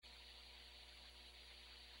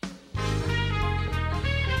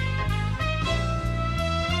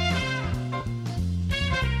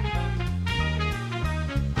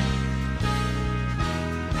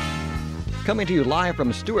coming to you live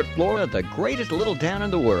from Stuart, Florida, the greatest little town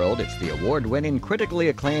in the world. It's the award-winning, critically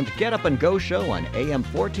acclaimed Get Up and Go show on AM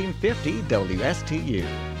 1450 WSTU.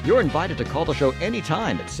 You're invited to call the show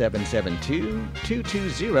anytime at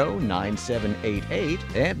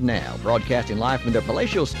 772-220-9788. And now, broadcasting live from the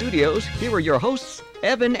palatial studios, here are your hosts,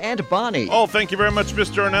 Evan and Bonnie. Oh, thank you very much,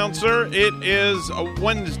 Mr. Announcer. It is a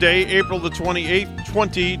Wednesday, April the 28th,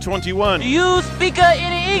 2021. Do you speak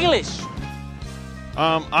any English?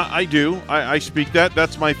 I do. I speak that.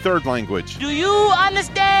 That's my third language. Do you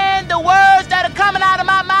understand the words that are coming out of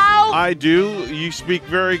my mouth? I do. You speak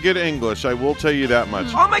very good English. I will tell you that much.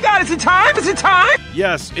 Oh my God, is it time? Is it time?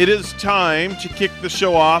 Yes, it is time to kick the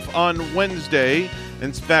show off on Wednesday.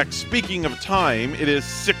 In fact, speaking of time, it is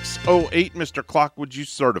 6:08. Mr. Clock, would you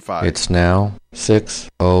certify? It's now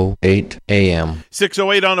 6:08 a.m.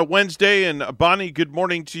 6:08 on a Wednesday, and Bonnie, good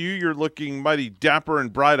morning to you. You're looking mighty dapper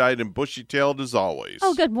and bright-eyed and bushy-tailed as always.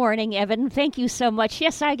 Oh, good morning, Evan. Thank you so much.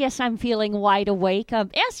 Yes, I guess I'm feeling wide awake.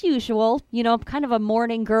 As usual, I'm kind of a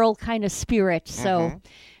morning girl kind of spirit, so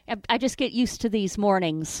I just get used to these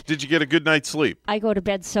mornings. Did you get a good night's sleep? I go to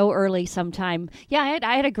bed so early sometime. Yeah,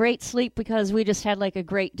 I had a great sleep because we just had like a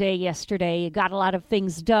great day yesterday. Got a lot of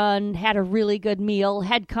things done, had a really good meal,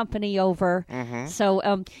 had company over. So,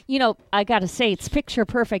 I got to say, it's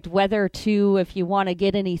picture-perfect weather, too, if you want to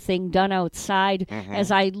get anything done outside.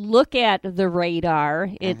 As I look at the radar,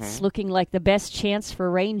 it's looking like the best chance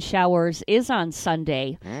for rain showers is on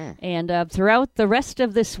Sunday. And throughout the rest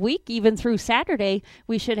of this week, even through Saturday,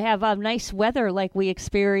 we should have nice weather like we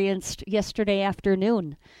experienced yesterday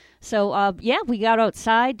afternoon. So, we got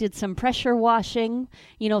outside, did some pressure washing,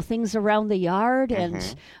 things around the yard,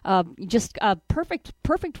 and just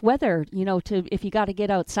perfect weather, to if you got to get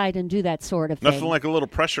outside and do that sort of thing. Nothing like a little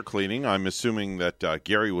pressure cleaning. I'm assuming that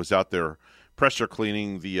Gary was out there pressure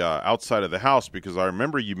cleaning the outside of the house, because I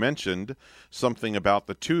remember you mentioned something about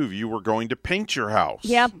the two of you were going to paint your house.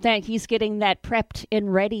 Yeah, he's getting that prepped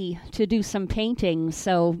and ready to do some painting.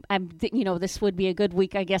 So, this would be a good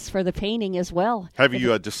week, I guess, for the painting as well. Have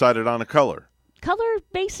you decided on a color? Color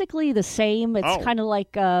basically the same. It's kind of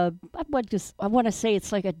like I want to say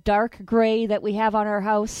it's like a dark gray that we have on our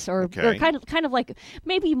house, or kind of like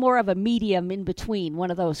maybe more of a medium in between, one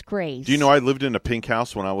of those grays. Do you know I lived in a pink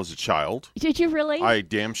house when I was a child? Did you really? I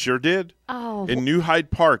damn sure did. Oh, in New Hyde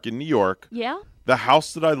Park in New York. Yeah. The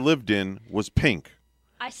house that I lived in was pink.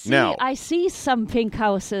 I see some pink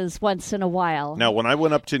houses once in a while. Now, when I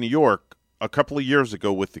went up to New York a couple of years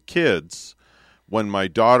ago with the kids, when my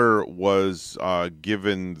daughter was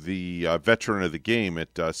given the veteran of the game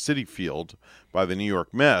at Citi Field by the New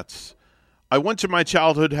York Mets, I went to my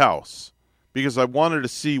childhood house because I wanted to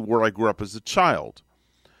see where I grew up as a child.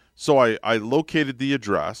 So I located the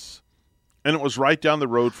address, and it was right down the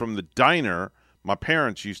road from the diner my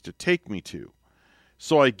parents used to take me to.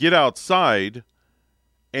 So I get outside,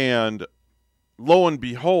 and lo and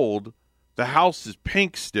behold, the house is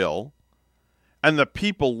pink still, and the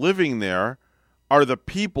people living there are the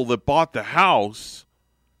people that bought the house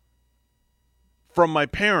from my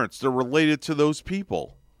parents. They're related to those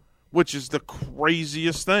people, which is the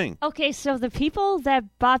craziest thing. Okay, so the people that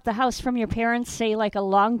bought the house from your parents, say like a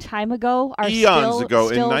long time ago, are eons ago,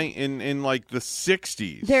 still in like the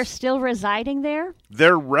 60s. They're still residing there?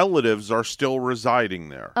 Their relatives are still residing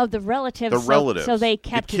there. Oh, the relatives. The relatives. So they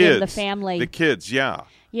kept it in the family. The kids, yeah.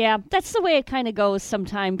 Yeah, that's the way it kind of goes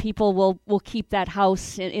sometime. People will keep that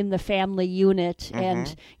house in the family unit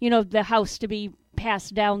and, the house to be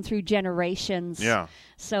passed down through generations. Yeah.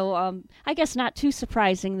 So I guess not too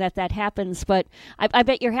surprising that happens, but I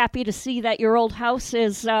bet you're happy to see that your old house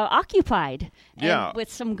is occupied. Yeah. With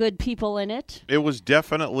some good people in it. It was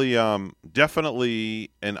definitely an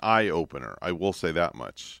eye-opener. I will say that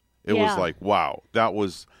much. It was like, wow, that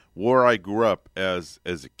was where I grew up as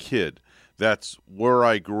a kid. That's where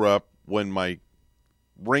I grew up when my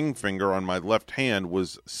ring finger on my left hand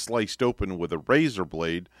was sliced open with a razor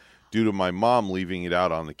blade due to my mom leaving it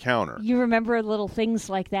out on the counter. You remember little things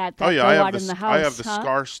like that go on in the house, I have the huh?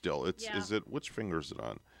 scar still. Is it, which finger is it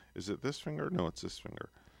on? Is it this finger? No, it's this finger.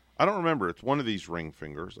 I don't remember. It's one of these ring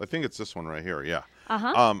fingers. I think it's this one right here, yeah.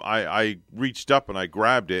 I reached up and I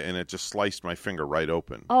grabbed it, and it just sliced my finger right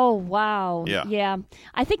open. Oh, wow. Yeah.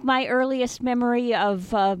 I think my earliest memory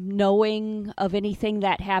of knowing of anything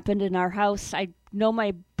that happened in our house, I know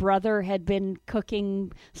my brother had been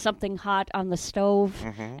cooking something hot on the stove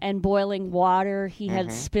and boiling water. He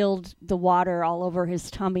had spilled the water all over his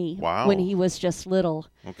tummy when he was just little.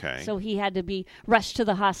 Okay. So he had to be rushed to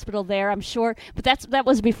the hospital there, I'm sure. But that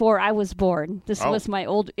was before I was born. This was my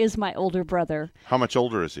older brother. How much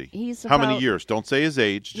older is he? He's how many about, years? Don't say his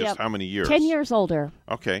age, just how many years? 10 years older.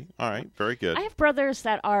 Okay. All right. Very good. I have brothers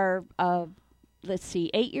that are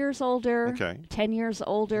 8 years older, okay. 10 years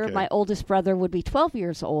older. Okay. My oldest brother would be 12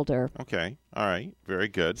 years older. Okay. All right. Very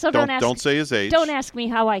good. So don't say his age. Don't ask me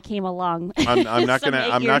how I came along. I'm not going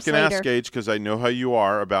to later. ask age because I know how you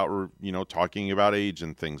are about talking about age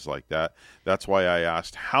and things like that. That's why I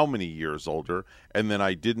asked how many years older, and then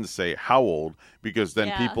I didn't say how old because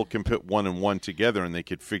then people can put one and one together and they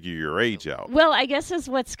could figure your age out. Well, I guess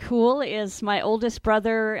what's cool is my oldest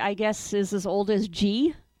brother, I guess, is as old as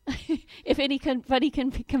G. If anybody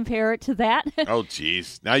can compare it to that. Oh,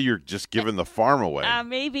 geez. Now you're just giving the farm away.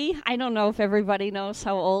 Maybe. I don't know if everybody knows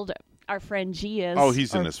how old our friend G is. Oh,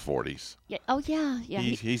 he's in his 40s. Yeah. Oh, yeah.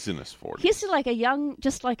 He's in his 40s. He's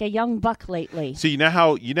just like a young buck lately. So you know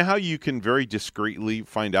how you can very discreetly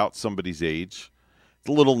find out somebody's age? It's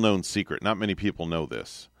a little known secret. Not many people know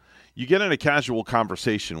this. You get in a casual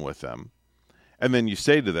conversation with them, and then you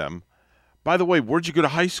say to them, by the way, where'd you go to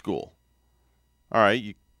high school? All right,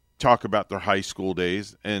 you talk about their high school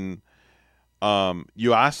days, and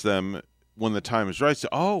you ask them when the time is right, say,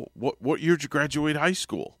 oh, what year did you graduate high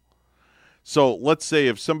school? So let's say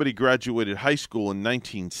if somebody graduated high school in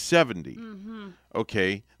 1970,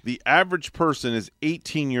 okay, the average person is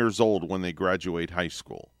 18 years old when they graduate high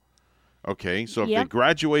school. Okay, so if they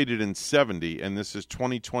graduated in 70, and this is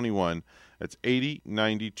 2021, that's 80,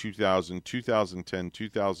 90, 2000, 2010,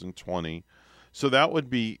 2020. So that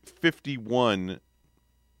would be 51.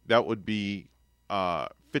 That would be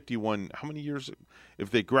 51. How many years? If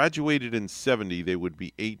they graduated in 70, they would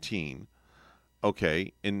be 18.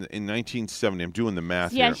 Okay, in 1970, I'm doing the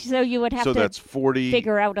math here. Yeah, so you would have to that's 40,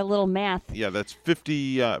 figure out a little math. Yeah, that's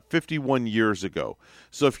 51 years ago.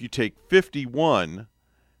 So if you take 51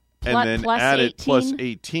 and then add 18? it plus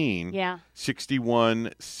 18, 61,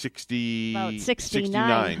 about 69,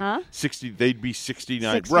 69, huh? 60, they'd be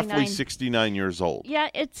 69, roughly 69 years old. Yeah,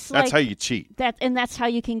 that's how you cheat. And that's how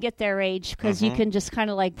you can get their age, because you can just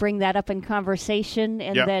kind of like bring that up in conversation,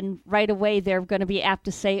 and then right away they're going to be apt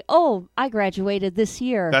to say, oh, I graduated this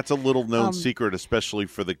year. That's a little known secret, especially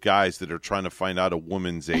for the guys that are trying to find out a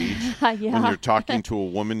woman's age. When you're talking to a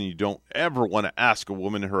woman and you don't ever want to ask a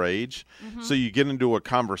woman her age. So you get into a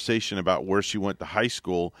conversation about where she went to high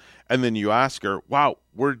school, and then you ask her, wow,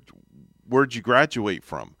 where'd you graduate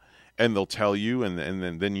from? And they'll tell you, and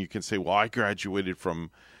then you can say, well, I graduated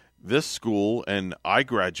from this school, and I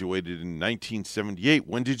graduated in 1978.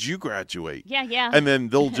 When did you graduate? Yeah. And then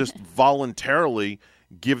they'll just voluntarily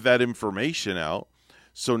give that information out.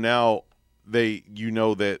 So now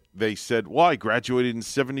that they said, well, I graduated in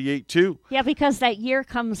 78 too. Yeah, because that year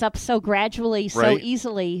comes up so gradually, so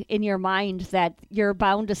easily in your mind that you're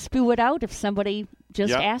bound to spew it out if somebody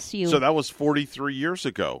just asks you. So that was 43 years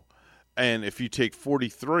ago. And if you take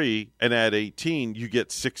 43 and add 18, you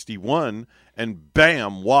get 61. And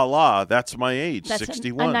bam, voila, that's my age, that's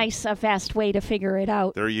 61. a nice, fast way to figure it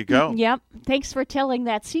out. There you go. Yep. Thanks for telling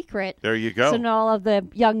that secret. There you go. So now all of the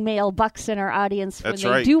young male bucks in our audience, that's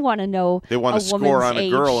when they do want to know they want a to score on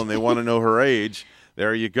age. a girl and they want to know her age,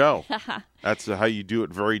 there you go. That's how you do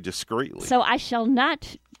it very discreetly. So I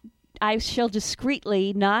shall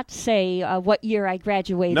discreetly not say what year I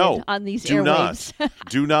graduated on these airwaves.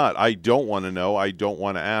 Do not. I don't want to know. I don't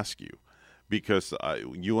want to ask you. Because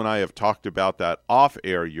you and I have talked about that off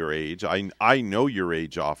air, your age. I know your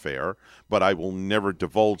age off air, but I will never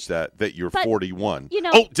divulge that you're 41.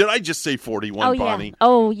 Oh, did I just say 41, Bonnie? Yeah.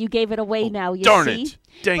 Oh, you gave it away now. Darn it.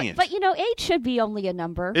 Dang it. But, age should be only a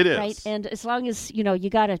number. It is. Right? And as long as, you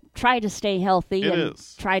got to try to stay healthy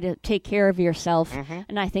try to take care of yourself.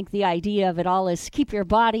 And I think the idea of it all is keep your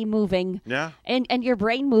body moving. Yeah. And your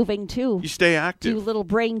brain moving, too. You stay active. Do little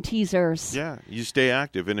brain teasers. Yeah, you stay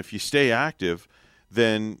active. And if you stay active,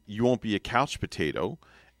 then you won't be a couch potato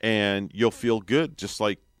and you'll feel good. Just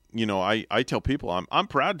like, I tell people I'm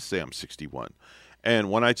proud to say I'm 61. And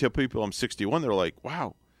when I tell people I'm 61, they're like,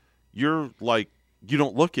 wow, you're like, you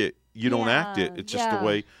don't look it, you don't act it. It's just the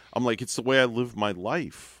way, I'm like, it's the way I live my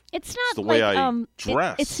life. It's not the way like, I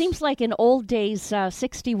dress. It seems like in old days,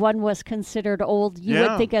 61 was considered old. You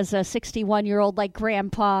would think as a 61-year-old like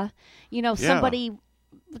grandpa, somebody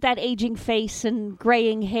that aging face and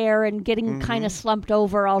graying hair and getting kind of slumped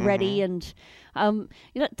over already, and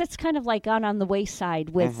that's kind of like on the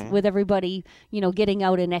wayside with everybody, getting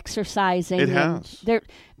out and exercising. It has.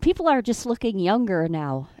 People are just looking younger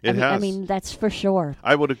now. I mean, that's for sure.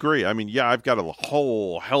 I would agree. I mean, yeah, I've got a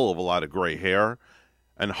whole hell of a lot of gray hair,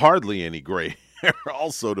 and hardly any gray hair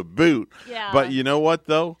also to boot. Yeah. But you know what,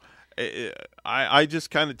 though? I just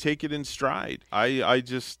kind of take it in stride. I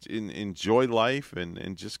just enjoy life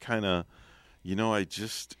and just kind of,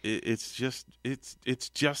 it's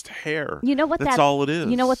just hair. You know what? That's all it is.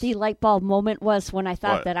 You know what the light bulb moment was when I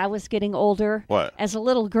thought that I was getting older? What? As a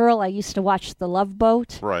little girl, I used to watch The Love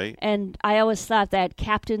Boat. Right. And I always thought that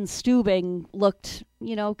Captain Steubing looked,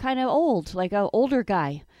 kind of old, like an older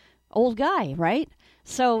guy. Old guy, right?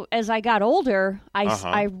 So as I got older, I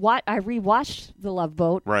rewatched The Love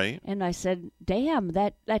Boat, right? And I said, "Damn,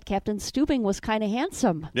 that Captain Steubing was kind of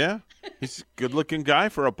handsome." Yeah, he's a good-looking guy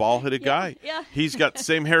for a bald-headed guy. Yeah, he's got the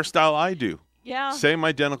same hairstyle I do. Yeah, same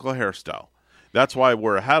identical hairstyle. That's why I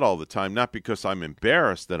wear a hat all the time, not because I'm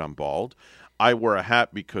embarrassed that I'm bald. I wear a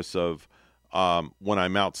hat because of when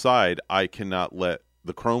I'm outside, I cannot let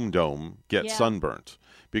the chrome dome get sunburnt.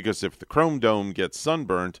 Because if the chrome dome gets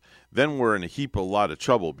sunburnt, then we're in a lot of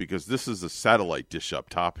trouble because this is a satellite dish up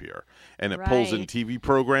top here, and it pulls in TV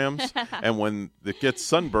programs. And when it gets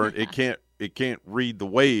sunburnt, it can't read the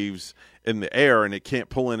waves in the air, and it can't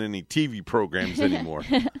pull in any TV programs anymore.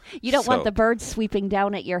 You don't want the birds sweeping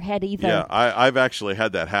down at your head either. Yeah, I've actually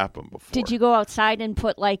had that happen before. Did you go outside and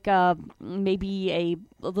put like maybe a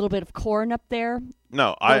little bit of corn up there?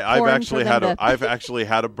 No, I've actually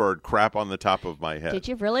had a bird crap on the top of my head. Did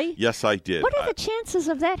you really? Yes, I did. What are the chances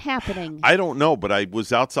of that happening? I don't know, but I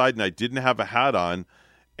was outside and I didn't have a hat on,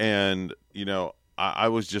 and I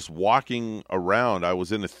was just walking around. I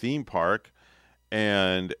was in a theme park,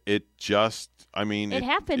 and it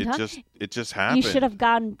happened. It just happened. You should have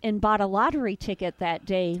gone and bought a lottery ticket that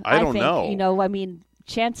day. I don't know.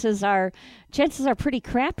 Chances are pretty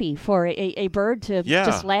crappy for a bird to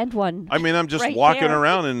just land one. I mean, I'm just walking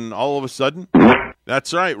around, and all of a sudden,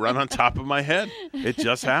 that's right, right on top of my head. It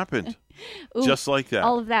just happened. Ooh, just like that.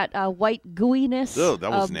 All of that white gooiness. Oh,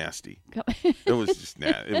 that was nasty. It was just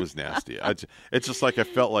it was nasty. It's just like I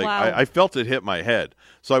felt like I felt it hit my head.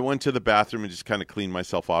 So I went to the bathroom and just kind of cleaned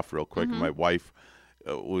myself off real quick. And my wife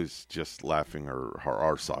was just laughing her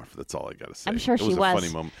arse off. That's all I got to say. I'm sure she was. It was a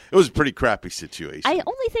funny moment. It was a pretty crappy situation. I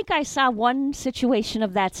only think I saw one situation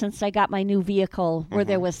of that since I got my new vehicle where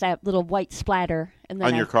there was that little white splatter. And then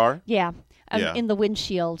on your car? Yeah. In the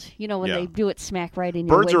windshield, when they do it smack right in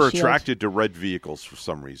your windshield. Birds are attracted to red vehicles for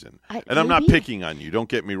some reason. I'm not picking on you. Don't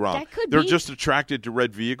get me wrong. They're just attracted to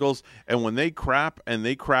red vehicles, and when they crap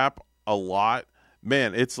a lot,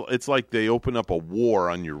 man, it's like they open up a war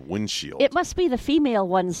on your windshield. It must be the female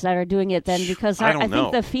ones that are doing it then, because I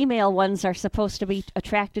think the female ones are supposed to be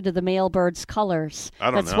attracted to the male bird's colors.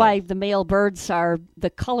 That's why the male birds are the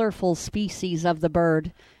colorful species of the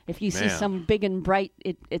bird. If you see some big and bright,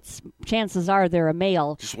 it's chances are they're a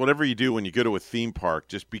male. Just whatever you do when you go to a theme park,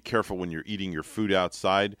 just be careful when you're eating your food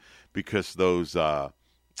outside, because those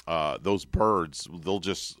birds, they'll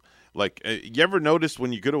just like. You ever notice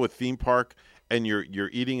when you go to a theme park and you're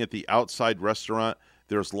eating at the outside restaurant,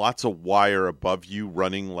 there's lots of wire above you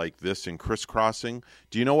running like this and crisscrossing?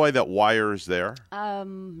 Do you know why that wire is there?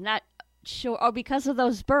 Not sure. Oh, because of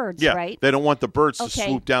those birds, right? They don't want the birds to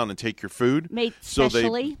swoop down and take your food. Made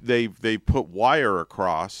specially? So they put wire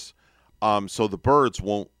across so the birds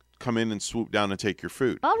won't come in and swoop down and take your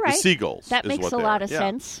food. All right. The seagulls. That makes a lot of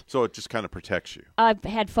sense. So it just kind of protects you. I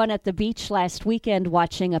had fun at the beach last weekend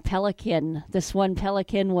watching a pelican. This one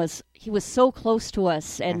pelican was so close to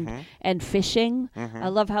us and fishing. I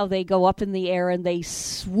love how they go up in the air and they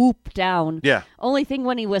swoop down. Yeah. Only thing,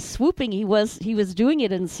 when he was swooping, he was doing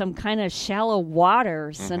it in some kind of shallow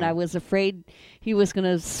waters, and I was afraid he was going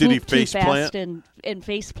to swoop too fast and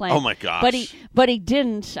face plant. Oh my gosh. But he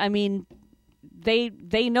didn't. I mean,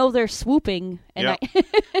 they know they're swooping, and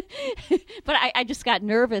but I just got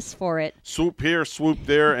nervous for it. Swoop here, swoop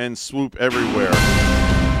there, and swoop everywhere.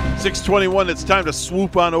 6:21, it's time to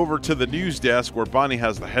swoop on over to the news desk where Bonnie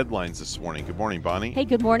has the headlines this morning. Good morning, Bonnie. Hey,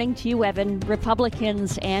 good morning to you, Evan.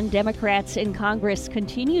 Republicans and Democrats in Congress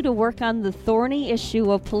continue to work on the thorny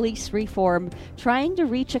issue of police reform, trying to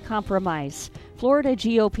reach a compromise. Florida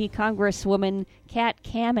GOP Congresswoman Kat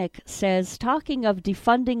Cammack says talking of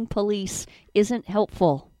defunding police isn't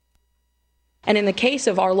helpful. And in the case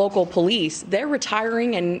of our local police, they're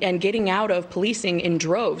retiring and getting out of policing in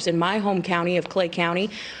droves. In my home county of Clay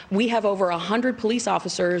County, we have over 100 police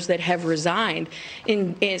officers that have resigned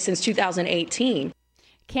since 2018.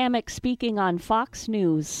 Kamek speaking on Fox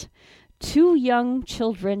News. 2 young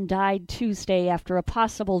children died Tuesday after a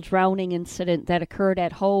possible drowning incident that occurred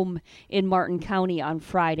at home in Martin County on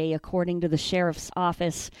Friday, according to the sheriff's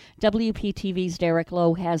office. WPTV's Derek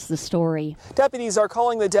Lowe has the story. Deputies are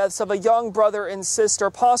calling the deaths of a young brother and sister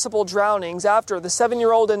possible drownings after the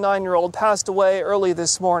 7-year-old and 9-year-old passed away early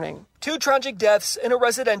this morning. 2 tragic deaths in a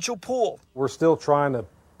residential pool. We're still trying to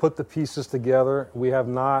put the pieces together. We have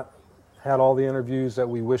not had all the interviews that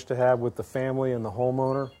we wish to have with the family and the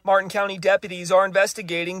homeowner. Martin County deputies are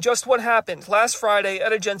investigating just what happened last Friday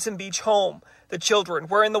at a Jensen Beach home. The children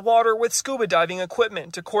were in the water with scuba diving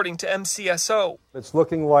equipment, according to MCSO. It's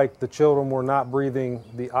looking like the children were not breathing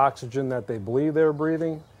the oxygen that they believe they were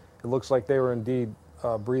breathing. It looks like they were indeed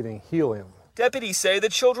breathing helium. Deputies say the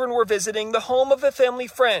children were visiting the home of a family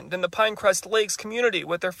friend in the Pinecrest Lakes community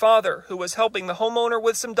with their father, who was helping the homeowner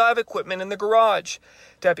with some dive equipment in the garage.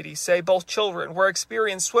 Deputies say both children were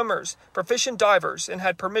experienced swimmers, proficient divers, and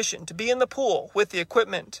had permission to be in the pool with the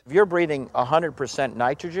equipment. If you're breathing 100%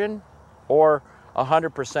 nitrogen or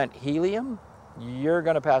 100% helium, you're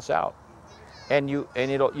going to pass out, and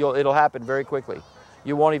it'll happen very quickly.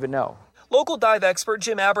 You won't even know. Local dive expert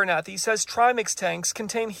Jim Abernathy says Trimix tanks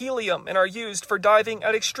contain helium and are used for diving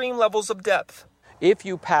at extreme levels of depth. If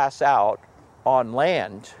you pass out on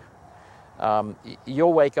land,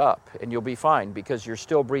 you'll wake up and you'll be fine because you're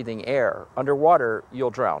still breathing air. Underwater,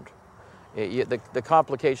 you'll drown. The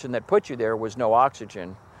complication that put you there was no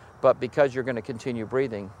oxygen, but because you're going to continue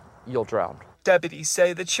breathing, you'll drown. Deputies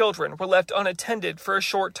say the children were left unattended for a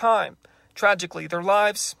short time. Tragically, their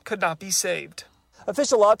lives could not be saved.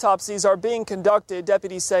 Official autopsies are being conducted.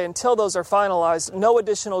 Deputies say until those are finalized, no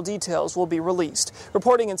additional details will be released.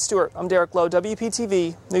 Reporting in Stewart, I'm Derek Lowe,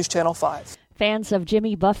 WPTV News Channel 5. Fans of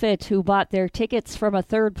Jimmy Buffett who bought their tickets from a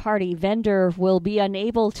third-party vendor will be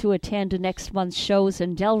unable to attend next month's shows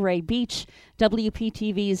in Delray Beach.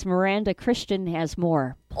 WPTV's Miranda Christian has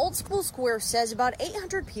more. Old School Square says about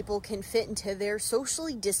 800 people can fit into their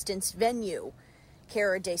socially distanced venue.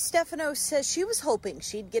 Cara DeStefano says she was hoping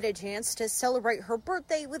she'd get a chance to celebrate her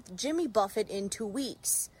birthday with Jimmy Buffett in 2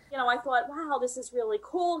 weeks. You know, I thought, wow, this is really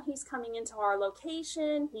cool. He's coming into our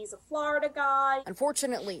location. He's a Florida guy.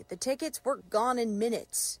 Unfortunately, the tickets were gone in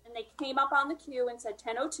minutes. And they came up on the queue and said,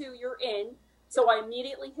 10:02, you're in. So I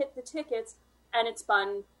immediately hit the tickets, and it's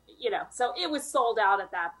been, so it was sold out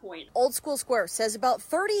at that point. Old School Square says about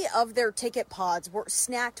 30 of their ticket pods were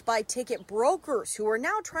snagged by ticket brokers who are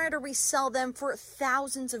now trying to resell them for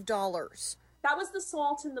thousands of dollars. That was the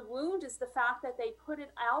salt in the wound, is the fact that they put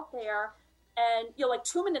it out there and,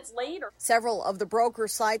 2 minutes later. Several of the broker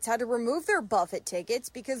sites had to remove their Buffett tickets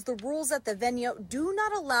because the rules at the venue do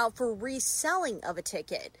not allow for reselling of a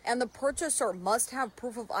ticket, and the purchaser must have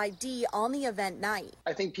proof of ID on the event night.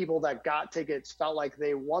 I think people that got tickets felt like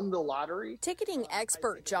they won the lottery. Ticketing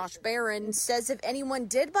expert Josh Barron says if anyone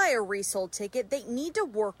did buy a resold ticket, they need to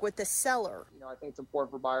work with the seller. I think it's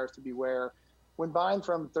important for buyers to beware when buying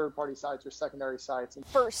from third-party sites or secondary sites.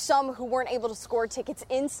 For some who weren't able to score tickets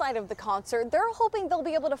inside of the concert, they're hoping they'll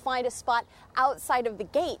be able to find a spot outside of the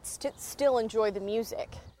gates to still enjoy the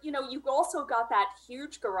music. You also got that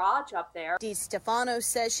huge garage up there. DeStefano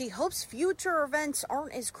says she hopes future events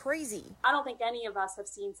aren't as crazy. I don't think any of us have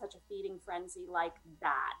seen such a feeding frenzy like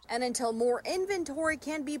that. And until more inventory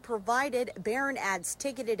can be provided, Barron adds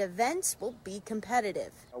ticketed events will be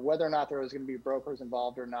competitive. Whether or not there was going to be brokers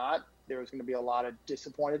involved or not, there was going to be a lot of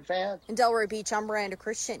disappointed fans. In Delray Beach, I'm Miranda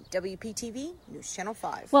Christian, WPTV News Channel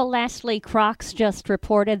 5. Well, lastly, Crocs just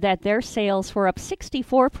reported that their sales were up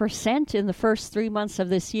 64% in the first 3 months of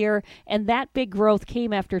this year, and that big growth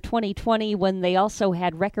came after 2020 when they also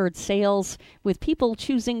had record sales, with people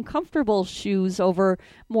choosing comfortable shoes over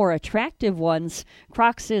more attractive ones.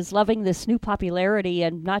 Crocs is loving this new popularity,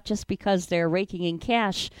 and not just because they're raking in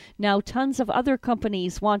cash. Now tons of other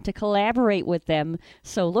companies want to collaborate with them,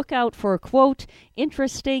 so look out for, quote,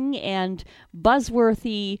 interesting and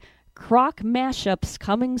buzzworthy Croc mashups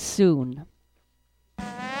coming soon.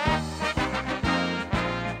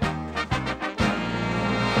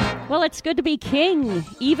 Well, it's good to be king.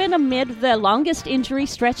 Even amid the longest injury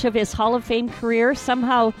stretch of his Hall of Fame career,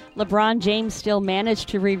 somehow LeBron James still managed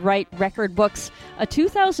to rewrite record books. A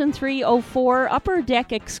 2003-04 Upper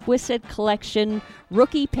Deck Exquisite Collection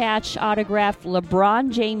rookie patch autographed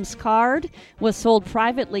LeBron James card was sold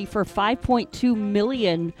privately for $5.2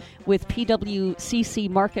 million with PWCC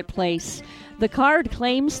Marketplace. The card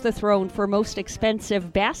claims the throne for most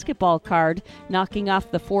expensive basketball card, knocking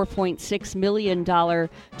off the $4.6 million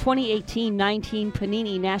 2018-19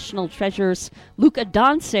 Panini National Treasures Luka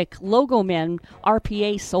Doncic Logo Men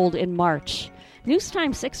RPA sold in March. News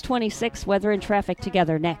time 6:26. Weather and traffic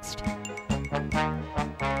together next.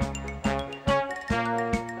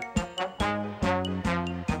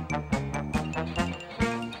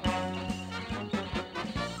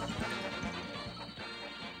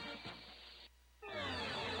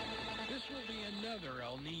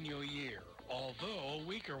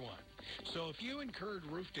 So if you incurred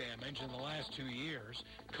roof damage in the last 2 years,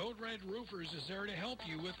 Code Red Roofers is there to help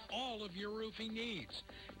you with all of your roofing needs.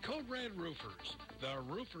 Code Red Roofers, the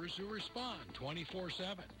roofers who respond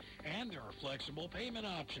 24/7. And there are flexible payment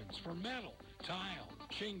options for metal, tile,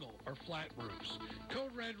 shingle, or flat roofs.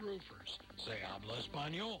 Code Red Roofers, se habla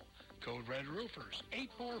español. Code Red Roofers,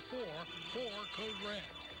 844-4-CODE-RED.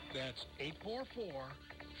 That's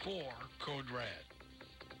 844-4-CODE-RED.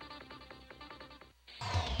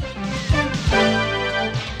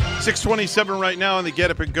 6:27 right now on the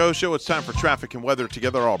Get Up and Go show. It's time for traffic and weather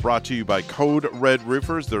together, all brought to you by Code Red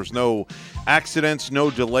Roofers. There's no accidents, no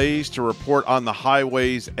delays to report on the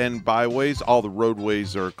highways and byways. All the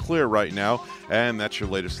roadways are clear right now, and that's your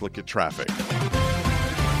latest look at traffic.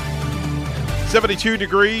 72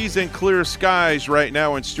 degrees and clear skies right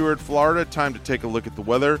now in Stuart, Florida. Time to take a look at the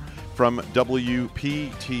weather from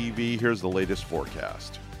WPTV. Here's the latest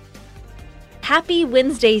forecast. Happy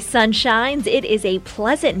Wednesday, sunshines. It is a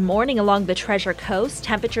pleasant morning along the Treasure Coast.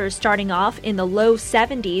 Temperatures starting off in the low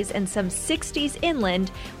 70s and some 60s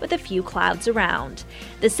inland with a few clouds around.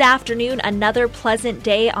 This afternoon, another pleasant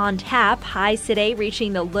day on tap. Highs today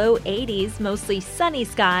reaching the low 80s, mostly sunny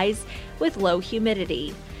skies with low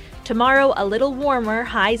humidity. Tomorrow, a little warmer,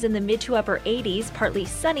 highs in the mid to upper 80s, partly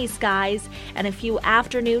sunny skies, and a few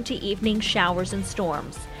afternoon to evening showers and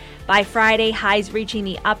storms. By Friday, highs reaching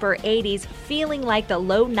the upper 80s, feeling like the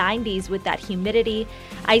low 90s with that humidity.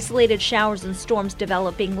 Isolated showers and storms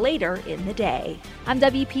developing later in the day. I'm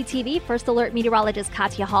WPTV First Alert Meteorologist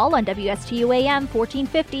Katya Hall on WSTU AM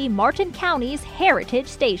 1450, Martin County's Heritage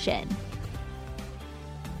Station.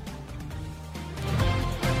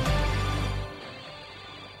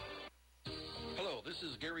 Hello, this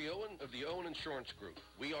is Gary Owen of the Owen Insurance Group.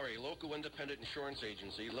 We are a local independent insurance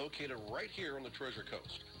agency located right here on the Treasure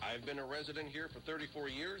Coast. I've been a resident here for 34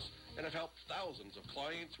 years and have helped thousands of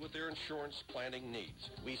clients with their insurance planning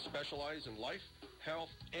needs. We specialize in life,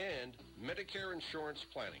 health, and Medicare insurance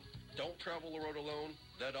planning. Don't travel the road alone.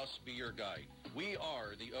 Let us be your guide. We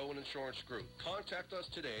are the Owen Insurance Group. Contact us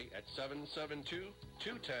today at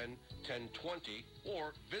 772-210-1020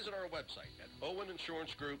 or visit our website at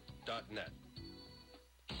oweninsurancegroup.net.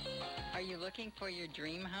 Are you looking for your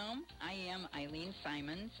dream home? I am Eileen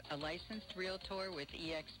Simons, a licensed realtor with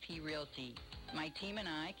eXp Realty. My team and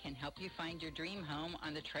I can help you find your dream home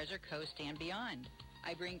on the Treasure Coast and beyond.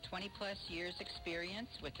 I bring 20-plus years experience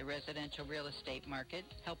with the residential real estate market,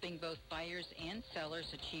 helping both buyers and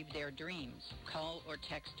sellers achieve their dreams. Call or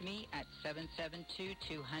text me at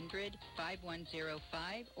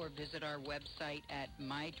 772-200-5105 or visit our website at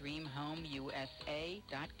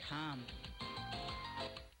mydreamhomeusa.com.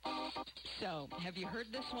 So, have you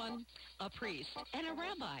heard this one? A priest and a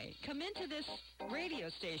rabbi come into this radio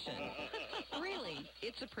station. Really,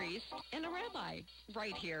 it's a priest and a rabbi.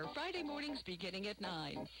 Right here, Friday mornings beginning at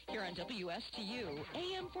 9. Here on WSTU,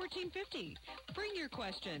 AM 1450. Bring your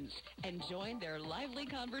questions and join their lively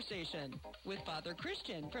conversation with Father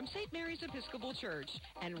Christian from St. Mary's Episcopal Church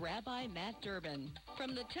and Rabbi Matt Durbin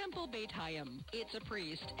from the Temple Beit Hayim. It's a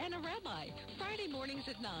priest and a rabbi. Friday mornings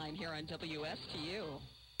at 9 here on WSTU.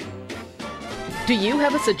 Do you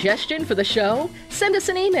have a suggestion for the show? Send us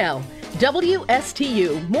an email,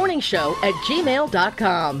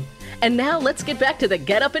 WSTUmorningshow@gmail.com. And now let's get back to the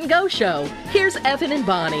Get Up and Go show. Here's Evan and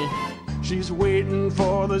Bonnie. She's waiting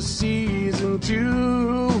for the season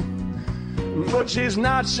 2, but she's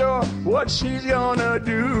not sure what she's gonna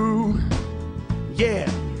do. Yeah,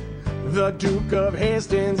 the Duke of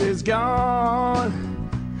Hastings is gone.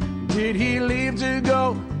 Did he leave to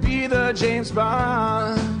go be the James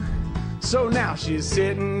Bond? So now she's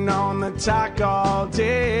sitting on the dock all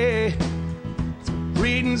day,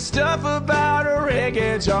 reading stuff about a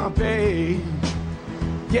reggae jump page.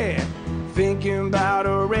 Yeah, thinking about a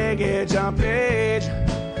reggae jump page,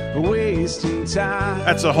 wasting time.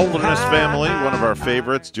 That's a Holderness Family, one of our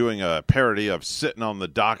favorites, doing a parody of Sitting on the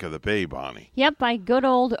Dock of the Bay, Bonnie. Yep, by good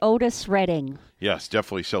old Otis Redding. Yes,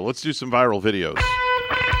 definitely so. Let's do some viral videos.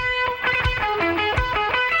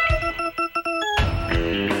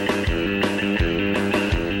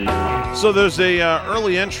 So there's a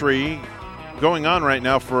early entry going on right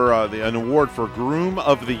now for an award for Groom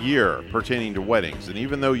of the Year pertaining to weddings. And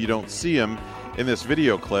even though you don't see him in this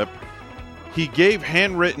video clip, he gave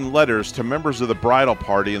handwritten letters to members of the bridal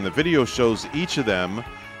party, and the video shows each of them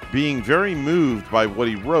being very moved by what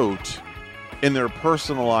he wrote in their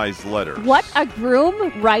personalized letters. What, a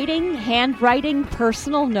groom handwriting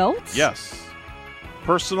personal notes? Yes.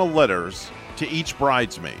 Personal letters to each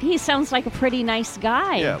bridesmaid. He sounds like a pretty nice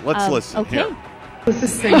guy. Yeah, let's listen. Okay. Here.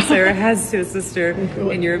 This thing Sarah has to a sister,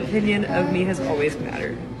 and your opinion of me has always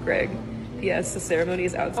mattered, Greg. Yes, the ceremony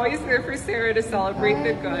is out. Always there for Sarah to celebrate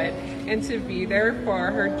the good and to be there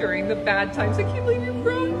for her during the bad times. I can't believe you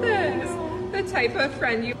wrote this. The type of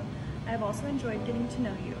friend you... I've also enjoyed getting to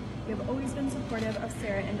know you. You have always been supportive of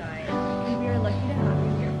Sarah and I, and we are lucky to have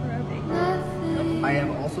you here for our big... I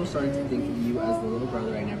have also started to think of you as the little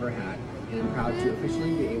brother I never had, and I'm proud to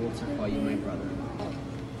officially be able to call you my brother.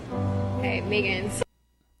 Hey, Megan.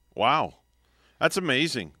 Wow. That's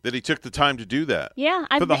amazing that he took the time to do that. Yeah.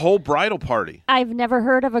 For the whole bridal party. I've never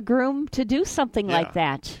heard of a groom to do something like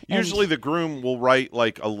that. Usually the groom will write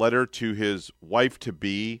like a letter to his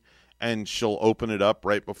wife-to-be, and she'll open it up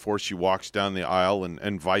right before she walks down the aisle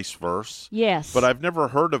and vice versa. Yes. But I've never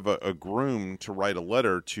heard of a groom to write a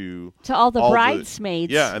letter to all the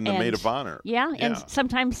bridesmaids. And the maid of honor. Yeah, and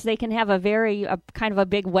sometimes they can have a very kind of a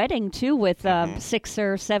big wedding, too, with 6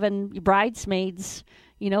 or 7 bridesmaids,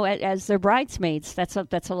 as their bridesmaids. That's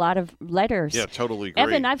a lot of letters. Yeah, totally agree.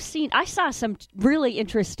 Evan, I saw some really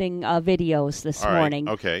interesting videos this morning.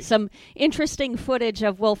 Okay. Some interesting footage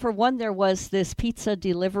of, for one, there was this pizza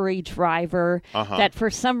delivery driver that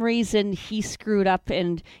for some reason he screwed up,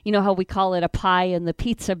 and you know how we call it a pie in the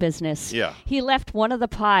pizza business. Yeah. He left one of the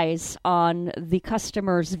pies on the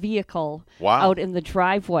customer's vehicle out in the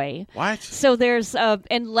driveway. What? So there's,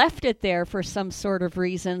 and left it there for some sort of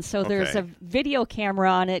reason. So there's a video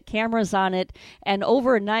camera on it, cameras on it, and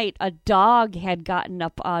overnight a dog had gotten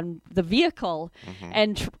up on the vehicle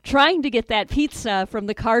and trying to get that pizza from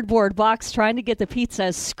the cardboard box, trying to get the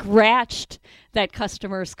pizza, scratched that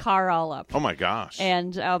customer's car all up. Oh my gosh.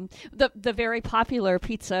 And the very popular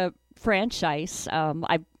pizza franchise,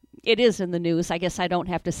 it is in the news. I guess I don't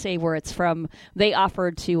have to say where it's from. They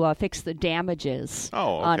offered to fix the damages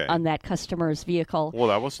on that customer's vehicle. Well,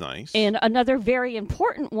 that was nice. And another very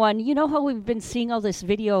important one, you know how we've been seeing all this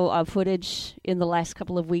video footage in the last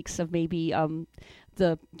couple of weeks of maybe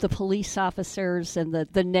the police officers and the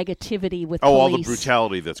negativity with police. All the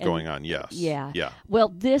brutality that's going on, yes. Yeah. Yeah. Well,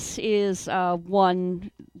 this is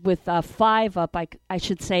one with 5 up, I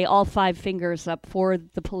should say, all 5 fingers up for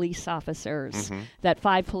the police officers. That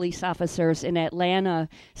 5 police officers in Atlanta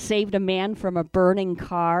saved a man from a burning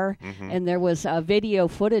car, and there was video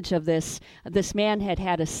footage of this. This man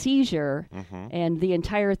had a seizure, and the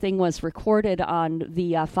entire thing was recorded on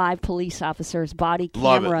the 5 police officers' body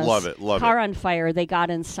cameras. Love it. Car on fire. They got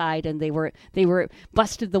inside, and they were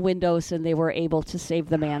busted the windows, and they were able to save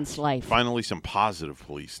the man's life. Finally, some positive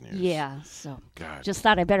police news. Yeah, so God. Just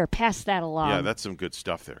thought I better pass that along. Yeah, that's some good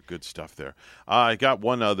stuff there. Good stuff there. I got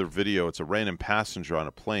one other video. It's a random passenger on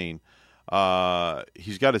a plane.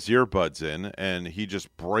 He's got his earbuds in, and he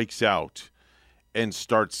just breaks out and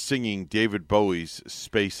starts singing David Bowie's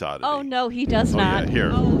Space Oddity. Oh, no, he does not. Yeah,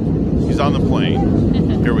 here. He's on the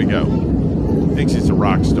plane. Here we go. Thinks he's a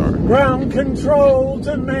rock star. Ground control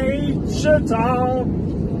to Major Tom.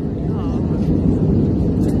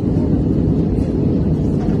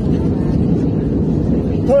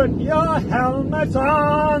 Put your helmet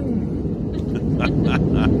on.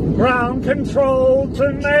 Ground control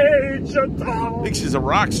to Major Tom. Thinks he's a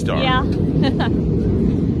rock star. Yeah.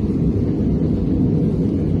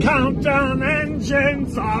 Countdown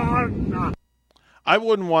engines on. I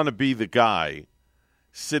wouldn't want to be the guy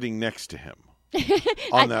sitting next to him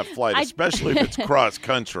on that flight, especially if it's cross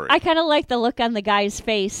country. I kind of like the look on the guy's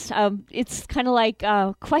face. It's kind of like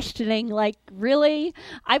questioning, like, really?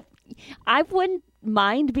 I wouldn't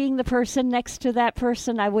mind being the person next to that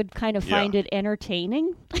person. I would kind of find it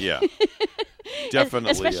entertaining. Yeah.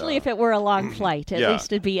 Definitely. Especially if it were a long flight. At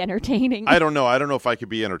least it'd be entertaining. I don't know. I don't know if I could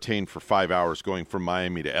be entertained for 5 hours going from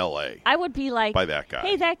Miami to L.A. I would be like, by that guy.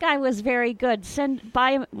 Hey, that guy was very good.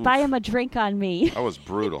 Buy him a drink on me. That was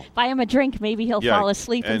brutal. Buy him a drink. Maybe he'll fall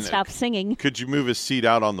asleep and stop singing. Could you move his seat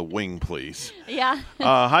out on the wing, please? Yeah.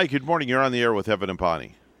 Hi, good morning. You're on the air with Evan and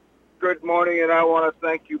Bonnie. Good morning, and I want to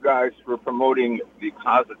thank you guys for promoting the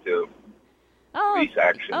positive police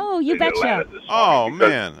action. Oh, you betcha. Oh,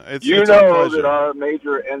 man. It's you a know pleasure. that our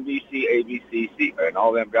major NBC, ABC, and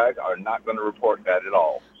all them guys are not going to report that at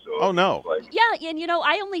all. So oh, no. Yeah, and,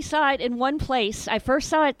 I only saw it in one place. I first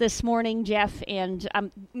saw it this morning, Jeff, and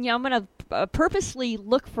I'm going to purposely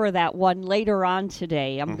look for that one later on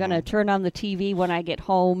today. I'm going to turn on the TV when I get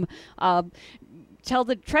home.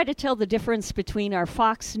 try to tell the difference between our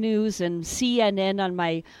Fox News and CNN on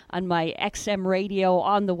my XM radio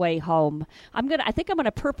on the way home. I think I'm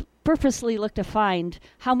gonna purposely look to find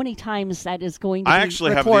how many times that is going to be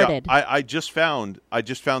reported. I just found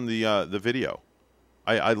the video.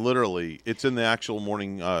 I literally, it's in the actual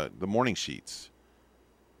morning sheets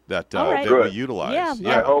that we utilize.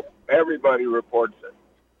 Yeah. I hope everybody reports it.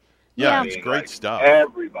 Yeah, it's great stuff.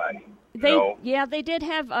 Everybody. They did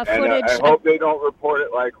have footage. I hope they don't report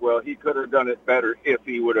it like, well, he could have done it better if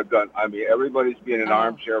he would have done. I mean, everybody's being an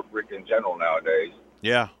armchair freaking general nowadays.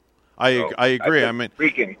 Yeah, I agree. I mean,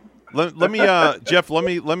 freaking. Let me, Jeff. Let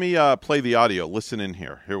me play the audio. Listen in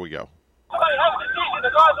here. Here we go. The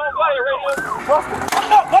guys on fire right here.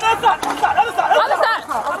 No, other side.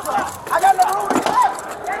 I got the room.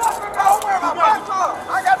 Don't worry about my car.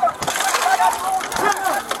 I got the room.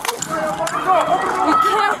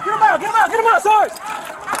 Get him out, Sarge.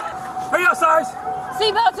 Hurry up, Sarge.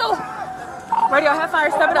 Seatbelt too. Radio, have fire,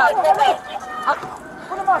 step it up.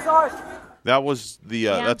 Put him out, Sarge. That was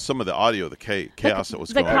that's some of the audio, the chaos that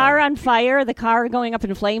was going on. The car on fire, the car going up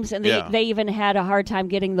in flames, and they even had a hard time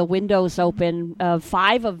getting the windows open,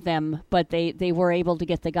 5 of them, but they were able to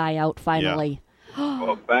get the guy out finally. Yeah.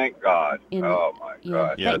 Well, thank God. Oh, my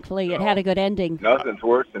God. Yeah, thankfully, it had a good ending. Nothing's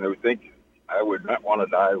worse than to think I would not want to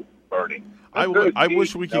die burning. I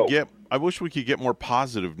wish we could get more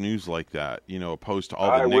positive news like that, opposed to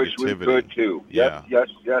all the negativity. I wish we could, too. Yes.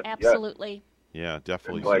 Absolutely. Yeah,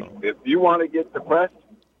 definitely. Like, if you want to get depressed,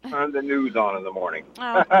 turn the news on in the morning.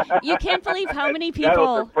 You can't believe how many people.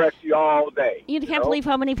 That'll depress you all day. You can't believe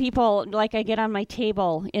how many people, like I get on my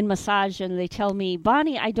table in massage and they tell me,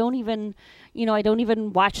 Bonnie, I don't even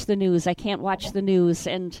watch the news. I can't watch the news.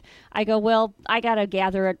 And I go, well, I got to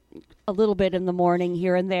gather it a little bit in the morning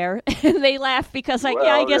here and there. And they laugh because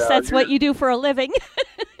I guess that's what you do for a living.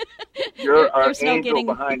 You're our angel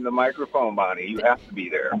behind the microphone, Bonnie. You have to be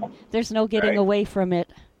there. There's no getting away from it.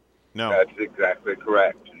 No. That's exactly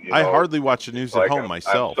correct. I hardly watch the news at home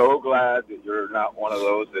myself. I'm so glad that you're not one of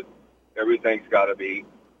those that everything's got to be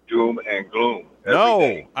doom and gloom.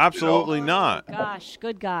 No, absolutely not. Gosh,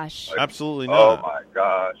 good gosh. Absolutely not. Oh, my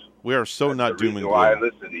gosh. We are so not doom and gloom. Why I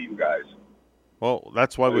listen to you guys. Well,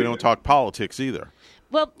 that's why we don't talk politics either.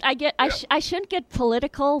 Well, I shouldn't get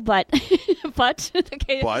political, but here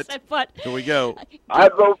we go.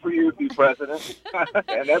 I'd vote for you to be president,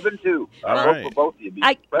 and Evan too. I'd vote for both of you to be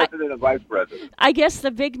president and vice president. I guess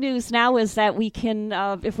the big news now is that we can,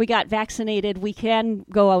 if we got vaccinated, we can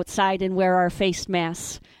go outside and wear our face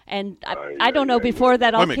masks. And I don't know before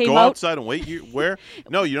that all came out. Go outside and wait. Where?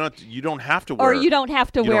 No, you don't have to wear. Or you don't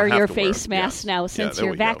have to wear your face mask now since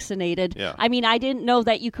you're vaccinated. Yeah. I mean, I didn't know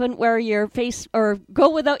that you couldn't wear your face or go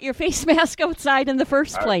without your face mask outside in the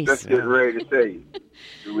first place. I'm just getting ready to say,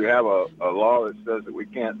 do we have a law that says that we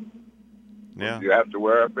can't? Yeah. You have to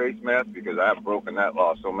wear a face mask because I've broken that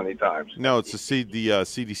law so many times. No, it's the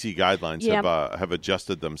CDC guidelines have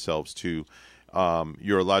adjusted themselves to.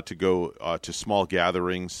 You're allowed to go to small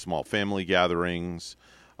gatherings, small family gatherings,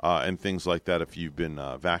 and things like that if you've been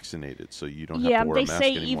vaccinated, so you don't have to wear a mask anymore.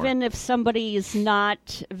 Yeah, they say even if somebody is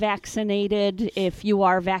not vaccinated, if you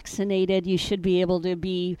are vaccinated, you should be able to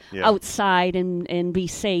be outside and be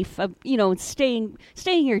safe. Staying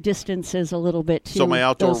your distances a little bit too. So my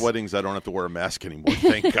outdoor weddings, I don't have to wear a mask anymore.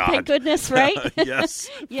 Thank God. Thank goodness, right? Yes,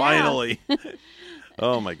 finally.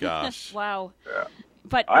 Oh my gosh. Wow. Yeah.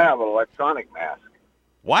 But I have an electronic mask.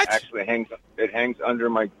 What? Actually, it hangs under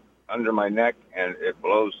my neck, and it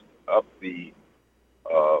blows up the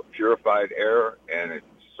purified air, and it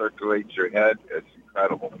circulates your head. It's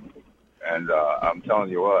incredible, and I'm telling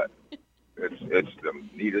you what, it's the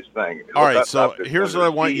neatest thing. All right, so here's what I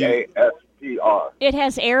want you. CASPR. It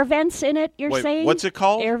has air vents in it. You're saying? What's it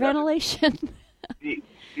called? Air ventilation.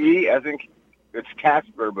 C as in it's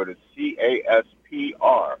Casper, but it's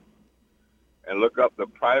CASPR. And look up the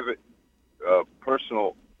private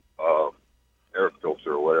personal air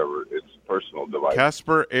filter or whatever. It's personal device.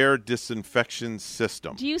 Casper Air Disinfection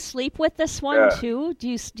System. Do you sleep with this one too? Do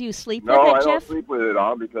you sleep with it, Jeff? No, I don't sleep with it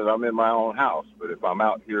on because I'm in my own house. But if I'm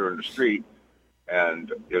out here in the street,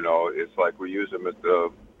 and it's like we use them at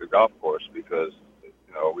the golf course because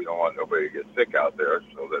we don't want nobody to get sick out there.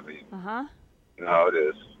 So that means you know how it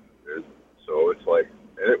is. So it's like.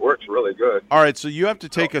 It works really good. All right, so you have to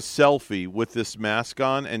take a selfie with this mask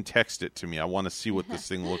on and text it to me. I want to see what this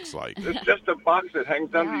thing looks like. It's just a box that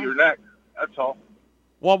hangs under your neck. That's all.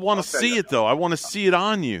 Well, I want to see it, though. I want to see it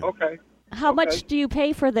on you. Okay. How much do you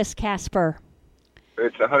pay for this, Casper?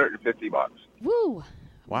 It's $150. Woo.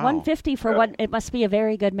 Wow. $150 for one. It must be a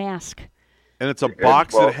very good mask. And it's a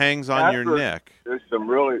box that hangs on your neck. There's some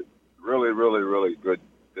really really, really, really good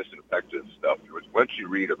disinfectant stuff. Once you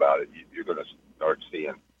read about it, you're going to start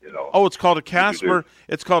seeing, you know. Oh, it's called a Casper.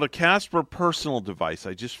 It's called a Casper personal device.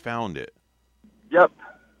 I just found it. Yep.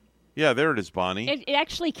 Yeah, there it is, Bonnie. It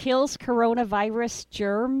actually kills coronavirus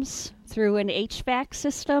germs through an HVAC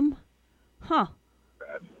system. Huh.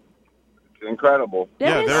 It's incredible.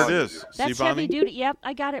 There it is. That's See, heavy Bonnie? duty. Yep,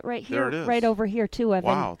 I got it right here. There it is. Right over here, too, Evan.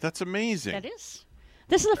 Wow, that's amazing. That is.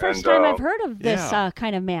 This is the first time I've heard of this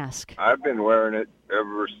kind of mask. I've been wearing it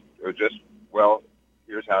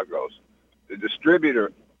here's how it goes. The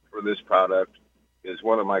distributor for this product is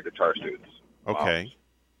one of my guitar students. Okay.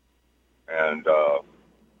 And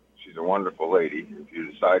she's a wonderful lady. If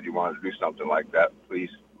you decide you want to do something like that, please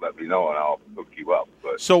let me know and I'll hook you up.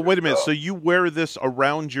 But so wait a minute. So you wear this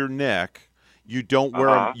around your neck. You don't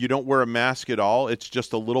wear you don't wear a mask at all. It's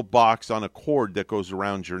just a little box on a cord that goes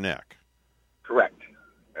around your neck. Correct.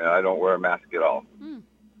 And I don't wear a mask at all.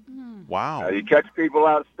 Wow. You catch people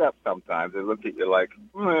out of step sometimes. They look at you like,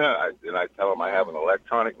 and I tell them I have an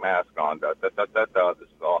electronic mask on. This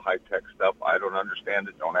is all high-tech stuff. I don't understand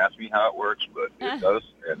it. Don't ask me how it works, but it does.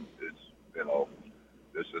 And it's, you know,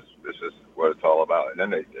 this is what it's all about. And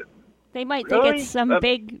then they might think it's some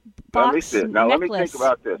big box necklace. Now, let me think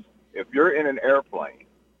about this. If you're in an airplane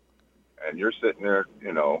and you're sitting there,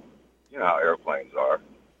 you know how airplanes are.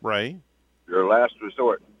 Right. Your last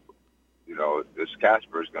resort, you know, this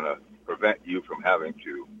Casper is going to prevent you from having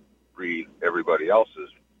to breathe everybody else's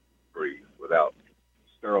breathe without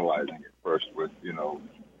sterilizing it first with, you know,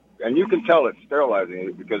 and you can tell it's sterilizing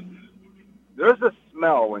it because there's a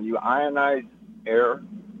smell when you ionize air.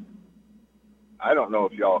 I don't know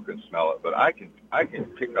if y'all can smell it, but I can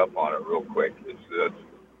pick up on it real quick. It's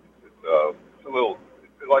a little,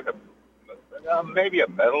 it's like maybe a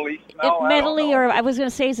metally smell. Metally, or I was going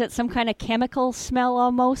to say, is it some kind of chemical smell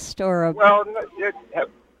almost, or? Well,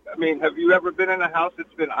 have you ever been in a house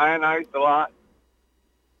that's been ionized a lot?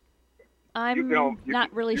 I'm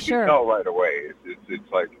not really sure. You can tell right away.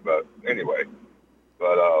 It's like, but anyway.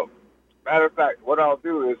 But matter of fact, what I'll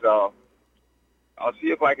do is I'll see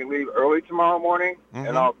if I can leave early tomorrow morning,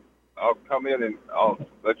 and I'll come in and I'll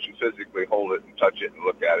let you physically hold it and touch it and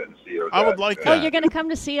look at it and see. I would like that. Oh, you're going to come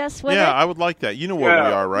to see us with it? Yeah, I would like that. You know where we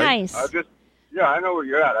are, right? Nice. I know where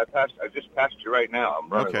you're at. I just passed you right now. I'm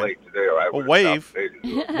running late today, or I would wave.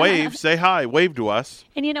 Wave. Say hi. Wave to us.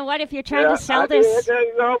 And you know what? If you're trying to sell this, there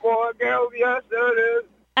you go, boy, girl. Yes, there it is.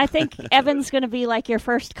 I think Evan's going to be like your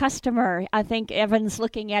first customer. I think Evan's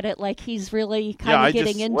looking at it like he's really kind of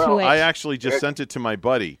getting into it. I actually just sent it to my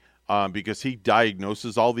buddy because he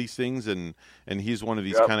diagnoses all these things, and he's one of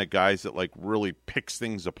these kind of guys that like really picks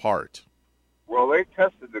things apart. Well, they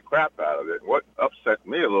tested the crap out of it. What upset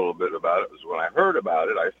me a little bit about it was when I heard about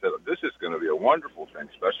it, I said, this is going to be a wonderful thing,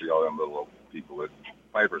 especially all them little people at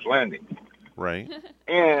Piper's Landing. Right.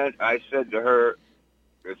 And I said to her,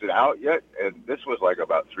 is it out yet? And this was like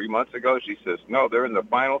about 3 months ago. She says, no, they're in the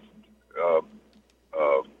final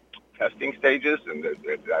testing stages. And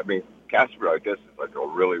Casper, I guess, is like a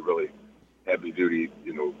really, really heavy duty,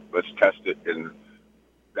 let's test it. And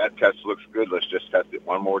that test looks good. Let's just test it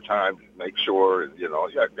one more time to make sure,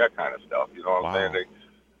 that kind of stuff. You know what I'm saying?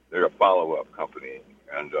 They're a follow-up company.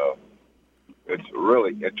 And it's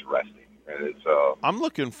really interesting. And it's I'm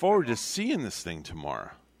looking forward to seeing this thing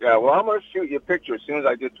tomorrow. Yeah, well, I'm going to shoot you a picture as soon as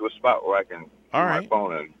I get to a spot where I can my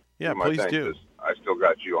phone and do my please thing, do. I still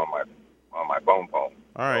got you on my phone.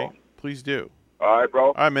 All right, please do. All right, bro.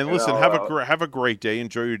 All right, man. Listen, have a great day.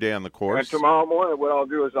 Enjoy your day on the course. And tomorrow morning, what I'll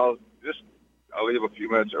do is I'll leave a few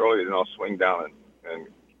minutes early, and I'll swing down and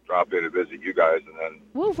drop in to visit you guys, and then.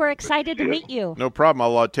 Woo, we're excited to meet you. No problem.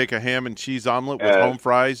 I'll take a ham and cheese omelet with home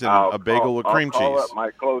fries and a bagel with cream cheese.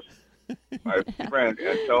 I'll call up my friend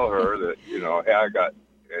and tell her that hey, I got.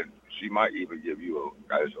 And she might even give you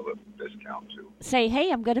guys a little discount too. Say,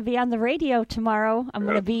 hey, I'm going to be on the radio tomorrow. I'm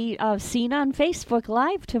going to be seen on Facebook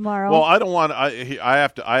Live tomorrow. Well, I don't want. I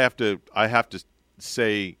have to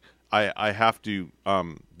say I have to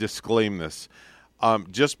disclaim this.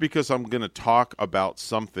 Just because I'm going to talk about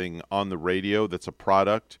something on the radio that's a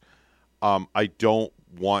product, I don't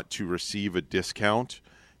want to receive a discount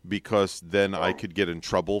because then I could get in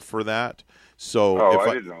trouble for that. So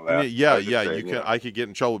I didn't know that. I could get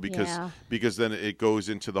in trouble because then it goes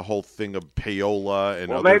into the whole thing of payola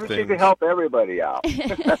and other maybe things. She can help everybody out.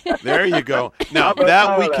 There you go. Now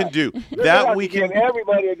that we can do. That we can give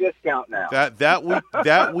everybody a discount now. That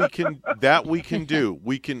we can do.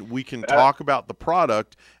 We can talk about the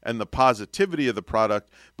product and the positivity of the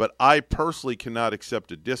product, but I personally cannot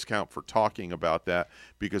accept a discount for talking about that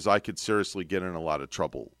because I could seriously get in a lot of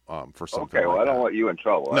trouble for something. Okay, well, like I don't that. want you in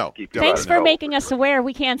trouble. No. Thanks for making us aware.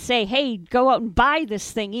 We can't say, hey, go out and buy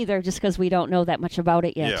this thing either, just because we don't know that much about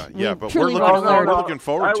it yet. Yeah, but truly we're looking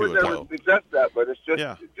forward to it, I though. would suggest that, but it's just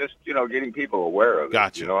getting people aware of it.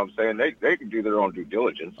 Gotcha. You know what I'm saying? They can do their own due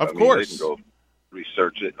diligence. Of course. They can go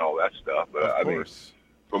research it and all that stuff. But I mean,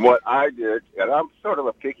 from what I did, and I'm sort of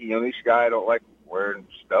a picky, youngish guy. I don't like wearing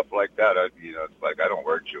stuff like that. It's like I don't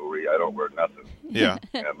wear jewelry. I don't wear nothing. Yeah.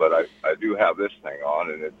 But I do have this thing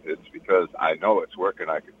on, and it's because I know it's working.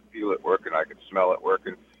 I can feel it working. I can smell it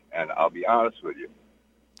working. And I'll be honest with you,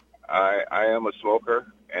 I am a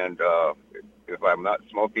smoker, and if I'm not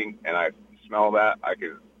smoking and I smell that, I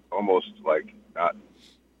can almost like not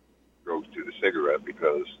go to the cigarette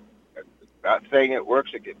because not saying it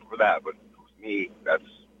works again for that, but for me, that's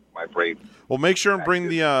my brain. Well, make sure and bring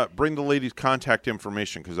the lady's contact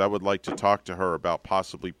information because I would like to talk to her about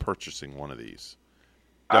possibly purchasing one of these.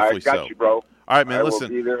 Definitely I got you, bro. All right, man. I will Listen,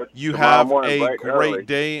 be there you tomorrow have morning, a bright and great early.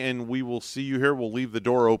 day, and we will see you here. We'll leave the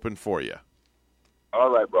door open for you. All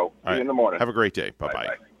right, bro. See you in the morning. Have a great day.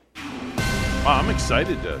 Bye-bye. Wow, I'm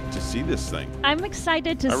excited to see this thing. I'm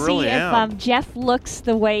excited to see really am. if Jeff looks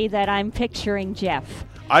the way that I'm picturing Jeff.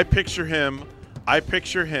 I picture him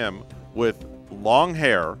with long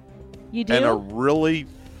hair. You do? And a really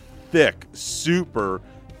thick, super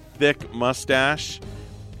thick mustache,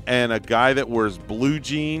 and a guy that wears blue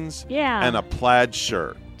jeans and a plaid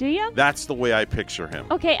shirt. Do you? That's the way I picture him.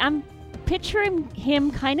 Okay, I'm picturing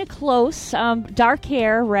him kind of close, dark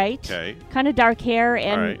hair, right? Okay. Kind of dark hair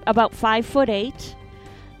and right. about 5'8".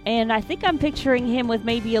 And I think I'm picturing him with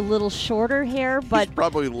maybe a little shorter hair, but He's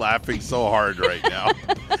probably laughing so hard right now.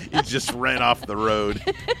 He just ran off the road.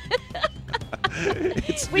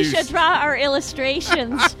 we should draw our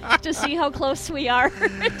illustrations to see how close we are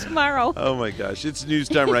tomorrow. Oh, my gosh. It's news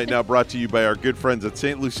time right now, brought to you by our good friends at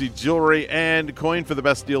St. Lucie Jewelry and Coin. For the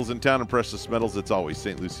best deals in town and precious metals, it's always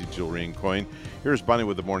St. Lucie Jewelry and Coin. Here's Bonnie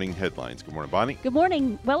with the morning headlines. Good morning, Bonnie. Good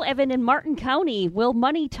morning. Well, Evan, in Martin County, will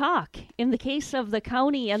money talk? In the case of the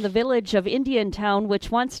county and the village of Indiantown, which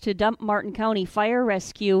wants to dump Martin County Fire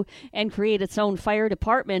Rescue and create its own fire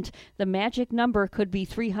department, the magic number could be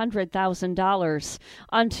 $300,000.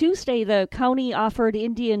 On Tuesday, the county offered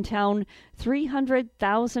Indiantown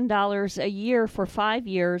 $300,000 a year for 5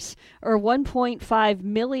 years, or $1.5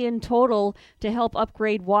 million total, to help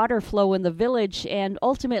upgrade water flow in the village and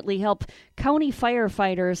ultimately help county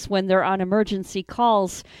firefighters when they're on emergency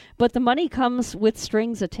calls. But the money comes with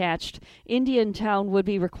strings attached. Indiantown would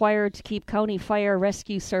be required to keep county fire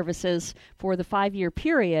rescue services for the 5-year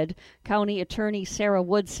period. County Attorney Sarah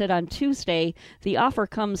Wood said on Tuesday the offer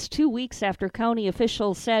comes 2 weeks after county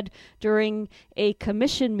officials said during a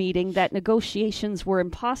commission meeting that negotiations were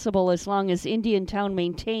impossible as long as Indiantown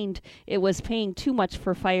maintained it was paying too much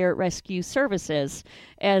for fire rescue services.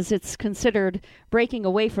 As it's considered breaking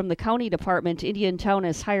away from the county department, Indiantown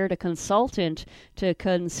has hired a consultant to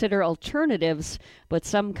consider alternatives, but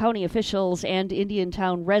some county officials and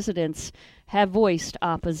Indiantown residents have voiced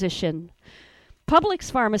opposition.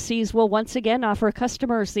 Publix pharmacies will once again offer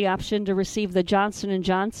customers the option to receive the Johnson &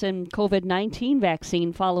 Johnson COVID-19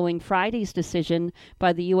 vaccine following Friday's decision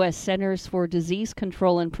by the U.S. Centers for Disease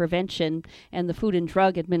Control and Prevention and the Food and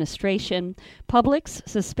Drug Administration. Publix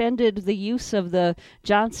suspended the use of the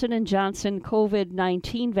Johnson & Johnson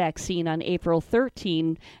COVID-19 vaccine on April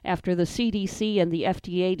 13 after the CDC and the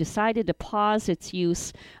FDA decided to pause its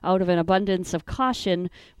use out of an abundance of caution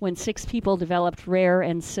when 6 people developed rare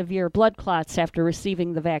and severe blood clots after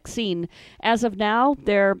receiving the vaccine. As of now,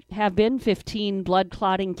 there have been 15 blood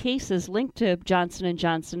clotting cases linked to Johnson &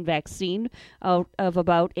 Johnson vaccine out of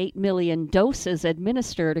about 8 million doses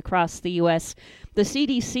administered across the U.S. The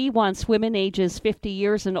CDC wants women ages 50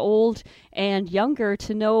 years and old and younger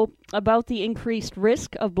to know about the increased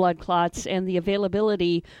risk of blood clots and the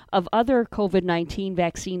availability of other COVID-19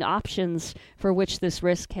 vaccine options for which this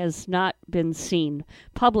risk has not been seen.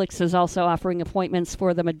 Publix is also offering appointments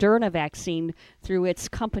for the Moderna vaccine through its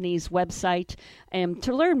company's website. And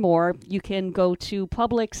to learn more, you can go to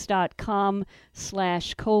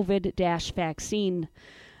publix.com/COVID-vaccine.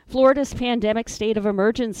 Florida's pandemic state of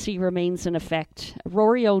emergency remains in effect.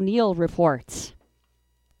 Rory O'Neill reports.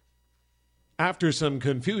 After some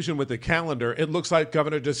confusion with the calendar, it looks like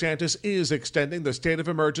Governor DeSantis is extending the state of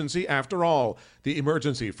emergency after all. The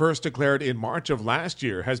emergency, first declared in March of last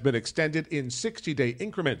year, has been extended in 60-day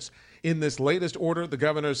increments. In this latest order, the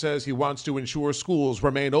governor says he wants to ensure schools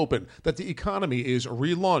remain open, that the economy is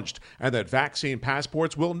relaunched, and that vaccine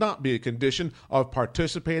passports will not be a condition of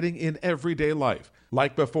participating in everyday life.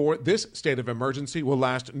 Like before, this state of emergency will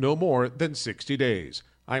last no more than 60 days.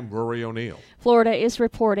 I'm Rory O'Neill. Florida is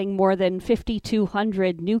reporting more than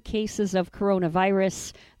 5,200 new cases of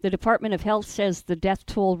coronavirus. The Department of Health says the death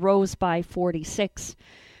toll rose by 46.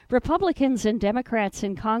 Republicans and Democrats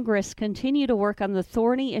in Congress continue to work on the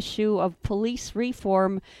thorny issue of police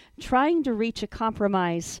reform, trying to reach a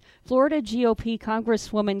compromise. Florida GOP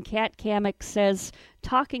Congresswoman Kat Cammack says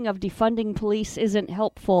talking of defunding police isn't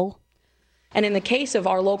helpful. And in the case of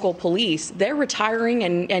our local police, they're retiring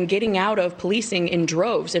and getting out of policing in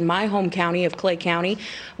droves. In my home county of Clay County,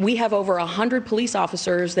 we have over 100 police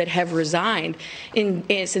officers that have resigned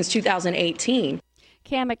since 2018.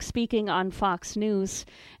 Cammack speaking on Fox News.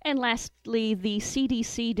 And lastly, the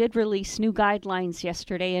CDC did release new guidelines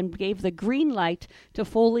yesterday and gave the green light to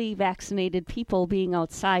fully vaccinated people being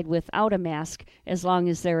outside without a mask as long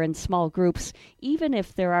as they're in small groups, even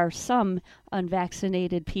if there are some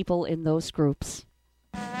unvaccinated people in those groups.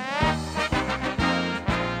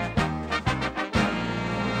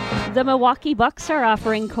 The Milwaukee Bucks are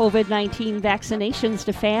offering COVID-19 vaccinations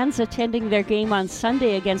to fans attending their game on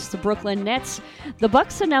Sunday against the Brooklyn Nets. The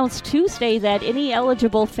Bucks announced Tuesday that any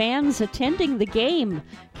eligible fans attending the game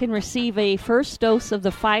can receive a first dose of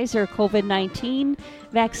the Pfizer COVID-19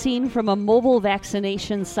 vaccine from a mobile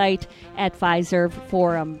vaccination site at Pfizer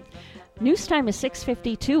Forum. News time is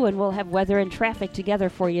 6:52, and we'll have weather and traffic together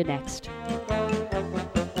for you next.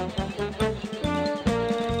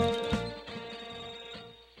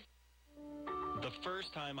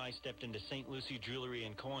 I stepped into St. Lucie Jewelry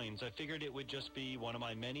and Coins, I figured it would just be one of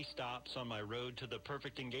my many stops on my road to the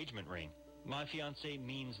perfect engagement ring. My fiancée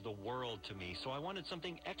means the world to me, so I wanted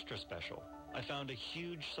something extra special. I found a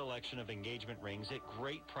huge selection of engagement rings at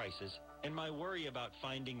great prices, and my worry about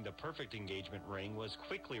finding the perfect engagement ring was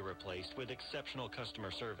quickly replaced with exceptional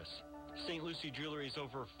customer service. St. Lucie Jewelry's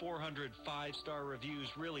over 400 five-star reviews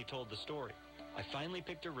really told the story. I finally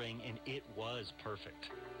picked a ring, and it was perfect.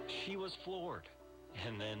 She was floored.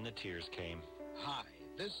 And then the tears came. Hi,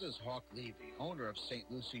 this is Hawk Levy, owner of St.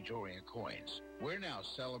 Lucie Jewelry and Coins. We're now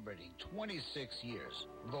celebrating 26 years,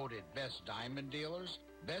 voted best diamond dealers,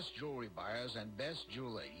 best jewelry buyers, and best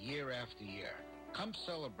jeweler year after year. Come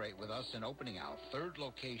celebrate with us in opening our third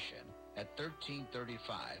location at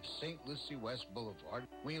 1335 St. Lucie West Boulevard.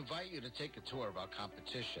 We invite you to take a tour of our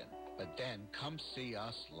competition, but then come see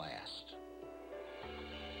us last.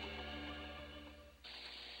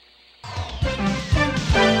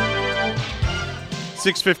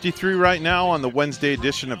 6:53 right now on the Wednesday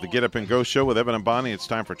edition of the Get Up and Go Show with Evan and Bonnie. It's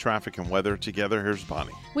time for traffic and weather together. Here's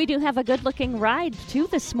Bonnie. We do have a good-looking ride, too,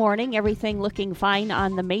 this morning. Everything looking fine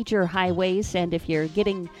on the major highways. And if you're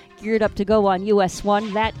getting geared up to go on US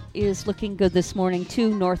 1, that is looking good this morning,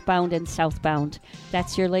 too, northbound and southbound.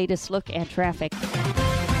 That's your latest look at traffic.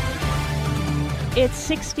 It's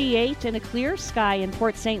 68 and a clear sky in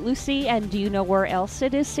Port St. Lucie. And do you know where else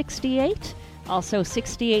it is 68? Also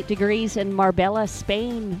 68 degrees in Marbella,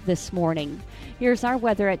 Spain this morning. Here's our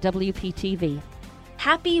weather at WPTV.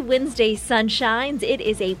 Happy Wednesday, sunshines. It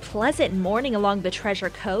is a pleasant morning along the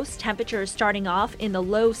Treasure Coast. Temperatures starting off in the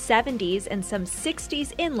low 70s and some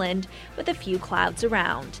 60s inland with a few clouds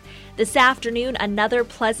around. This afternoon, another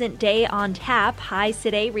pleasant day on tap. Highs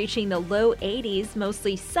today reaching the low 80s,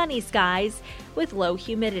 mostly sunny skies with low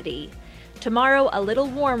humidity. Tomorrow, a little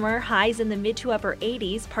warmer, highs in the mid to upper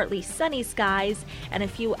 80s, partly sunny skies, and a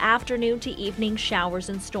few afternoon to evening showers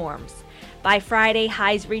and storms. By Friday,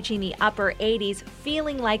 highs reaching the upper 80s,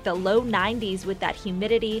 feeling like the low 90s with that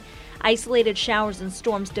humidity. Isolated showers and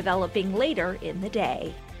storms developing later in the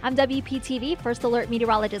day. I'm WPTV First Alert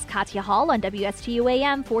Meteorologist Katya Hall on WSTU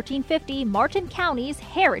AM 1450, Martin County's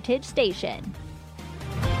Heritage Station.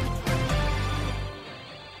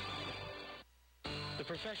 The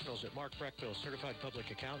professionals at Mark Breckville Certified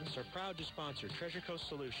Public Accountants are proud to sponsor Treasure Coast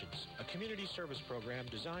Solutions, a community service program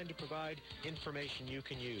designed to provide information you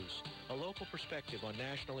can use, a local perspective on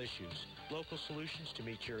national issues, local solutions to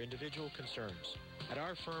meet your individual concerns. At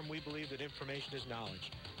our firm, we believe that information is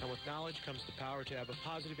knowledge, and with knowledge comes the power to have a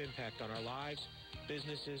positive impact on our lives,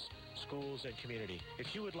 businesses, schools, and community.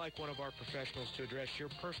 If you would like one of our professionals to address your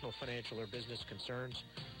personal financial or business concerns,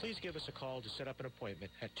 please give us a call to set up an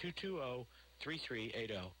appointment at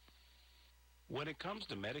 220-3380. When it comes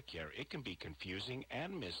to Medicare, it can be confusing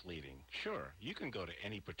and misleading. Sure, you can go to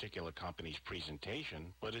any particular company's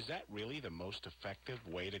presentation, but is that really the most effective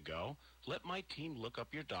way to go? Let my team look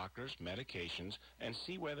up your doctors, medications, and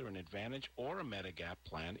see whether an Advantage or a Medigap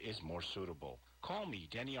plan is more suitable. Call me,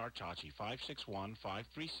 Denny Artachi,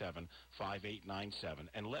 561-537-5897,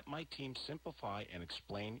 and let my team simplify and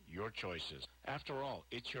explain your choices. After all,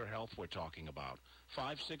 it's your health we're talking about.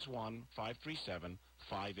 561-537-5897.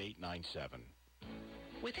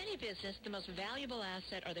 With any business, the most valuable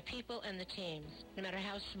asset are the people and the teams, no matter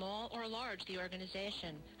how small or large the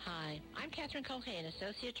organization. Hi, I'm Catherine Culhane,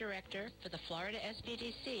 Associate Director for the Florida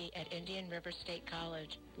SBDC at Indian River State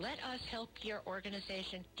College. Let us help your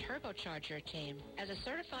organization turbocharge your team. As a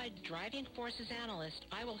certified driving forces analyst,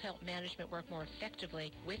 I will help management work more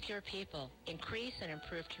effectively with your people, increase and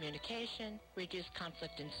improve communication, reduce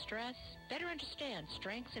conflict and stress, better understand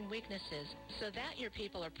strengths and weaknesses so that your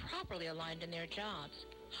people are properly aligned in their jobs.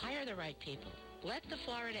 Hire the right people. Let the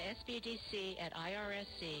Florida SBDC at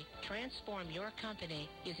IRSC transform your company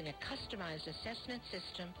using a customized assessment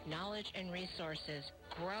system, knowledge, and resources.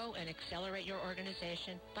 Grow and accelerate your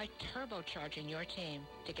organization by turbocharging your team.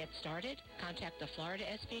 To get started, contact the Florida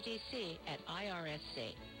SBDC at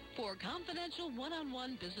IRSC. For confidential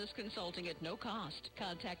one-on-one business consulting at no cost,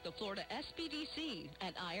 contact the Florida SBDC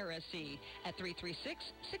at IRSC at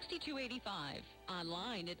 336-6285.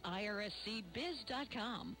 Online at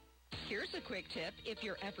irscbiz.com. Here's a quick tip. If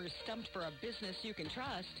you're ever stumped for a business you can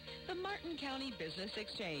trust, the Martin County Business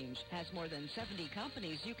Exchange has more than 70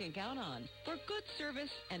 companies you can count on for good service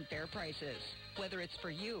and fair prices. Whether it's for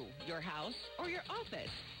you, your house, or your office,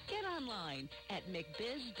 get online at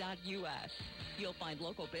mcbiz.us. You'll find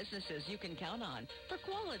local businesses you can count on for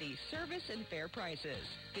quality, service, and fair prices.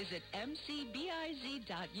 Visit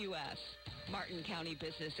mcbiz.us. Martin County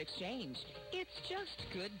Business Exchange. It's just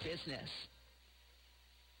good business.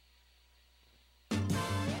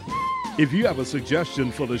 If you have a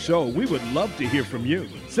suggestion for the show, we would love to hear from you.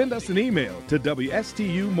 Send us an email to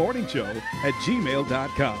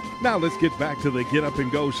WSTUmorningshow@gmail.com. Now let's get back to the Get Up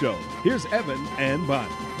and Go show. Here's Evan and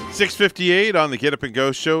Bonnie. 6:58 on the Get Up and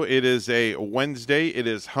Go show. It is a Wednesday. It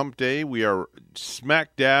is hump day. We are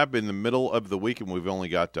smack dab in the middle of the week, and we've only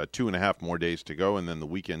got 2.5 more days to go, and then the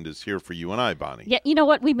weekend is here for you and I, Bonnie. Yeah, you know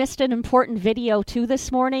what? We missed an important video, too,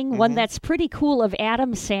 this morning, one that's pretty cool of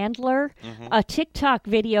Adam Sandler. A TikTok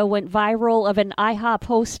video went viral of an IHOP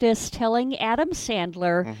hostess telling Adam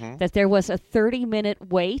Sandler that there was a 30-minute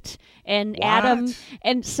wait, and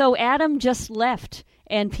so Adam just left.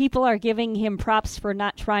 And people are giving him props for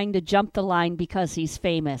not trying to jump the line because he's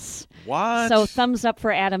famous. What? So thumbs up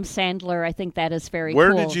for Adam Sandler. I think that is very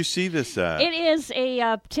Where cool. did you see this at? It is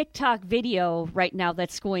a TikTok video right now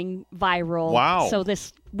that's going viral. Wow. So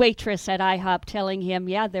this waitress at IHOP telling him,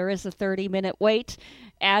 yeah, there is a 30-minute wait.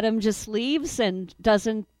 Adam just leaves and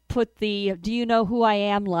doesn't put the "do you know who I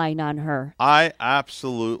am" line on her. I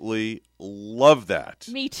absolutely love that.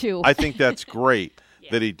 Me too. I think that's great.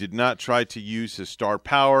 That he did not try to use his star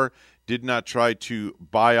power, did not try to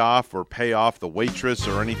buy off or pay off the waitress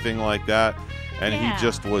or anything like that. And he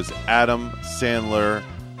just was Adam Sandler,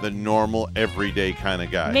 the normal, everyday kind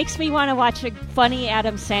of guy. Makes me want to watch a funny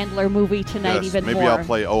Adam Sandler movie tonight even more. Maybe I'll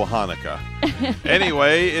play Oh Hanukkah.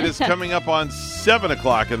 Anyway, it is coming up on 7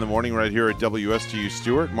 o'clock in the morning right here at WSTU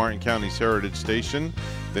Stewart, Martin County's Heritage Station.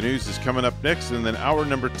 The news is coming up next, and then hour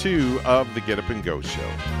number 2 of the Get Up and Go show.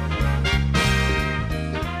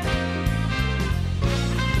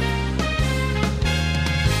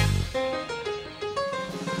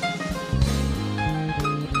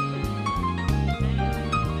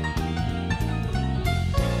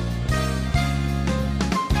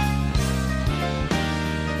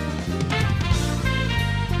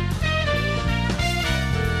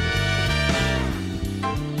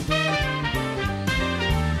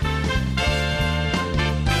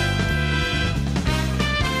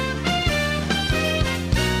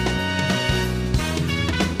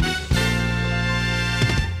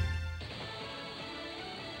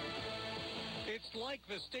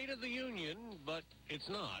 It's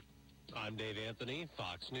not. I'm Dave Anthony,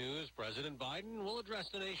 Fox News. President Biden will address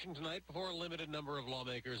the nation tonight before a limited number of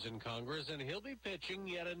lawmakers in Congress, and he'll be pitching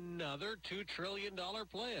yet another $2 trillion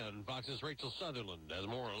plan. Fox's Rachel Sutherland has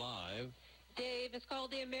more live. Dave, it's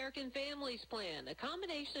called the American Families Plan, a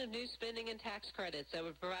combination of new spending and tax credits that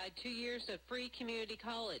would provide 2 years of free community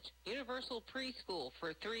college, universal preschool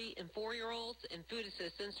for 3- and 4-year-olds, and food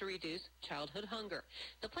assistance to reduce childhood hunger.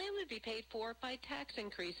 The plan would be paid for by tax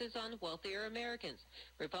increases on wealthier Americans.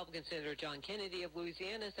 Republican Senator John Kennedy of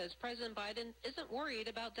Louisiana says President Biden isn't worried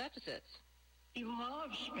about deficits. He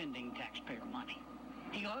loves spending taxpayer money.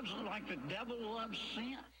 He loves it like the devil loves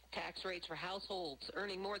sin. Tax rates for households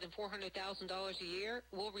earning more than $400,000 a year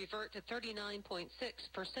will revert to 39.6%.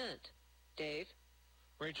 Dave?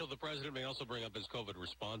 Rachel, the president may also bring up his COVID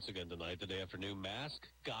response again tonight, the day after new mask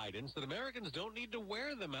guidance that Americans don't need to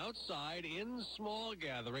wear them outside in small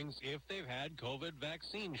gatherings if they've had COVID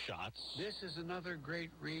vaccine shots. This is another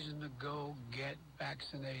great reason to go get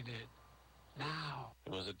vaccinated now.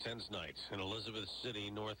 It was a tense night in Elizabeth City,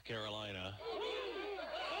 North Carolina.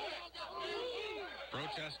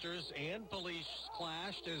 Protesters and police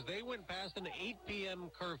clashed as they went past an 8 p.m.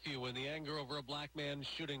 curfew in the anger over a black man's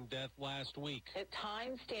shooting death last week. At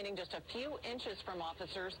times, standing just a few inches from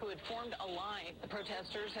officers who had formed a line. The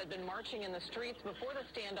protesters had been marching in the streets before the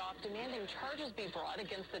standoff, demanding charges be brought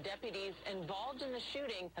against the deputies involved in the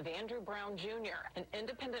shooting of Andrew Brown Jr. An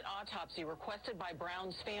independent autopsy requested by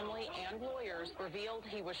Brown's family and lawyers revealed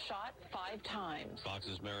he was shot 5 times.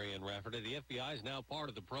 Fox's Marianne Rafferty. The FBI is now part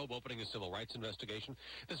of the probe opening a civil rights investigation.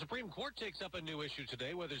 The Supreme Court takes up a new issue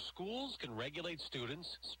today, whether schools can regulate students'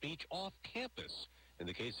 speech off campus in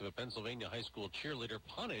the case of a Pennsylvania high school cheerleader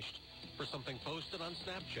punished for something posted on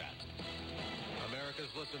Snapchat.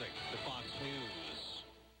 America's listening to Fox News.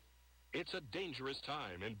 It's a dangerous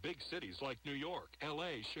time in big cities like New York,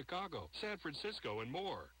 L.A., Chicago, San Francisco, and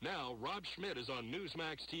more. Now, Rob Schmidt is on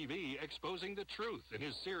Newsmax TV exposing the truth in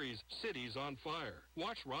his series, Cities on Fire.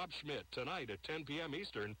 Watch Rob Schmidt tonight at 10 p.m.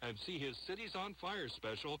 Eastern and see his Cities on Fire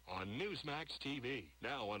special on Newsmax TV.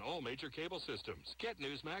 Now on all major cable systems. Get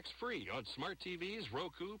Newsmax free on smart TVs,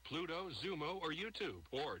 Roku, Pluto, Zumo, or YouTube.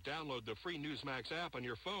 Or download the free Newsmax app on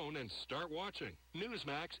your phone and start watching.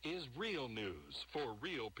 Newsmax is real news for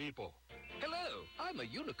real people. Hello, I'm a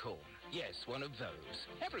unicorn. Yes, one of those.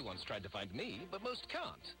 Everyone's tried to find me, but most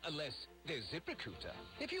can't, unless they're ZipRecruiter.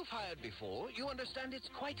 If you've hired before, you understand it's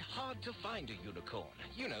quite hard to find a unicorn.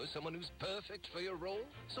 You know, someone who's perfect for your role.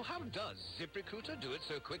 So how does ZipRecruiter do it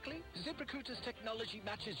so quickly? ZipRecruiter's technology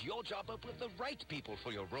matches your job up with the right people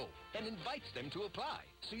for your role and invites them to apply,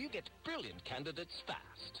 so you get brilliant candidates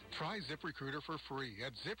fast. Try ZipRecruiter for free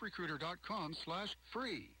at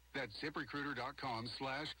ZipRecruiter.com/free. That's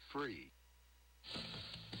ZipRecruiter.com/free.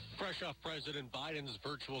 Fresh off President Biden's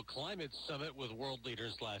virtual climate summit with world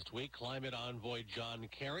leaders last week, climate envoy John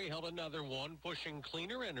Kerry held another one pushing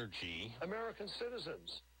cleaner energy. American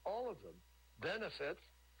citizens, all of them, benefit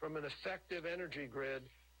from an effective energy grid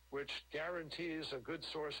which guarantees a good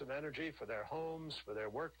source of energy for their homes, for their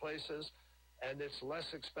workplaces, and it's less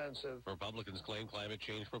expensive. Republicans claim climate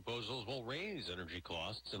change proposals will raise energy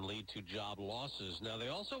costs and lead to job losses. Now, they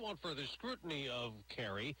also want further scrutiny of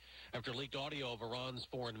Kerry after leaked audio of Iran's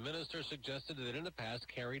foreign minister suggested that in the past,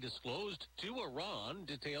 Kerry disclosed to Iran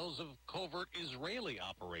details of covert Israeli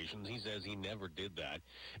operations. He says he never did that.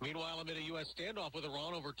 Meanwhile, amid a U.S. standoff with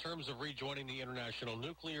Iran over terms of rejoining the international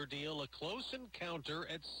nuclear deal, a close encounter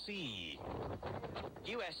at sea.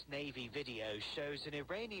 U.S. Navy video shows an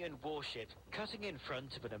Iranian warship cutting in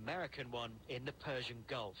front of an American one in the Persian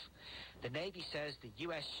Gulf. The Navy says the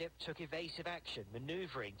U.S. ship took evasive action,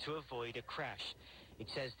 maneuvering to avoid a crash. It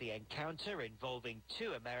says the encounter involving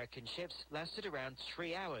 2 American ships lasted around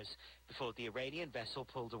 3 hours before the Iranian vessel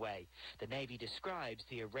pulled away. The Navy describes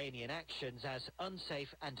the Iranian actions as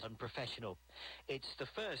unsafe and unprofessional. It's the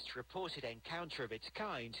first reported encounter of its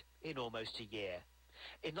kind in almost a year.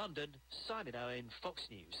 In London, Simon Owen, Fox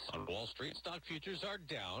News. On Wall Street, stock futures are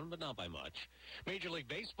down, but not by much. Major League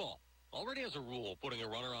Baseball already has a rule putting a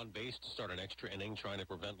runner on base to start an extra inning, trying to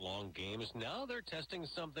prevent long games. Now they're testing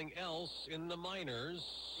something else in the minors.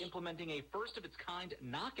 Implementing a first-of-its-kind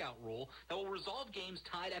knockout rule that will resolve games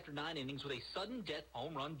tied after 9 innings with a sudden death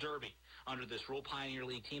home run derby. Under this rule, Pioneer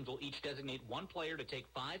League teams will each designate 1 player to take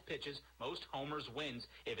 5 pitches. Most homers wins.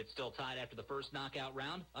 If it's still tied after the first knockout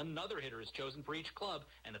round, another hitter is chosen for each club,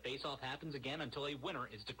 and the face-off happens again until a winner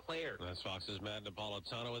is declared. That's Fox's Matt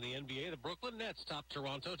Napolitano. In the NBA, the Brooklyn Nets topped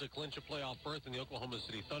Toronto to clinch a playoff berth, and the Oklahoma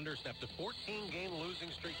City Thunder snapped a 14-game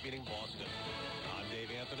losing streak, beating Boston. I'm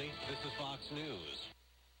Dave Anthony. This is Fox News.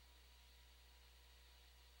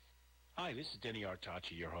 Hi, this is Denny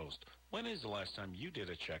Artachi, your host. When is the last time you did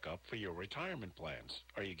a checkup for your retirement plans?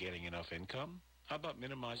 Are you getting enough income? How about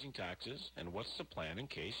minimizing taxes? And what's the plan in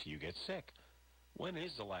case you get sick? When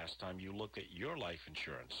is the last time you looked at your life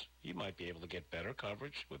insurance? You might be able to get better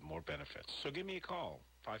coverage with more benefits. So give me a call.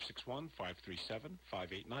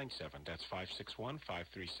 561-537-5897. That's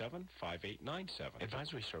 561-537-5897.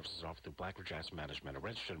 Advisory services offered through Blackridge Asset Management, a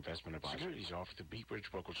registered investment advisor. Securities offered through Peak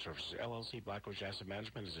Bridge Brokerage Services, LLC. Blackridge Asset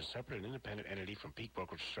Management is a separate and independent entity from Peak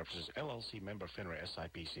Brokerage Services, LLC, member FINRA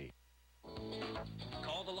SIPC.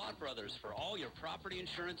 Call the Lott Brothers for all your property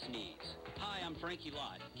insurance needs. Hi, I'm Frankie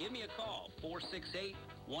Lott. Give me a call,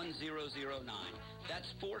 468-1009. That's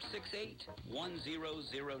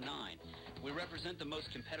 468-1009. We represent the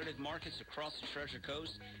most competitive markets across the Treasure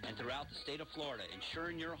Coast and throughout the state of Florida,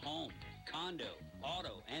 insuring your home, condo,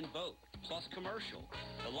 auto, and boat, plus commercial.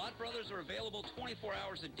 The Lott Brothers are available 24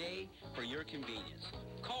 hours a day for your convenience.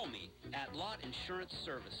 Call me at Lott Insurance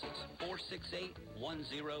Services,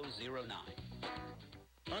 468-1009.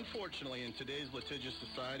 Unfortunately, in today's litigious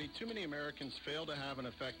society, too many Americans fail to have an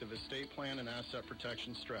effective estate plan and asset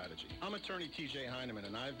protection strategy. I'm attorney TJ Heineman,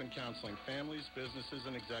 and I've been counseling families, businesses,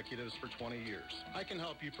 and executives for 20 years. I can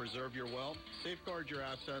help you preserve your wealth, safeguard your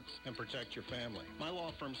assets, and protect your family. My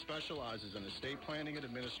law firm specializes in estate planning and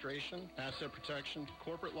administration, asset protection,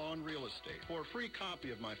 corporate law, and real estate. For a free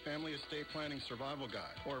copy of my Family Estate Planning Survival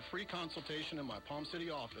Guide or a free consultation in my Palm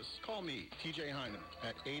City office, call me, TJ Heineman,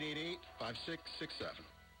 at 888-5667.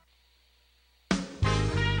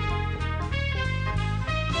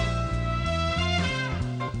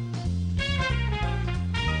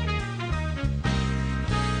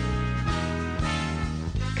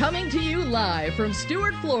 Coming to you live from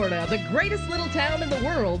Stuart, Florida, the greatest little town in the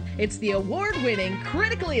world, it's the award-winning,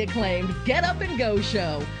 critically acclaimed Get Up and Go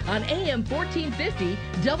show on AM 1450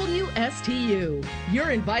 WSTU. You're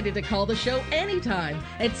invited to call the show anytime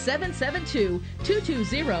at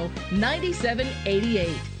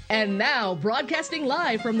 772-220-9788. And now, broadcasting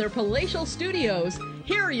live from their palatial studios,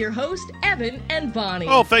 here are your hosts, Evan and Bonnie.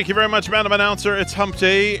 Oh, thank you very much, Madam Announcer. It's Hump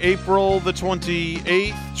Day, April the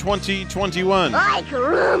 28th, 2021. Ay,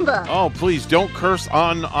 caramba. Oh, please, don't curse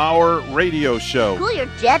on our radio show. Cool your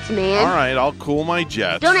jets, man. All right, I'll cool my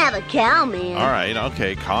jets. Don't have a cow, man. All right,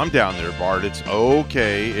 okay, calm down there, Bart. It's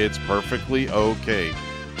okay. It's perfectly okay.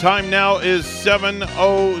 Time now is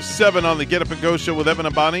 7:07 on the Get Up and Go show with Evan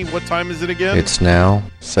and Bonnie. What time is it again? It's now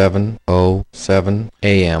 7:07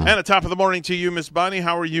 a.m. And at top of the morning to you, Miss Bonnie.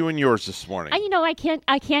 How are you and yours this morning? I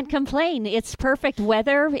can't complain. It's perfect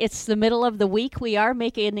weather. It's the middle of the week. We are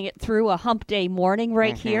making it through a hump day morning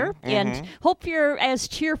right here. And hope you're as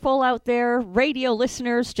cheerful out there, radio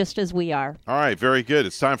listeners, just as we are. All right, very good.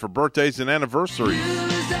 It's time for birthdays and anniversaries.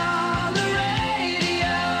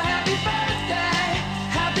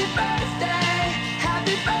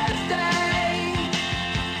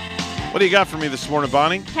 What do you got for me this morning,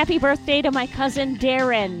 Bonnie? Happy birthday to my cousin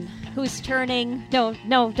Darren, who's turning...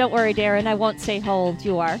 No, don't worry, Darren. I won't say how old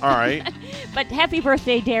you are. All right. But happy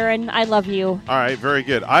birthday, Darren. I love you. All right, very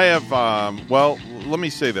good. I have, well, let me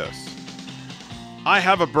say this. I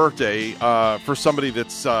have a birthday for somebody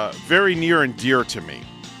that's very near and dear to me.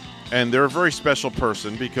 And they're a very special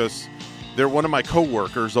person because they're one of my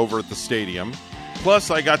coworkers over at the stadium.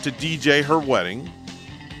 Plus, I got to DJ her wedding,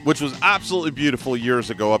 which was absolutely beautiful years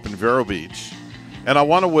ago up in Vero Beach. And I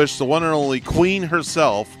want to wish the one and only queen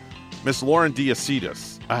herself, Miss Lauren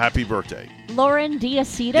Diacetis, a happy birthday. Lauren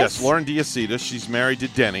Diacetis? Yes, Lauren Diacetis. She's married to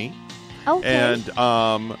Denny. Okay.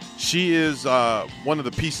 And she is one of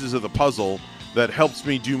the pieces of the puzzle that helps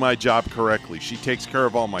me do my job correctly. She takes care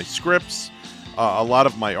of all my scripts, a lot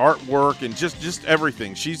of my artwork, and just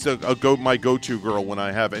everything. She's my go-to girl when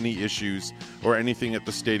I have any issues or anything at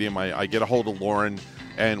the stadium. I get a hold of Lauren,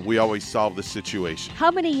 and we always solve the situation.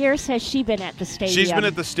 How many years has she been at the stadium? She's been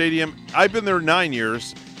at the stadium. I've been there 9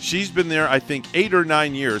 years. She's been there, I think, 8 or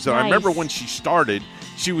 9 years. And Nice. I remember when she started,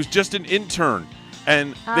 she was just an intern.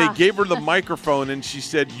 And they gave her the microphone, and she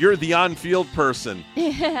said, "You're the on-field person."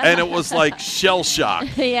 And it was like shell shock.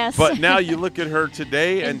 Yes. But now you look at her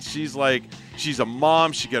today, and she's like, she's a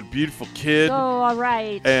mom. She got a beautiful kid. Oh, all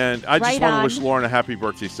right. And I just Right want to on. wish Lauren a happy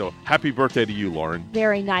birthday. So happy birthday to you, Lauren.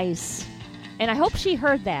 Very nice. And I hope she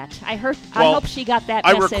heard that. I Well, hope she got that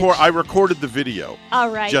message. I recorded the video.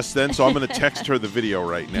 All right. Just then, so I'm going to text her the video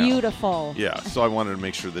right now. Beautiful. Yeah, so I wanted to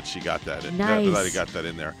make sure that she got that. Nice. That I got that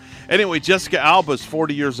in there. Anyway, Jessica Alba's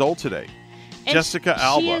 40 years old today. And Jessica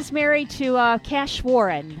Alba. She is married to Cash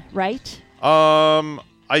Warren, right?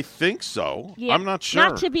 I think so. Yeah, I'm not sure.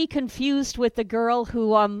 Not to be confused with the girl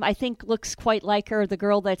who I think looks quite like her, the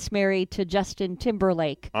girl that's married to Justin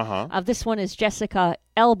Timberlake. Uh-huh. This one is Jessica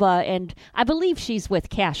Alba, and I believe she's with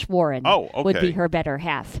Cash Warren. Oh, okay. Would be her better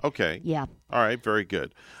half. Okay. Yeah. All right, very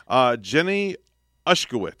good. Jenny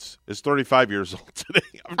Ushkowitz is 35 years old today.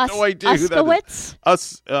 I have no idea who that is.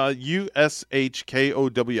 Ushkowitz.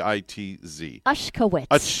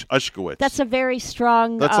 Ushkowitz. Ushkowitz. That's a very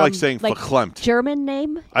strong... That's like saying verklempt. German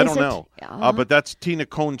name? I Is don't it? know. But that's Tina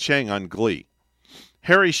Cohn Chang on Glee.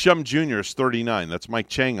 Harry Shum Jr. is 39. That's Mike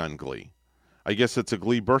Chang on Glee. I guess it's a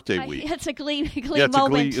Glee birthday week. It's a Glee Yeah,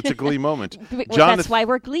 moment. it's a Glee moment. That's why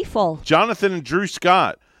we're gleeful. Jonathan and Drew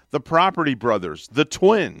Scott, the Property Brothers, the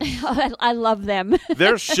twins. I love them.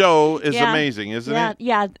 Their show is amazing, isn't it?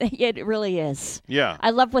 Yeah, it really is. Yeah.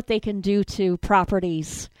 I love what they can do to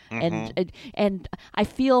properties. And I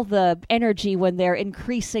feel the energy when they're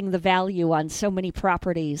increasing the value on so many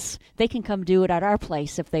properties. They can come do it at our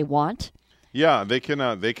place if they want. Yeah, they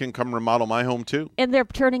can come remodel my home too. And they're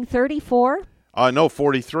turning 34? No,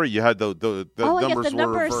 43. You had the I numbers get the numbers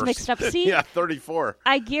were reversed. mixed up. See? Yeah, 34.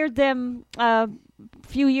 I geared them a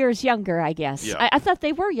few years younger, I guess. Yeah. I thought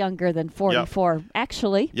they were younger than 44,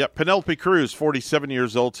 actually. Yep. Penelope Cruz, 47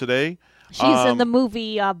 years old today. She's in the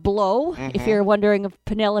movie Blow, if you're wondering of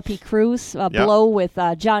Penelope Cruz, Blow with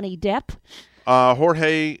Johnny Depp.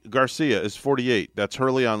 Jorge Garcia is 48. That's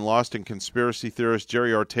Hurley on Lost and conspiracy theorist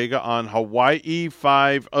Jerry Ortega on Hawaii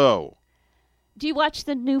 5-0. Do you watch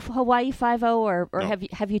the new Hawaii 5-0, or No.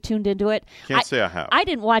 have you tuned into it? Can't say I have. I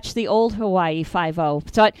didn't watch the old Hawaii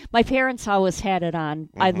 5-0, so my parents always had it on.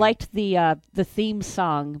 I liked the theme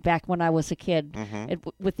song back when I was a kid,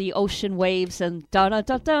 with the ocean waves and dun dun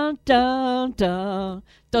dun dun dun dun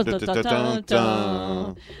dun dun dun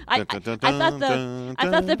dun. I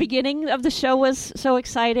thought the beginning of the show was so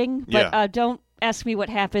exciting, but don't ask me what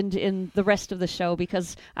happened in the rest of the show,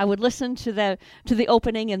 because I would listen to the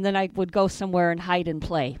opening and then I would go somewhere and hide and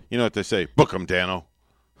play. You know what they say? Book 'em, Dano.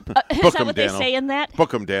 Is that what they say in that?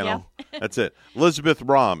 Book 'em, Dano. Yeah. That's it. Elizabeth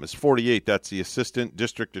Rahm is 48. That's the Assistant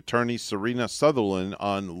District Attorney Serena Sutherland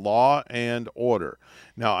on Law and Order.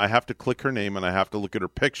 Now, I have to click her name and I have to look at her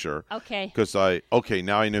picture. Okay. Because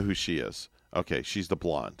now I know who she is. Okay, she's the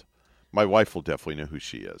blonde. My wife will definitely know who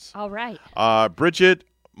she is. All right. Bridget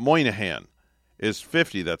Moynihan is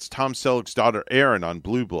 50. That's Tom Selleck's daughter, Erin, on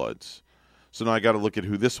Blue Bloods. So now I got to look at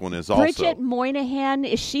who this one is also. Bridget Moynihan,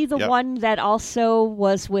 is she the one that also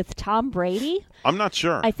was with Tom Brady? I'm not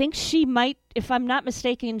sure. I think she might, if I'm not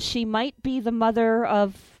mistaken, she might be the mother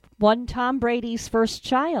of one Tom Brady's first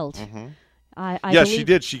child. I believe... she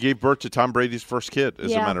did. She gave birth to Tom Brady's first kid,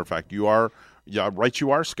 as a matter of fact. You are young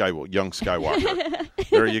Skywalker.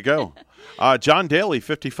 There you go. John Daly,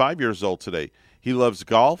 55 years old today. He loves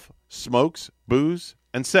golf, smokes, booze,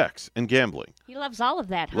 and sex and gambling. He loves all of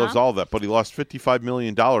that, huh? Loves all of that, but he lost $55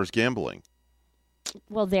 million gambling.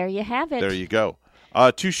 Well, there you have it. There you go.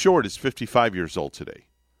 Too Short is 55 years old today.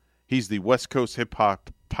 He's the West Coast hip-hop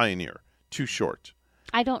pioneer. Too Short.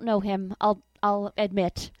 I don't know him, I'll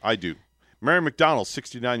admit. I do. Mary McDonald,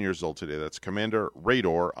 69 years old today. That's Commander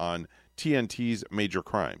Rador on TNT's Major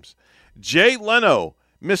Crimes. Jay Leno,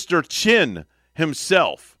 Mr. Chin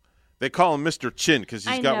himself. They call him Mr. Chin because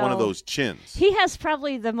he's got one of those chins. He has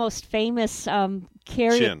probably the most famous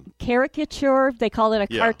caricature. They call it a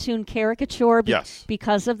cartoon caricature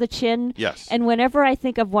because of the chin. Yes. And whenever I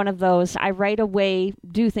think of one of those, I right away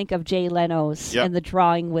do think of Jay Leno's and the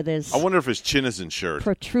drawing with his... I wonder if his chin is insured.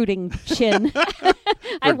 Protruding chin.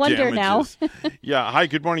 I wonder damages. Now. Yeah. Hi,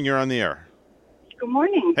 good morning. You're on the air. Good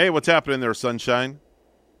morning. Hey, what's happening there, sunshine?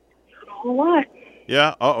 A lot.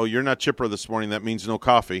 Yeah? You're not chipper this morning. That means no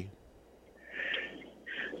coffee.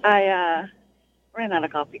 I ran out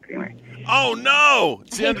of coffee creamer. Oh, no!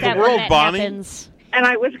 It's the end of the world, Bonnie. Happens. And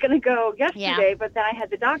I was going to go yesterday, but then I had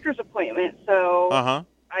the doctor's appointment, so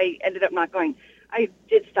I ended up not going. I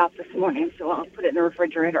did stop this morning, so I'll put it in the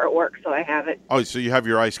refrigerator at work so I have it. Oh, so you have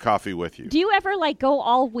your iced coffee with you. Do you ever, go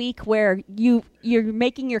all week where you're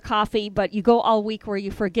making your coffee, but you go all week where you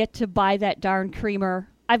forget to buy that darn creamer?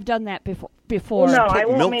 I've done that before. Well, no, I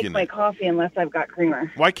won't make my coffee unless I've got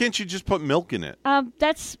creamer. Why can't you just put milk in it?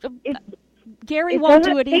 Gary won't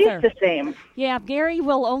do it either. It doesn't taste the same. Yeah, Gary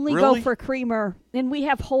will only go for creamer. And we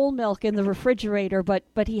have whole milk in the refrigerator, but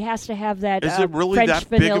he has to have that Is it really French that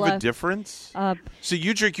vanilla. big of a difference? So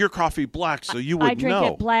you drink your coffee black, so you would know. I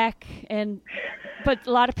drink it black, but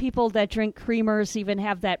a lot of people that drink creamers even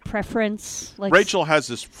have that preference. Rachel has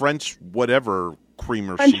this French whatever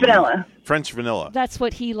creamer. French vanilla. That's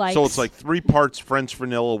what he likes. So it's like 3 parts French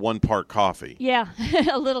vanilla, 1 part coffee. Yeah,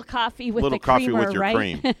 a little coffee with the coffee creamer, with your right?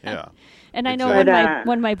 cream. Yeah. And I know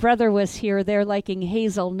when my brother was here, they're liking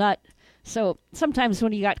hazelnut. So sometimes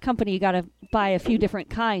when you got company, you got to buy a few different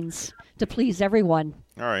kinds to please everyone.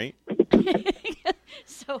 All right.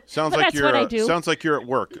 Sounds like you're. What I do. Sounds like you're at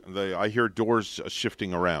work. I hear doors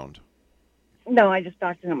shifting around. No, I just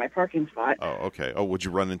docked in my parking spot. Oh, okay. Oh, would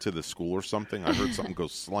you run into the school or something? I heard something go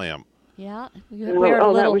slam. Yeah.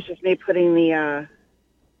 That was just me putting it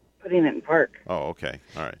in park. Oh, okay.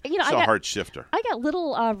 All right. A hard shifter. I got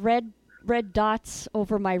little red dots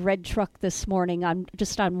over my red truck this morning on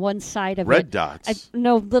one side of it. Red dots?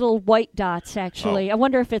 No, little white dots, actually. I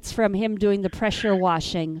wonder if it's from him doing the pressure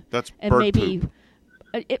washing. That's and bird maybe poop.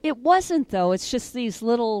 It wasn't, though. It's just these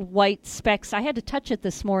little white specks. I had to touch it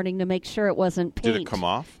this morning to make sure it wasn't paint. Did it come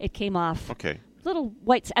off? It came off. Okay. Little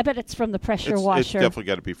whites. I bet it's from the pressure washer. It's definitely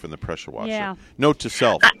got to be from the pressure washer. Yeah. Note to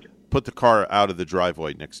self, put the car out of the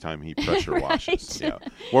driveway next time he pressure washes. Yeah.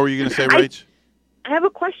 What were you going to say, Rach? I have a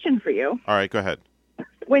question for you. All right, go ahead.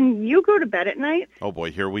 When you go to bed at night... Oh,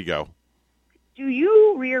 boy, here we go. Do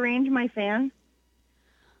you rearrange my fan?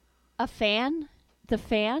 A fan? The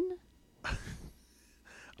fan?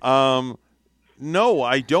 No,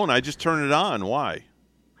 I don't. I just turn it on. Why?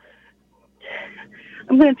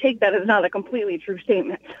 I'm going to take that as not a completely true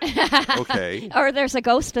statement. Okay. Or there's a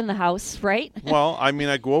ghost in the house, right? Well, I mean,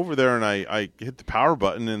 I go over there and I hit the power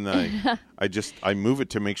button and I move it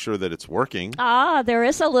to make sure that it's working. Ah, there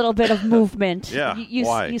is a little bit of movement. Yeah.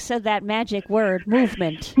 Why? You said that magic word,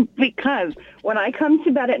 movement. Because when I come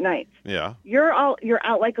to bed at night, yeah, you're out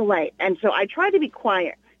like a light, and so I try to be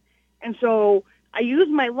quiet, and so I use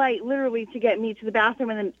my light literally to get me to the bathroom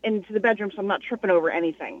and then into the bedroom, so I'm not tripping over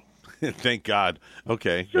anything. Thank God.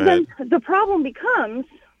 Okay. So then the problem becomes,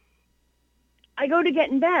 I go to get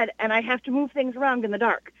in bed and I have to move things around in the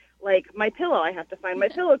dark. Like my pillow, I have to find my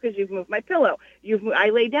pillow because you've moved my pillow. I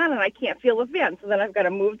lay down and I can't feel the fan, so then I've got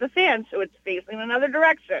to move the fan so it's facing another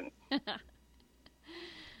direction.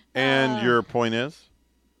 And your point is?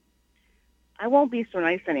 I won't be so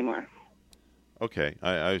nice anymore. Okay,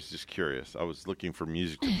 I was just curious. I was looking for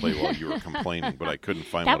music to play while you were complaining, but I couldn't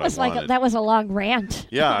find that what was I wanted. That was a long rant.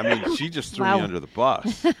 Yeah, I mean, she just threw me under the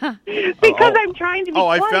bus. Because I'm trying to be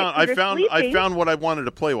quiet. I found what I wanted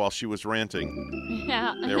to play while she was ranting.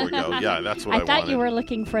 Yeah. There we go. Yeah, that's what I wanted. I thought you were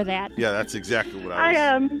looking for that. Yeah, that's exactly what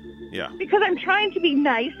I was. Yeah. Because I'm trying to be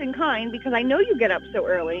nice and kind because I know you get up so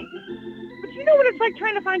early. But you know what it's like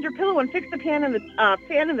trying to find your pillow and fix the fan in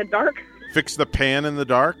the dark? Fix the pan in the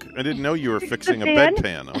dark? I didn't know you were fixing a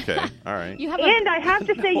bedpan. Okay, all right. And I have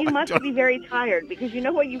to say, you must be very tired because you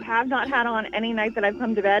know what you have not had on any night that I've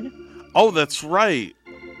come to bed? Oh, that's right.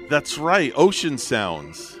 That's right. Ocean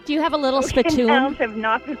sounds. Do you have a little spittoon? Sounds have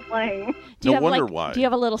not been playing. No wonder why. Do you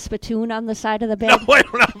have a little spittoon on the side of the bed? No, I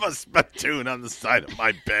don't have a spittoon on the side of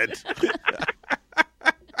my bed.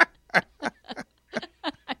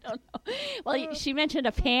 Well, she mentioned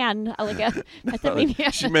a pan.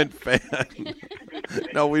 She meant fan.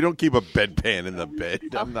 No, we don't keep a bedpan in the bed.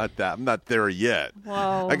 I'm not there yet.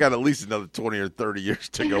 Whoa. I got at least another 20 or 30 years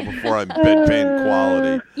to go before I'm bedpan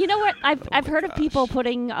quality. You know what? I've heard of people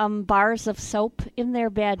putting bars of soap in their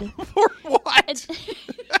bed. For what?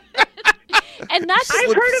 And that's I've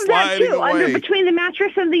heard of that too. Away. Between the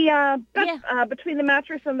mattress and the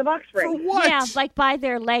box spring. For what? Yeah, like by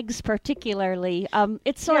their legs particularly.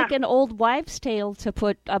 It's like an old wives' tale to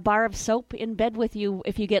put a bar of soap in bed with you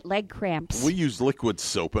if you get leg cramps. We use liquid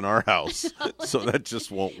soap in our house, so that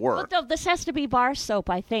just won't work. Well, this has to be bar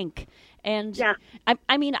soap, I think. And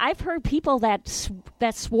I mean, I've heard people that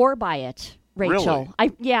swore by it. Rachel.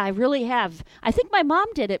 Really? I really have. I think my mom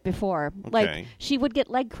did it before. Okay. Like, she would get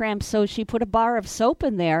leg cramps, so she put a bar of soap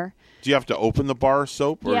in there. Do you have to open the bar of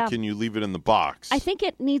soap, or can you leave it in the box? I think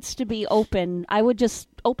it needs to be open. I would just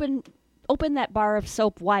open that bar of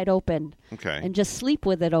soap wide open. Okay. And just sleep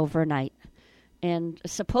with it overnight. And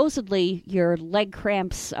supposedly your leg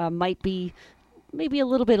cramps might be maybe a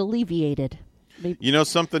little bit alleviated. Maybe. You know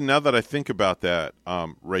something, now that I think about that,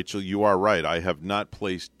 Rachel, you are right. I have not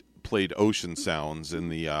played ocean sounds in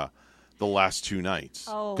the last 2 nights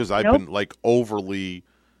because I've been like overly.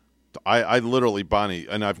 I literally, Bonnie,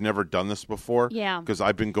 and I've never done this before. Yeah. Because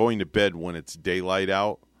I've been going to bed when it's daylight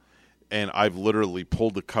out, and I've literally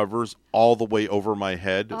pulled the covers all the way over my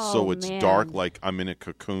head so it's dark, like I'm in a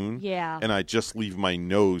cocoon. Yeah. And I just leave my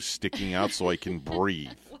nose sticking out so I can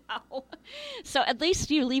breathe. Wow. So at least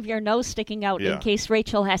you leave your nose sticking out Yeah. in case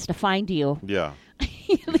Rachel has to find you. Yeah.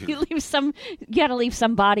 You got to leave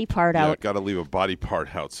some body part out. Yeah, got to leave a body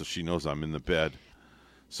part out so she knows I'm in the bed.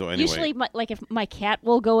 So anyway. Usually, if my cat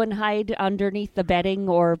will go and hide underneath the bedding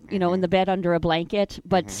or, in the bed under a blanket,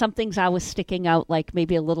 but something's always sticking out, like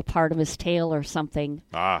maybe a little part of his tail or something.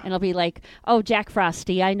 And I'll be like, oh, Jack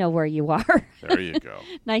Frosty, I know where you are. There you go.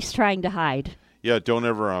 Nice trying to hide. Yeah, don't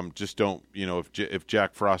ever, just don't, if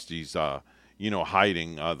Jack Frosty's,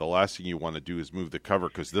 hiding, the last thing you want to do is move the cover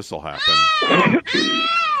because this will happen.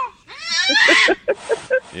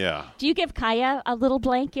 Yeah. Do you give Kaya a little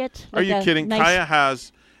blanket? Are you kidding? Nice... Kaya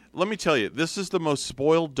has, let me tell you, this is the most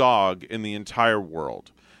spoiled dog in the entire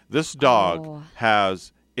world. This dog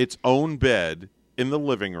has its own bed in the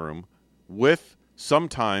living room with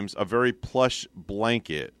sometimes a very plush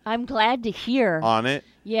blanket. I'm glad to hear. On it.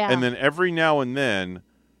 Yeah. And then every now and then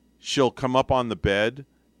she'll come up on the bed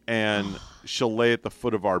and she'll lay at the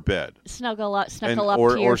foot of our bed. Snuggle up to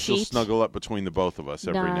your or she'll feet. snuggle up between the both of us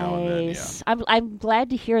every now and then. Yeah. I'm glad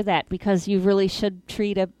to hear that because you really should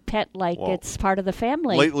treat a pet like it's part of the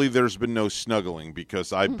family. Lately there's been no snuggling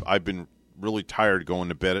because I've been really tired going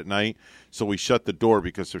to bed at night. So we shut the door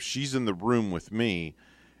because if she's in the room with me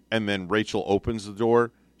and then Rachel opens the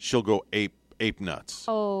door, she'll go ape ape nuts.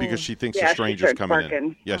 Oh. Because she thinks Yeah, a she stranger's starts coming in.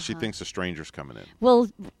 barking. Yeah, she thinks a stranger's coming in. Will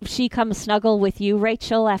she come snuggle with you,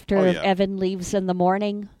 Rachel, after Oh, yeah. Evan leaves in the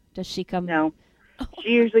morning? Does she come? No. She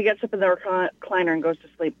usually gets up in the recliner and goes to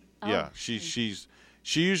sleep. Yeah, she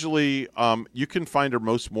usually you can find her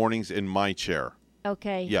most mornings in my chair.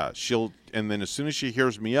 Okay. Yeah, and then as soon as she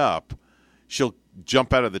hears me up, she'll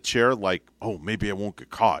jump out of the chair like, oh, maybe I won't get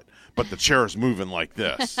caught. But the chair is moving like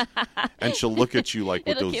this. And she'll look at you like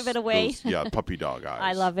with It'll those, give it away. those, puppy dog eyes.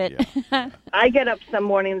 I love it. Yeah. I get up some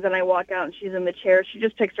mornings and I walk out and she's in the chair. She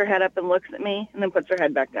just picks her head up and looks at me and then puts her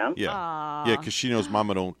head back down. Yeah, Aww. yeah, because she knows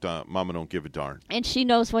Mama don't give a darn. And she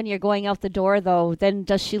knows when you're going out the door, though. Then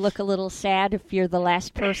does she look a little sad if you're the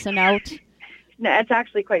last person out? No, it's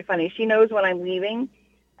actually quite funny. She knows when I'm leaving,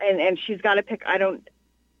 and she's got to pick.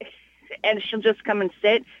 And she'll just come and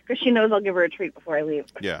sit because she knows I'll give her a treat before I leave.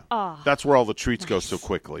 Yeah, Oh, that's where all the treats go so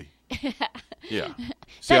quickly. Yeah,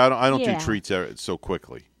 see, I don't yeah. do treats so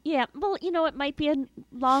quickly. Yeah, well, it might be a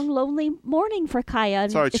long, lonely morning for Kaya.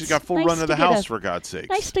 It's all right. She's got full run of the house, for God's sakes.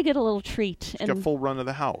 Nice to get a little treat. She's got full run of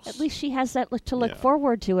the house. At least she has that to look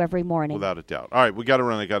forward to every morning. Without a doubt. All right, we got to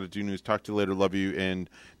run. I got to do news. Talk to you later. Love you. And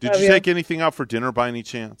did Love you you. take anything out for dinner by any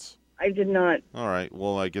chance? I did not. All right.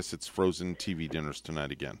 Well, I guess it's frozen TV dinners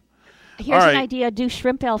tonight again. Here's All an right. idea. Do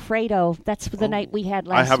shrimp Alfredo. That's the night we had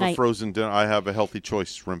last I have night. a frozen dinner. I have a healthy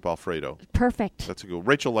choice, shrimp Alfredo. Perfect. That's a good.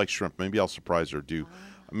 Rachel likes shrimp. Maybe I'll surprise her.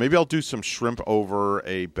 Maybe I'll do some shrimp over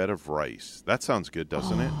a bed of rice. That sounds good,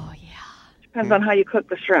 doesn't it? Oh, yeah. Depends on how you cook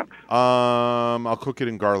the shrimp. I'll cook it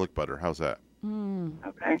in garlic butter. How's that?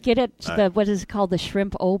 Okay. Get it, what is it called, the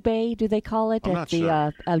shrimp obey, do they call it? I'm at not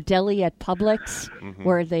the sure. deli at Publix,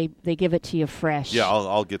 where they give it to you fresh. Yeah,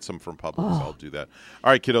 I'll get some from Publix. I'll do that.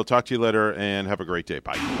 All right, kiddo. Talk to you later, and have a great day.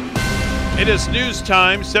 Bye. It is news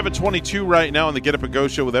time, 7:22 right now on the Get Up and Go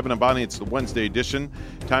show with Evan and Bonnie. It's the Wednesday edition.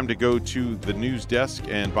 Time to go to the news desk,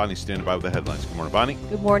 and Bonnie's standing by with the headlines. Good morning, Bonnie.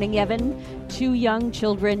 Good morning, Evan. 2 young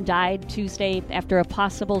children died Tuesday after a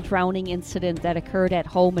possible drowning incident that occurred at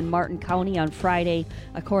home in Martin County on Friday,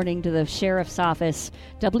 according to the sheriff's office.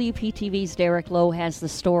 WPTV's Derek Lowe has the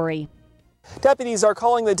story. Deputies are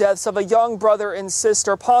calling the deaths of a young brother and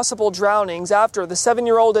sister possible drownings after the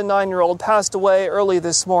 7-year-old and 9-year-old passed away early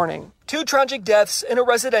this morning. 2 tragic deaths in a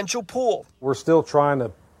residential pool. We're still trying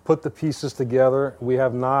to put the pieces together. We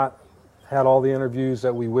have not had all the interviews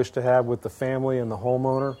that we wish to have with the family and the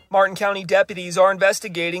homeowner. Martin County deputies are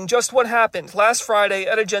investigating just what happened last Friday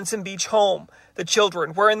at a Jensen Beach home. The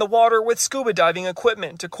children were in the water with scuba diving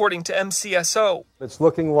equipment, according to MCSO. It's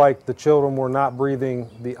looking like the children were not breathing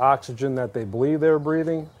the oxygen that they believe they were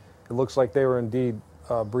breathing. It looks like they were indeed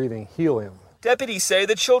breathing helium. Deputies say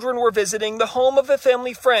the children were visiting the home of a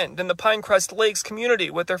family friend in the Pinecrest Lakes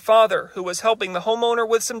community with their father, who was helping the homeowner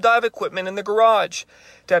with some dive equipment in the garage.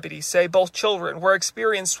 Deputies say both children were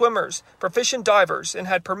experienced swimmers, proficient divers, and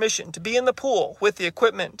had permission to be in the pool with the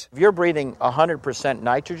equipment. If you're breathing 100%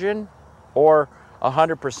 nitrogen or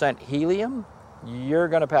 100% helium, you're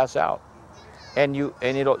going to pass out, and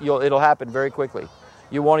it'll happen very quickly.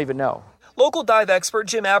 You won't even know. Local dive expert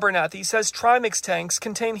Jim Abernathy says Trimix tanks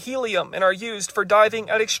contain helium and are used for diving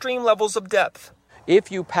at extreme levels of depth.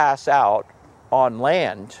 If you pass out on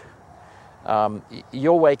land,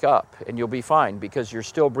 you'll wake up and you'll be fine because you're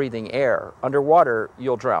still breathing air. Underwater,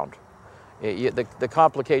 you'll drown. The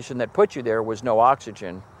complication that put you there was no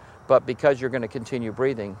oxygen, but because you're going to continue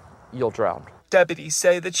breathing, you'll drown. Deputies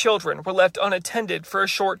say the children were left unattended for a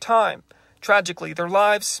short time. Tragically, their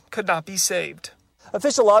lives could not be saved.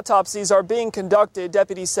 Official autopsies are being conducted.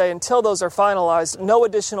 Deputies say until those are finalized, no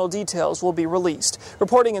additional details will be released.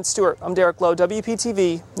 Reporting in Stewart, I'm Derek Lowe,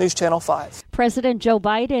 WPTV, News Channel 5. President Joe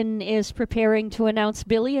Biden is preparing to announce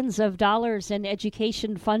billions of dollars in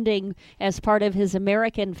education funding as part of his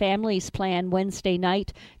American Families Plan Wednesday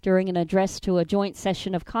night during an address to a joint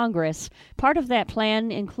session of Congress. Part of that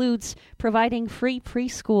plan includes providing free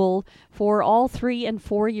preschool for all 3- and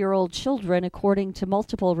 4-year-old children, according to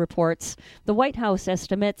multiple reports. The White House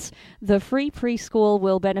estimates the free preschool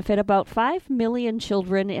will benefit about 5 million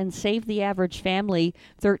children and save the average family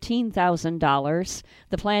 $13,000.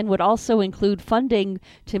 The plan would also include funding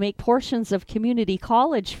to make portions of community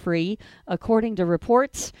college free, according to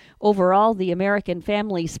reports. Overall, the American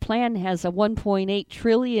Families Plan has a $1.8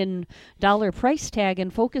 trillion price tag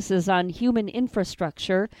and focuses on human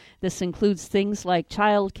infrastructure. This includes things like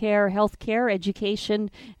child care, health care,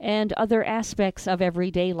 education, and other aspects of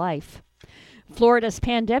everyday life. Florida's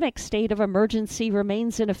pandemic state of emergency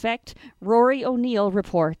remains in effect. Rory O'Neill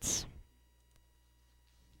reports.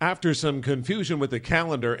 After some confusion with the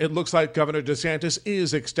calendar, it looks like Governor DeSantis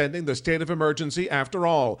is extending the state of emergency after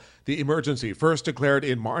all. The emergency, first declared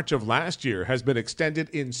in March of last year, has been extended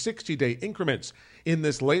in 60-day increments. In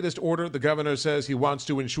this latest order, the governor says he wants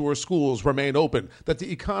to ensure schools remain open, that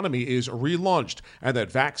the economy is relaunched, and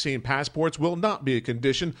that vaccine passports will not be a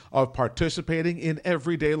condition of participating in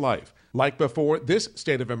everyday life. Like before, this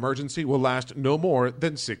state of emergency will last no more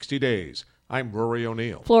than 60 days. I'm Rory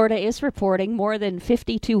O'Neill. Florida is reporting more than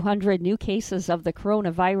 5,200 new cases of the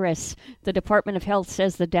coronavirus. The Department of Health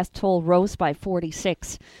says the death toll rose by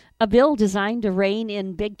 46. A bill designed to rein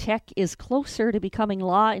in big tech is closer to becoming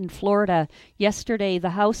law in Florida. Yesterday, the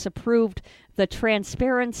House approved the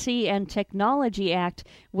Transparency and Technology Act,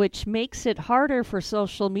 which makes it harder for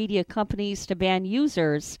social media companies to ban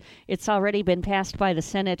users. It's already been passed by the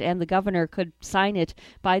Senate, and the governor could sign it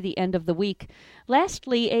by the end of the week.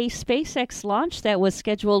 Lastly, a SpaceX launch that was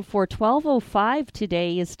scheduled for 12:05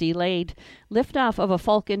 today is delayed. Liftoff of a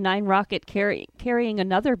Falcon 9 rocket carrying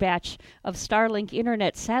another batch of Starlink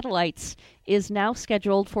Internet satellites is now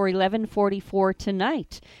scheduled for 11:44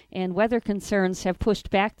 tonight, and weather concerns have pushed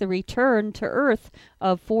back the return to Earth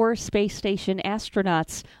of 4 space station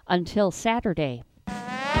astronauts until Saturday.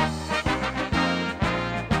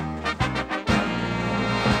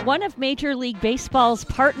 One of Major League Baseball's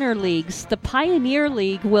partner leagues, the Pioneer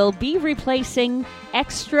League, will be replacing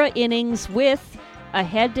extra innings with a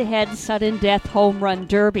head-to-head sudden death home run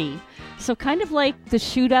derby. So kind of like the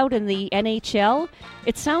shootout in the NHL,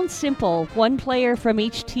 it sounds simple. One player from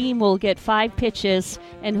each team will get 5 pitches,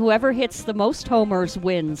 and whoever hits the most homers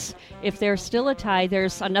wins. If there's still a tie,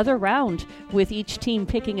 there's another round with each team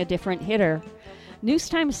picking a different hitter. News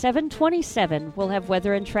time 7:27. We'll have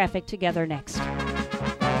weather and traffic together next.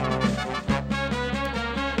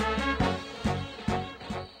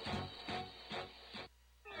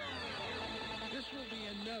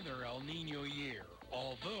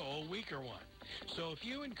 So if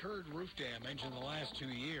you incurred roof damage in the last 2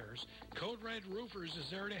 years, Code Red Roofers is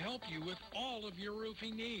there to help you with all of your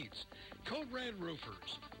roofing needs. Code Red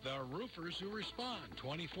Roofers, the roofers who respond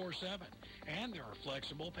 24/7. And there are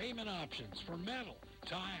flexible payment options for metal,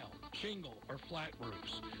 tile, shingle, or flat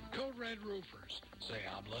roofs. Code Red Roofers. Se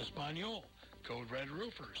habla español. Code Red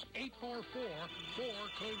Roofers,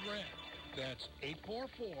 844-4-CODE-RED. That's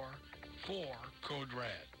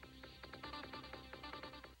 844-4-CODE-RED.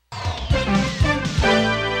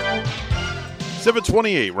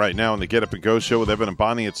 7:28 right now on the Get Up and Go show with Evan and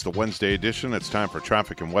Bonnie. It's the Wednesday edition. It's time for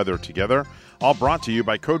traffic and weather together. All brought to you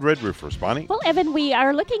by Code Red Roofers. Bonnie? Well, Evan, we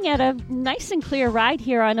are looking at a nice and clear ride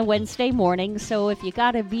here on a Wednesday morning. So if you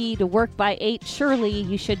got to be to work by 8, surely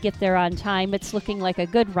you should get there on time. It's looking like a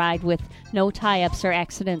good ride with no tie-ups or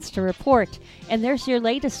accidents to report. And there's your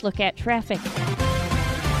latest look at traffic.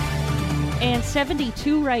 And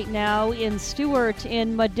 72 right now in Stewart.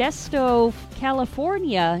 In Modesto,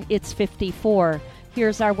 California, it's 54.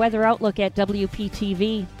 Here's our weather outlook at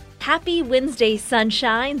WPTV. Happy Wednesday,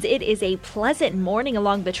 sunshines. It is a pleasant morning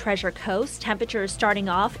along the Treasure Coast. Temperatures starting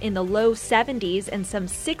off in the low 70s and some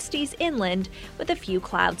 60s inland with a few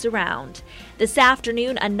clouds around. This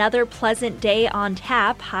afternoon, another pleasant day on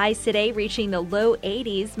tap. Highs today reaching the low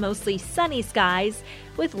 80s, mostly sunny skies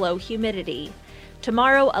with low humidity.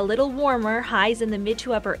 Tomorrow, a little warmer, highs in the mid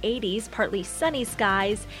to upper 80s, partly sunny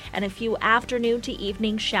skies, and a few afternoon to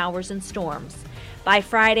evening showers and storms. By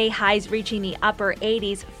Friday, highs reaching the upper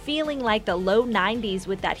 80s, feeling like the low 90s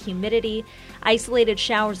with that humidity. Isolated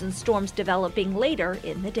showers and storms developing later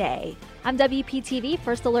in the day. I'm WPTV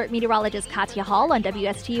First Alert Meteorologist Katya Hall on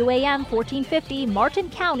WSTU AM 1450,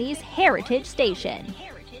 Martin County's Heritage Station.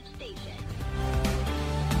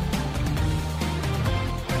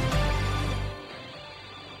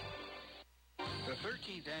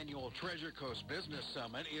 Annual Treasure Coast Business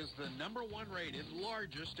Summit is the #1 rated,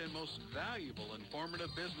 largest, and most valuable informative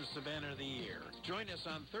business event of the year. Join us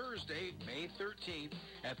on Thursday, May 13th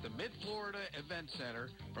at the Mid-Florida Event Center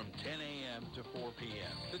from 10 a.m. to 4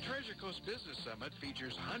 p.m. The Treasure Coast Business Summit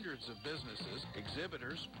features hundreds of businesses,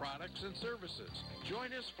 exhibitors, products, and services. Join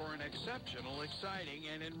us for an exceptional, exciting,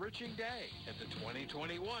 and enriching day at the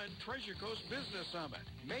 2021 Treasure Coast Business Summit,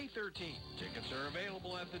 May 13th. Tickets are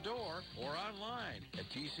available at the door or online at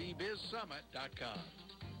tcbizsummit.com.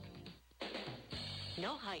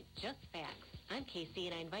 No hype, just facts. I'm Casey,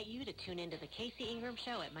 and I invite you to tune into the Casey Ingram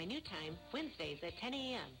Show at my new time, Wednesdays at 10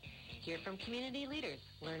 a.m. Hear from community leaders,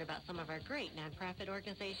 learn about some of our great nonprofit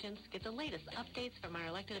organizations, get the latest updates from our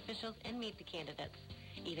elected officials, and meet the candidates.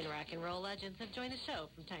 Even rock and roll legends have joined the show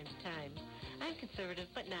from time to time. I'm conservative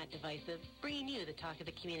but not divisive, bringing you the talk of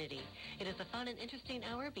the community. It is a fun and interesting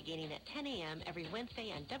hour beginning at 10 a.m. every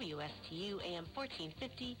Wednesday on WSTU AM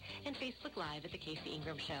 1450 and Facebook Live at The Casey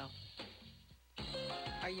Ingram Show.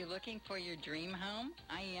 Are you looking for your dream home?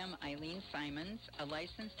 I am Eileen Simons, a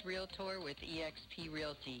licensed realtor with eXp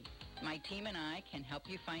Realty. My team and I can help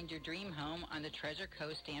you find your dream home on the Treasure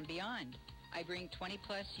Coast and beyond. I bring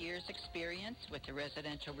 20-plus years experience with the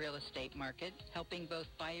residential real estate market, helping both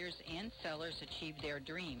buyers and sellers achieve their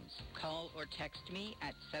dreams. Call or text me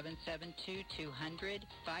at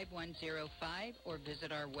 772-200-5105 or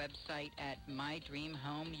visit our website at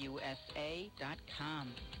mydreamhomeusa.com.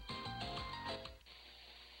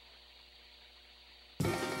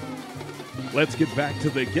 Let's get back to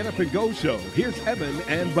the Get Up and Go show. Here's Evan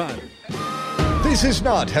and Bonnie. This is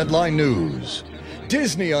not headline news.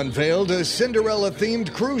 Disney unveiled a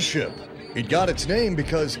Cinderella-themed cruise ship. It got its name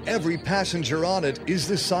because every passenger on it is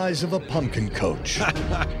the size of a pumpkin coach.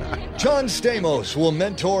 John Stamos will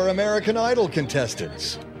mentor American Idol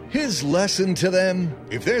contestants. His lesson to them,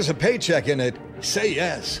 if there's a paycheck in it, say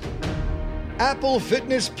yes. Apple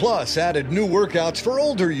Fitness Plus added new workouts for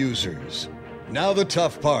older users. Now the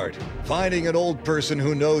tough part, finding an old person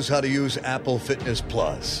who knows how to use Apple Fitness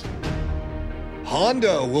Plus.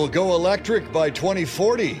 Honda will go electric by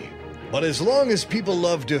 2040, but as long as people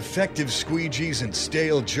love defective squeegees and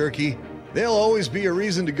stale jerky, there'll always be a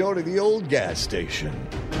reason to go to the old gas station.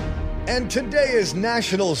 And today is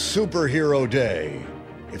National Superhero Day.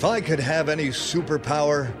 If I could have any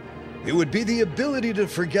superpower, it would be the ability to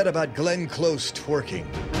forget about Glenn Close twerking.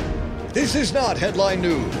 This is not headline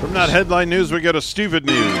news. From Not Headline News, we go to Stupid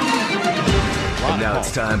News. And now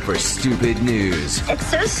it's time for Stupid News. It's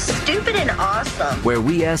so stupid and awesome. Where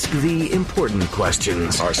we ask the important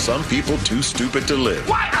questions. Are some people too stupid to live?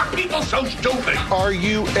 Why are people so stupid? Are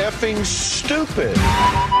you effing stupid?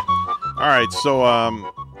 All right, so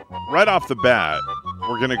right off the bat,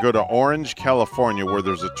 we're going to go to Orange, California, where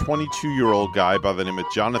there's a 22-year-old guy by the name of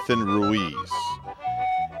Jonathan Ruiz.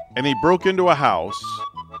 And he broke into a house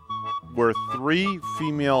where 3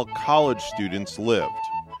 female college students lived.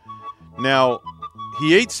 Now,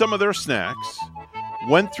 he ate some of their snacks,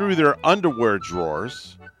 went through their underwear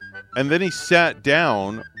drawers, and then he sat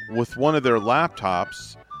down with one of their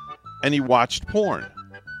laptops and he watched porn.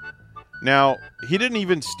 Now, he didn't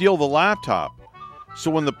even steal the laptop.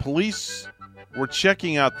 So when the police were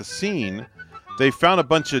checking out the scene, they found a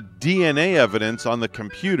bunch of DNA evidence on the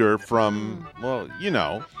computer from, well, you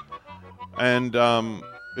know, and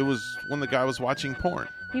it was when the guy was watching porn.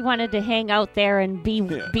 He wanted to hang out there and be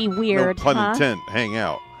weird. No pun intended, hang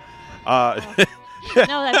out. No,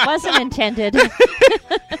 that wasn't intended.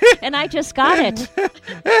 And I just got it.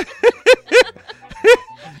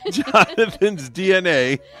 Jonathan's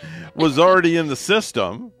DNA was already in the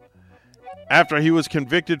system after he was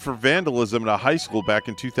convicted for vandalism at a high school back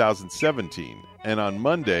in 2017. And on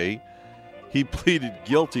Monday, he pleaded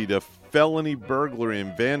guilty to felony burglary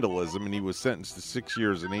and vandalism, and he was sentenced to 6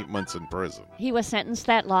 years and 8 months in prison. He was sentenced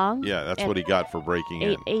that long? Yeah, that's what he got for breaking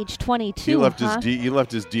in. Age 22, he left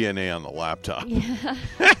his DNA on the laptop. Yeah.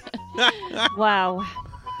 Wow.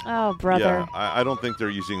 Oh, brother. Yeah, I don't think they're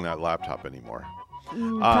using that laptop anymore.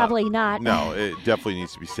 Probably not. No, it definitely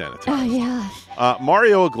needs to be sanitized. Oh, yeah.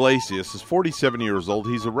 Mario Iglesias is 47 years old.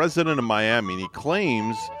 He's a resident of Miami, and he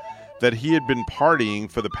claims that he had been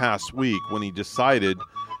partying for the past week when he decided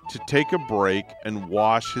to take a break and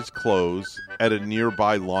wash his clothes at a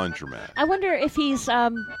nearby laundromat. I wonder if he's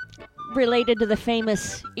related to the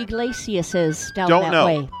famous Iglesiases down Don't that know.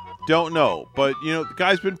 way. Don't know. But, you know, the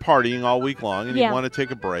guy's been partying all week long, and he wanted to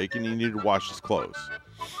take a break, and he needed to wash his clothes.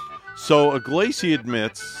 So Iglesias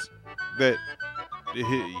admits that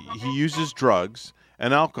he uses drugs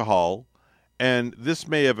and alcohol, and this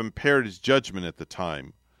may have impaired his judgment at the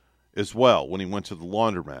time as well when he went to the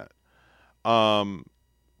laundromat.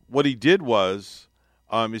 What he did was,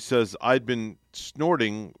 he says, I'd been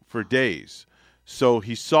snorting for days. So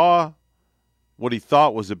he saw what he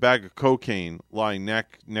thought was a bag of cocaine lying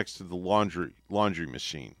next to the laundry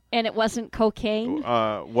machine. And it wasn't cocaine?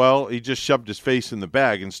 Well, he just shoved his face in the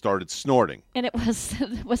bag and started snorting. And it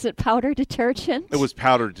was it powder detergent? It was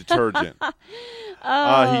powder detergent.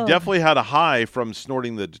 Oh. He definitely had a high from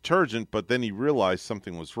snorting the detergent, but then he realized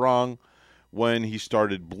something was wrong when he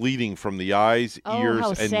started bleeding from the eyes,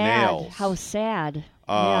 ears, and nails. How sad.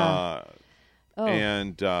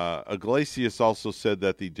 And Iglesias also said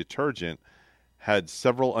that the detergent had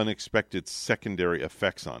several unexpected secondary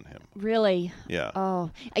effects on him. Really? Yeah. Oh,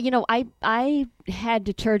 you know, I had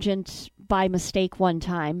detergent by mistake one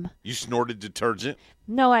time. You snorted detergent?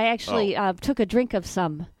 No, I actually took a drink of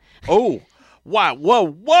some. Oh, wow. Whoa.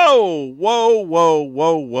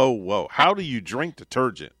 How do you drink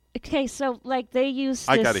detergent? Okay, so like they use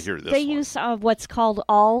I got to hear this. They use what's called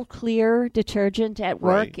all clear detergent at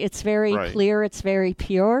work. Right. It's very clear. It's very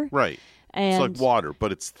pure. Right. And it's like water,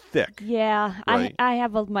 but it's thick. Yeah. Right. I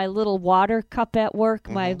have my little water cup at work,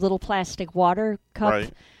 my little plastic water cup.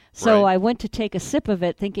 Right. So I went to take a sip of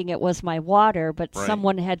it thinking it was my water, but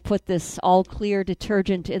someone had put this all clear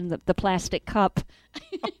detergent in the plastic cup.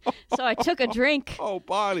 So I took a drink. Oh,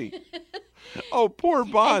 Bonnie. Oh, poor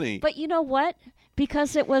Bonnie. But you know what?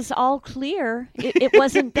 Because it was all clear, it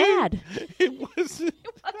wasn't bad. It wasn't.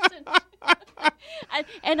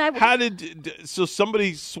 So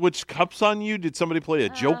somebody switched cups on you? Did somebody play a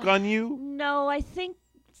joke on you? No, I think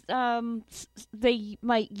they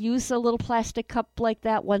might use a little plastic cup like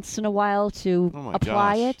that once in a while to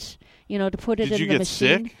apply it, to put it in the machine. Did you get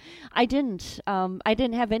sick? I didn't. I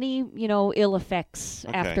didn't have any, ill effects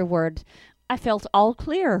afterward. I felt all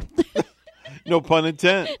clear. No pun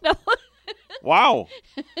intended. No. Wow.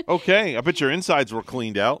 Okay. I bet your insides were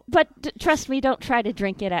cleaned out. But trust me, don't try to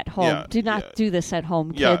drink it at home. Yeah, do not do this at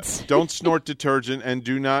home, kids. Yeah. Don't snort detergent and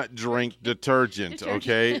do not drink detergent,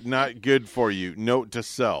 okay? Not good for you. Note to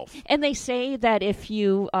self. And they say that if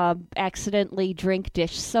you accidentally drink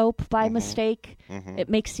dish soap by mistake, it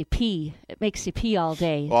makes you pee. It makes you pee all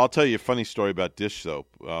day. Well, I'll tell you a funny story about dish soap.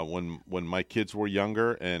 When my kids were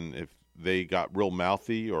younger and if they got real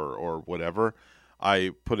mouthy or whatever,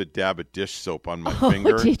 I put a dab of dish soap on my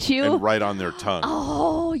finger did you? And right on their tongue.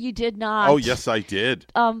 Oh, you did not. Oh, yes, I did.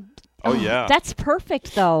 Oh, yeah. That's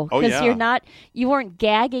perfect, though, because you weren't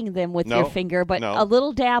gagging them with your finger, but a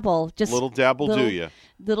little dabble. Just little dabble do you.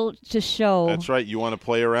 Little to show. That's right. You want to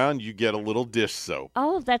play around, you get a little dish soap.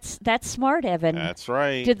 Oh, that's smart, Evan. That's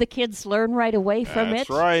right. Did the kids learn right away from it? That's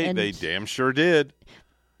right. They damn sure did.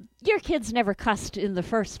 Your kids never cussed in the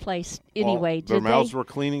first place anyway, did they? Their mouths were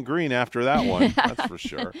clean and green after that one, that's for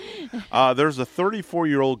sure. There's a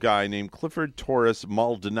 34-year-old guy named Clifford Torres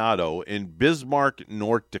Maldonado in Bismarck,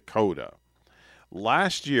 North Dakota.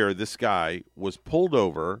 Last year, this guy was pulled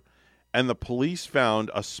over, and the police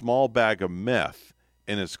found a small bag of meth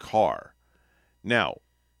in his car. Now,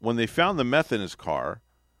 when they found the meth in his car,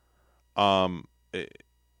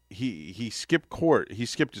 he skipped court. He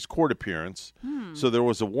skipped his court appearance, so there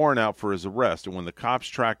was a warrant out for his arrest. And when the cops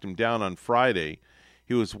tracked him down on Friday,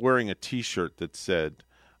 he was wearing a T-shirt that said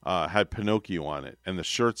had Pinocchio on it, and the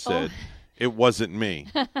shirt said, "It wasn't me,"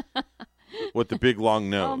 with the big long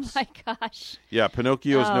nose. Oh my gosh! Yeah,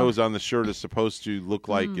 Pinocchio's nose on the shirt is supposed to look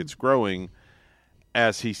like it's growing.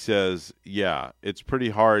 As he says, yeah, it's pretty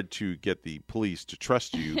hard to get the police to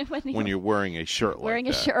trust you when you're wearing a shirt like that. Wearing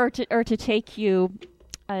a shirt or to take you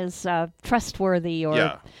as trustworthy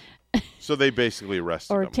or so they basically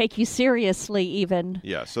arrested him. Or take you seriously even.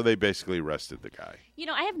 Yeah, so they basically arrested the guy.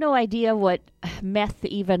 I have no idea what meth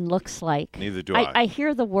even looks like. Neither do I. I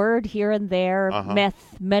hear the word here and there,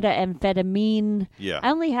 meth, methamphetamine. Yeah. I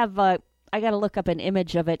only have I got to look up an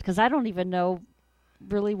image of it because I don't even know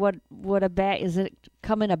really what a bag, is it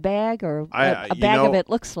come in a bag or a bag of it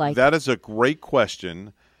looks like? That is a great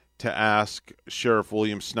question to ask Sheriff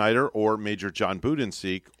William Snyder or Major John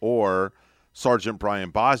Budenseek or Sergeant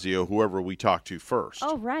Brian Bosio, whoever we talk to first.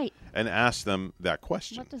 Oh, right. And ask them that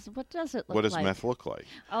question. What does it look like? What does meth look like?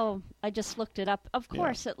 Oh, I just looked it up. Of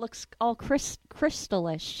course, it looks all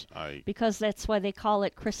crystallish because that's why they call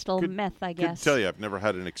it crystal meth, I guess. I tell you, I've never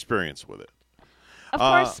had an experience with it. Of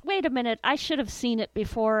course, wait a minute. I should have seen it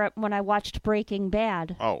before when I watched Breaking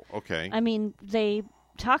Bad. Oh, okay. I mean, they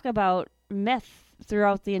talk about meth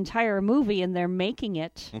throughout the entire movie, and they're making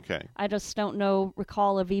it. Okay. I just don't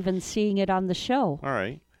recall of even seeing it on the show. All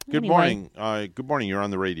right. Good morning. Good morning. You're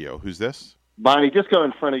on the radio. Who's this? Bonnie, just go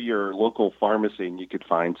in front of your local pharmacy, and you could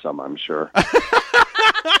find some, I'm sure.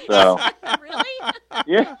 So. Really?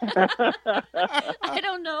 Yeah. I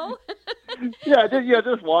don't know.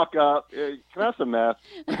 Just walk up. Can I have some meth?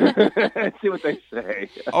 And see what they say.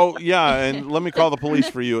 Oh, yeah, and let me call the police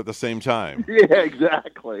for you at the same time. Yeah,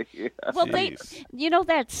 exactly. Yeah. Well,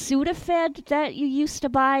 that Sudafed that you used to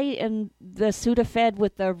buy, and the Sudafed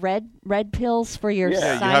with the red pills for your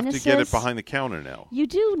sinuses? You have to get it behind the counter now. You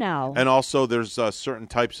do now. And also, there's certain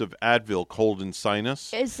types of Advil, cold and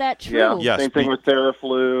sinus. Is that true? Yeah, yes, same thing with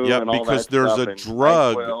Theraflu. Yeah, and all because that there's stuff, a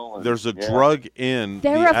drug. There's a drug in the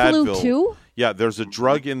Advil. Theraflu too? Yeah, there's a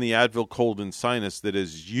drug in the Advil cold and sinus that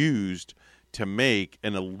is used to make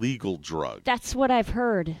an illegal drug. That's what I've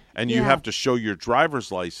heard. And you have to show your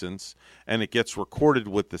driver's license, and it gets recorded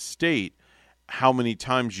with the state how many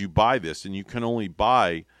times you buy this, and you can only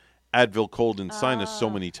buy Advil, cold, and sinus so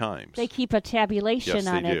many times. They keep a tabulation Yes,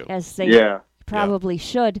 on they it, do. as they probably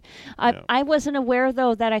should. Yeah. I wasn't aware,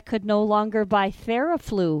 though, that I could no longer buy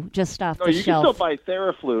Theraflu just off No, the you shelf. can still buy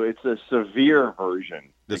Theraflu. It's a severe version.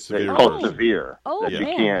 It's severe called version. severe. Oh, that you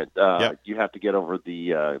man. can't. You have to get over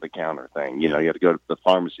the counter thing. You know, you have to go to the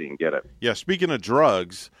pharmacy and get it. Yeah, speaking of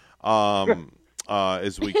drugs,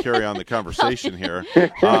 as we carry on the conversation here,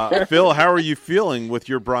 Phil, how are you feeling with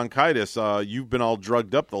your bronchitis? You've been all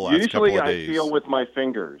drugged up the last couple Usually of days. I feel with my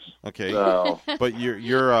fingers. Okay, So. but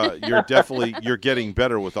you're definitely getting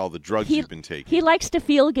better with all the drugs you've been taking. He likes to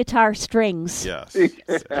feel guitar strings. Yes,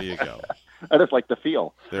 there you go. I just like the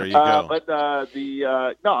feel. There you go. But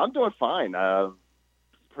no, I'm doing fine.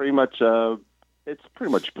 Pretty much, it's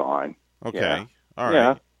pretty much fine. Okay, Yeah. all right.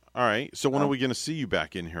 Yeah. All right. So when are we going to see you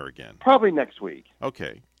back in here again? Probably next week.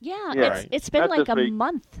 Okay. Yeah, it's been That's like this a week.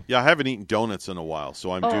 month. Yeah, I haven't eaten donuts in a while,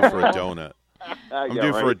 so I'm due for a donut. I'm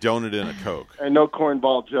due for a donut and a Coke. And no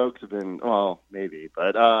cornball jokes have been, well, maybe,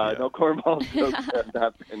 but no cornball jokes have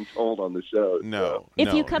not been told on the show. No.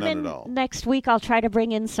 If you come in next week, I'll try to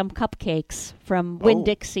bring in some cupcakes from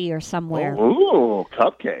Winn-Dixie or somewhere. Ooh,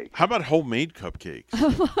 cupcake. How about homemade cupcakes?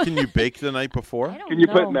 Can you bake the night before? Can you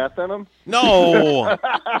put meth in them? No.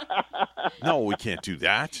 No, we can't do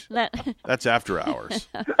that. That's after hours.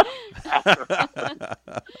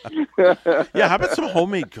 Yeah, how about some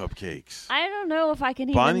homemade cupcakes? I don't know if I can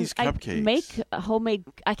even Bonnie's Cupcakes. make homemade.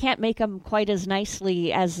 I can't make them quite as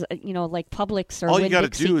nicely as like Publix or All you got to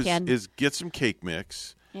Winn-Dixie do can. is get some cake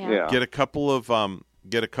mix. Yeah. Get a couple of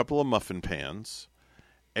muffin pans,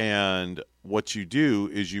 and what you do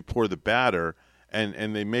is you pour the batter,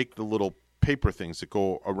 and they make the little paper things that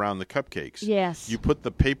go around the cupcakes. Yes. You put the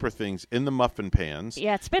paper things in the muffin pans.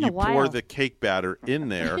 Yeah, it's been a while. You pour the cake batter in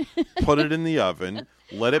there, put it in the oven,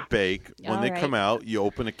 let it bake. When All they right. come out, you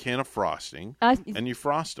open a can of frosting, and you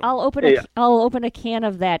frost them. I'll open a can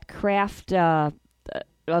of that Kraft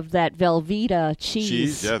of that Velveeta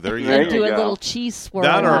cheese. Yeah, there you and go. do a little cheese swirl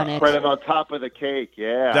That or on it. Spread it on top of the cake,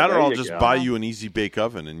 yeah. That or there I'll you just go. buy you an easy bake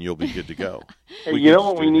oven, and you'll be good to go. Hey, you know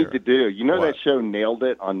what we need to do? You know What? that show Nailed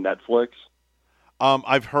It on Netflix?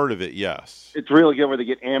 I've heard of it, yes. It's really good where they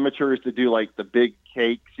get amateurs to do like the big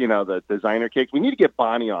cakes, the designer cakes. We need to get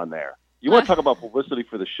Bonnie on there. You want to talk about publicity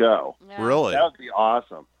for the show? Really? That would be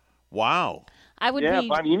awesome. Wow. I would yeah, be.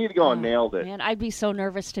 Bonnie, you need to go on Nailed It. Man, I'd be so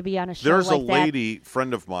nervous to be on a show There's like a that. lady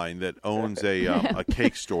friend of mine that owns a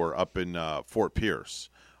cake store up in Fort Pierce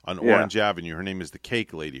on Orange Avenue. Her name is the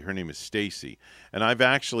Cake Lady. Her name is Stacy. And I've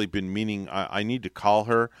actually been meaning I need to call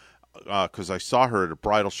her because I saw her at a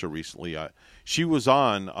bridal show recently. She was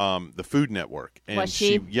on the Food Network, and Was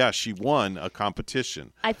she? she won a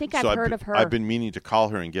competition. I think So I've heard of her. I've been meaning to call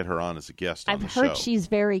her and get her on as a guest on the I've show. heard she's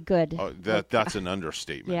very good. Oh, that's an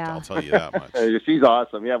understatement. Yeah. I'll tell you that much. She's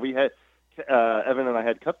awesome. Yeah, we had Evan and I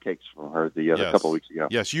had cupcakes from her a couple of weeks ago.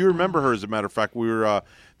 Yes, you remember her. As a matter of fact, we were.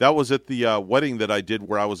 That was at the wedding that I did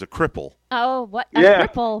where I was a cripple. Oh, what? A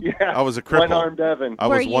cripple? Yeah. I was a cripple. One-armed Evan. I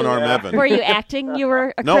was one-armed Evan. Were you acting? You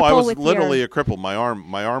were a cripple No, I was with literally your... a cripple. My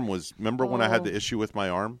arm was. Remember when I had the issue with my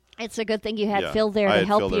arm? It's a good thing you had Yeah, Phil there I to had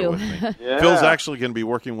help Phil there you. with me. Phil's actually going to be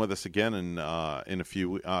working with us again in a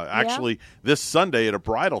few. Actually, this Sunday at a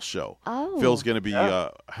bridal show. Oh. Phil's going to be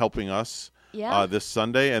helping us. Yeah. This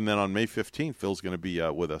Sunday, and then on May 15th, Phil's going to be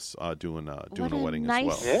with us doing a wedding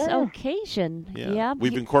nice as well. occasion. Yeah.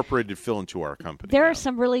 We've incorporated Phil into our company. There are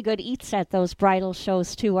some really good eats at those bridal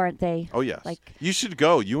shows too, aren't they? Oh yes, Like you should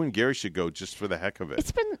go. You and Gary should go just for the heck of it.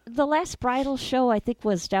 it's been the last bridal show I think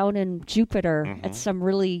was down in Jupiter at some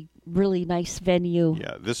really nice venue.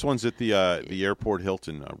 Yeah, this one's at the airport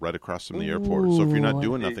Hilton, right across from the airport. So if you're not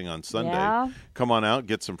doing nothing on Sunday, come on out,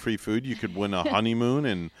 get some free food. You could win a honeymoon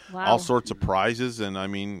and all sorts of prizes. And I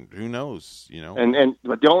mean, who knows?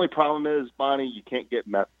 But the only problem is, Bonnie, you can't get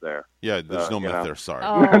meth there. Yeah, there's no meth there. Sorry,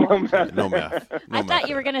 Oh. no meth. I thought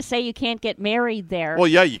you were going to say you can't get married there. Well,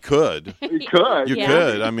 yeah, you could. You could. You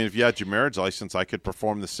could. I mean, if you had your marriage license, I could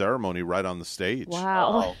perform the ceremony right on the stage.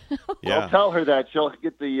 Wow. Yeah. Don't tell her that. She'll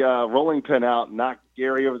get the rolling pin out and knock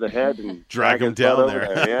Gary over the head and drag him his butt down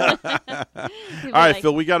over there. Yeah. All right,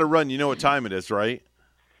 Phil, we got to run. You know what time it is, right?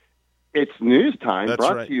 It's news time, That's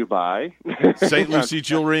brought right. to you by St. Lucie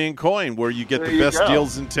Jewelry and Coin, where you get There the you best go.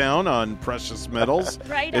 deals in town on precious metals.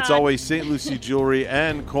 Right It's on. always St. Lucie Jewelry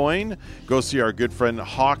and Coin. Go see our good friend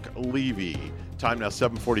Hawk Levy. Time now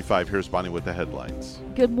 7:45. Here's Bonnie with the headlines.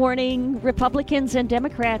 Good morning. Republicans and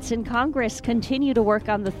Democrats in Congress continue to work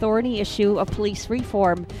on the thorny issue of police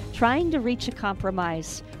reform, trying to reach a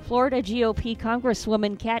compromise. Florida GOP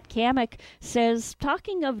Congresswoman Kat Cammack says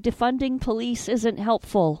talking of defunding police isn't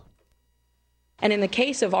helpful. And in the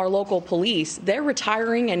case of our local police, they're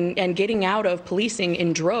retiring and getting out of policing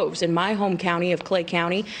in droves. In my home county of Clay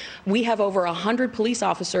County, we have over 100 police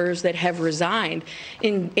officers that have resigned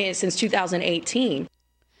since 2018.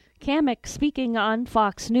 Kamek speaking on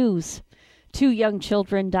Fox News. 2 young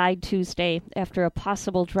children died Tuesday after a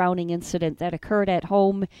possible drowning incident that occurred at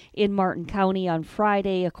home in Martin County on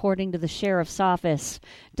Friday, according to the sheriff's office.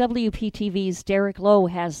 WPTV's Derek Lowe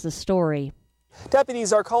has the story.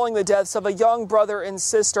 Deputies are calling the deaths of a young brother and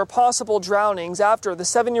sister possible drownings after the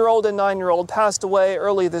 7-year-old and 9-year-old passed away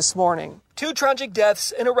early this morning. 2 tragic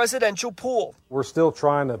deaths in a residential pool. We're still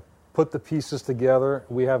trying to put the pieces together.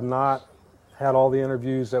 We have not had all the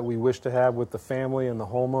interviews that we wish to have with the family and the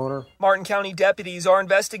homeowner. Martin County deputies are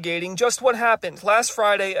investigating just what happened last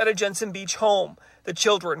Friday at a Jensen Beach home. The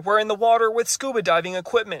children were in the water with scuba diving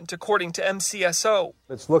equipment, according to MCSO.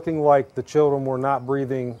 It's looking like the children were not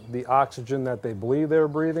breathing the oxygen that they believe they were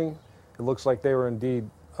breathing. It looks like they were indeed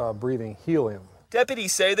breathing helium.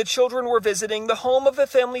 Deputies say the children were visiting the home of a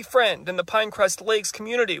family friend in the Pinecrest Lakes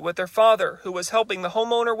community with their father, who was helping the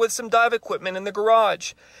homeowner with some dive equipment in the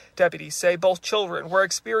garage. Deputies say both children were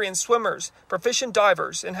experienced swimmers, proficient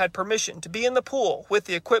divers, and had permission to be in the pool with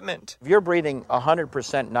the equipment. If you're breathing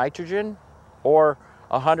 100% nitrogen or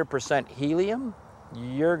 100% helium,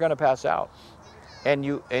 you're going to pass out, and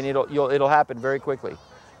it'll happen very quickly.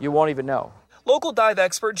 You won't even know. Local dive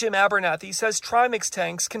expert Jim Abernathy says Trimix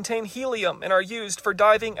tanks contain helium and are used for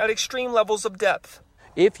diving at extreme levels of depth.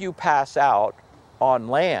 If you pass out on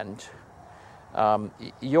land,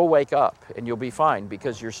 you'll wake up and you'll be fine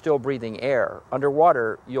because you're still breathing air.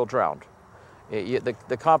 Underwater, you'll drown.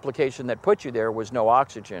 The complication that put you there was no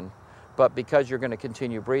oxygen, but because you're going to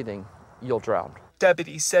continue breathing, you'll drown.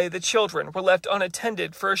 Deputies say the children were left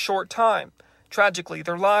unattended for a short time. Tragically,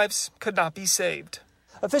 their lives could not be saved.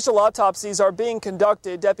 Official autopsies are being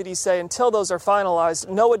conducted. Deputies say until those are finalized,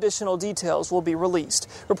 no additional details will be released.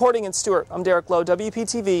 Reporting in Stewart, I'm Derek Lowe,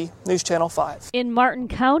 WPTV, News Channel 5. In Martin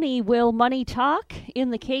County, will money talk?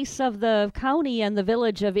 In the case of the county and the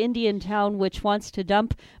village of Indiantown, which wants to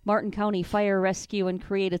dump Martin County Fire Rescue and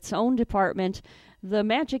create its own department, the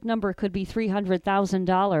magic number could be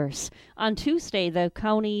 $300,000. On Tuesday, the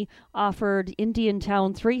county offered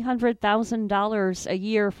Indiantown $300,000 a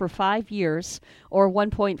year for 5 years, or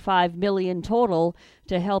 $1.5 million total,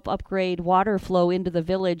 to help upgrade water flow into the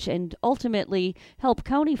village and ultimately help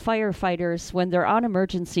county firefighters when they're on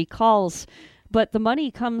emergency calls. But the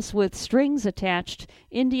money comes with strings attached.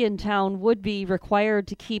 Indiantown would be required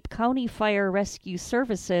to keep county fire rescue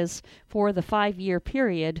services for the 5-year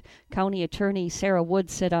period, County Attorney Sarah Wood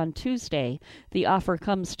said on Tuesday. The offer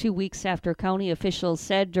comes 2 weeks after county officials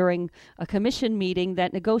said during a commission meeting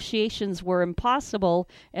that negotiations were impossible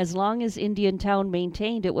as long as Indiantown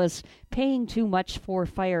maintained it was paying too much for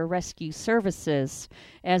fire rescue services.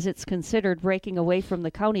 As it's considered breaking away from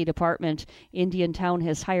the county department, Indiantown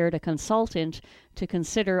has hired a consultant to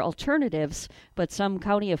consider alternatives, but some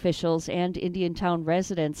county officials and Indiantown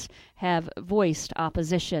residents have voiced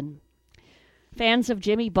opposition. Fans of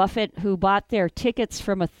Jimmy Buffett who bought their tickets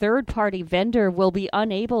from a third-party vendor will be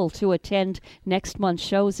unable to attend next month's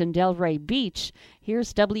shows in Delray Beach.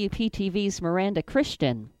 Here's WPTV's Miranda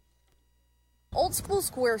Christian. Old School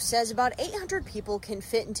Square says about 800 people can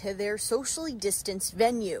fit into their socially distanced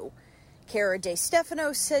venue. Cara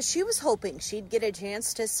DeStefano says she was hoping she'd get a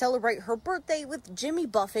chance to celebrate her birthday with Jimmy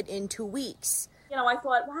Buffett in 2 weeks. You know, I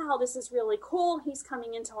thought, wow, this is really cool. He's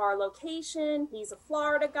coming into our location. He's a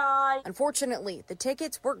Florida guy. Unfortunately, the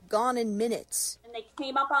tickets were gone in minutes. And they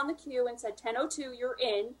came up on the queue and said, 10:02, you're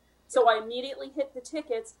in. So I immediately hit the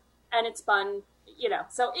tickets, and it's been,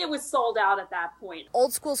 so it was sold out at that point.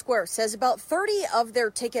 Old School Square says about 30 of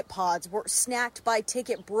their ticket pods were snagged by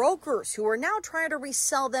ticket brokers who are now trying to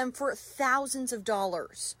resell them for thousands of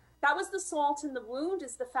dollars. That was the salt in the wound,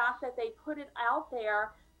 is the fact that they put it out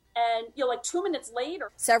there. And, 2 minutes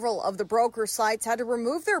later. Several of the broker sites had to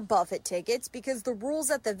remove their Buffett tickets because the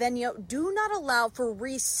rules at the venue do not allow for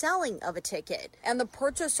reselling of a ticket. And the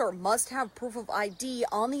purchaser must have proof of ID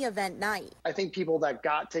on the event night. I think people that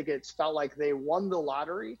got tickets felt like they won the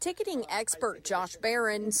lottery. Ticketing expert Josh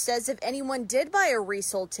Barron says if anyone did buy a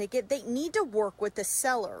resold ticket, they need to work with the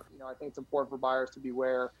seller. I think it's important for buyers to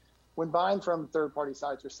beware when buying from third-party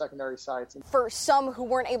sites or secondary sites. For some who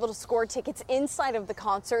weren't able to score tickets inside of the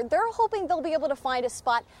concert, they're hoping they'll be able to find a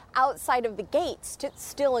spot outside of the gates to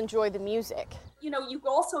still enjoy the music. you've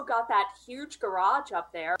also got that huge garage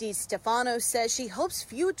up there. DiStefano says she hopes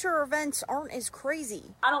future events aren't as crazy.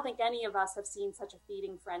 I don't think any of us have seen such a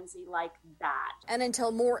feeding frenzy like that. And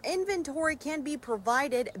until more inventory can be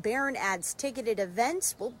provided, Barron adds ticketed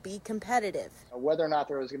events will be competitive. Whether or not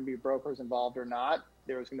there was going to be brokers involved or not,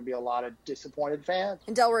 there was going to be a lot of disappointed fans.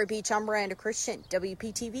 In Delray Beach, I'm Miranda Christian,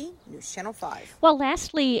 WPTV News Channel 5. Well,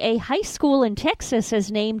 lastly, a high school in Texas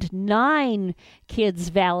has named 9 kids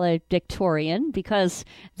valedictorian because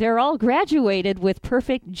they're all graduated with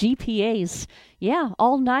perfect GPAs. Yeah,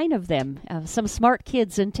 all 9 of them. Some smart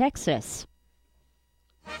kids in Texas.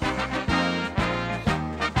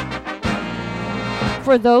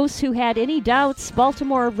 For those who had any doubts,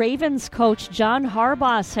 Baltimore Ravens coach John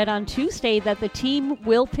Harbaugh said on Tuesday that the team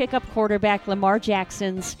will pick up quarterback Lamar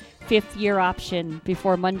Jackson's 5th-year option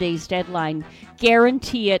before Monday's deadline.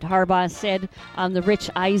 Guarantee it, Harbaugh said on the Rich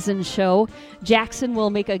Eisen show. Jackson will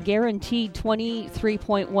make a guaranteed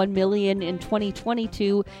 $23.1 million in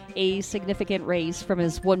 2022, a significant raise from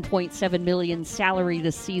his $1.7 million salary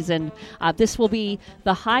this season. This will be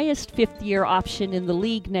the highest 5th-year option in the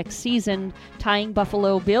league next season, tying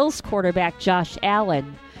Buffalo Bills quarterback Josh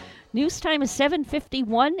Allen. News time is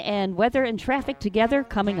 7:51, and weather and traffic together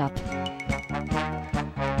coming up.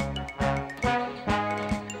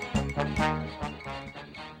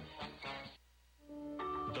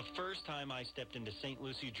 Time I stepped into St.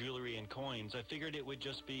 Lucie Jewelry and Coins, I figured it would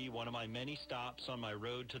just be one of my many stops on my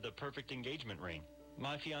road to the perfect engagement ring.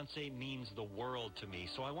 My fiancée means the world to me,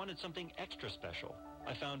 so I wanted something extra special.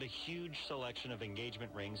 I found a huge selection of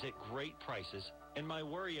engagement rings at great prices, and my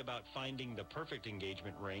worry about finding the perfect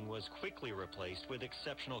engagement ring was quickly replaced with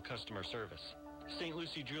exceptional customer service. St.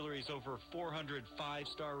 Lucie Jewelry's over 400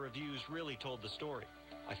 5-star reviews really told the story.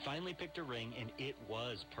 I finally picked a ring, and it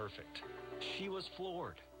was perfect. She was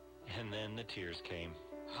floored. And then the tears came.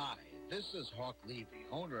 Hi, this is Hawk Levy,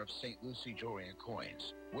 owner of St. Lucie Jewelry and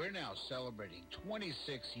Coins. We're now celebrating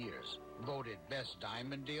 26 years, voted best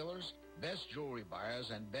diamond dealers, best jewelry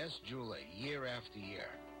buyers, and best jeweler year after year.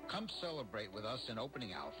 Come celebrate with us in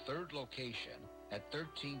opening our 3rd location at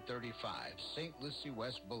 1335 St. Lucie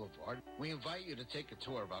West Boulevard. We invite you to take a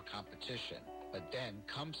tour of our competition, but then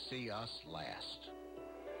come see us last.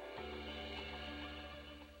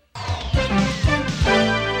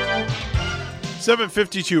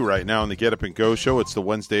 7:52 right now on the Get Up and Go show. It's the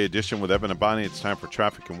Wednesday edition with Evan and Bonnie. It's time for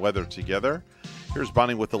traffic and weather together. Here's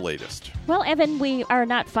Bonnie with the latest. Well, Evan, we are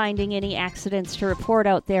not finding any accidents to report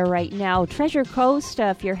out there right now. Treasure Coast,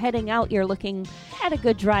 if you're heading out, you're looking at a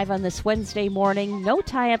good drive on this Wednesday morning. No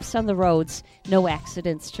tie-ups on the roads, no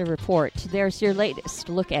accidents to report. There's your latest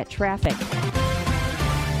look at traffic.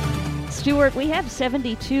 Stuart, we have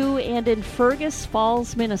 72, and in Fergus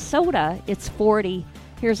Falls, Minnesota, it's 40.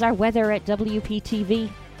 Here's our weather at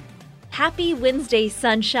WPTV. Happy Wednesday,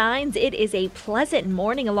 sunshines. It is a pleasant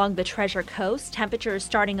morning along the Treasure Coast. Temperatures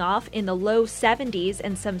starting off in the low 70s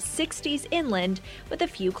and some 60s inland with a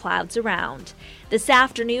few clouds around. This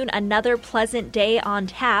afternoon, another pleasant day on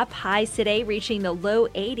tap. Highs today reaching the low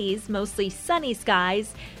 80s, mostly sunny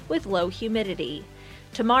skies with low humidity.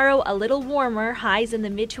 Tomorrow, a little warmer, highs in the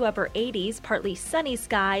mid to upper 80s, partly sunny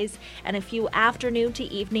skies, and a few afternoon to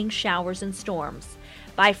evening showers and storms.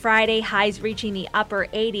 By Friday, highs reaching the upper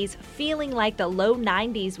 80s, feeling like the low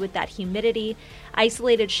 90s with that humidity.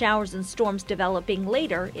 Isolated showers and storms developing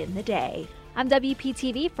later in the day. I'm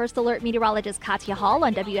WPTV First Alert Meteorologist Katya Hall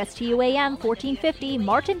on WSTU AM 1450,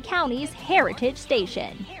 Martin County's Heritage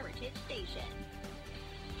Station.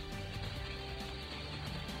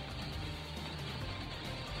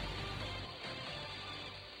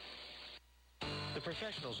 The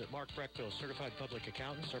professionals at Mark Breckville Certified Public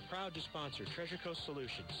Accountants are proud to sponsor Treasure Coast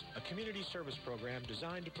Solutions, a community service program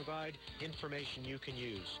designed to provide information you can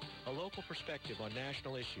use, a local perspective on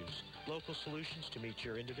national issues, local solutions to meet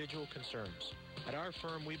your individual concerns. At our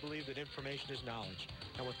firm, we believe that information is knowledge,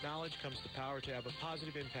 and with knowledge comes the power to have a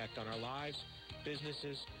positive impact on our lives,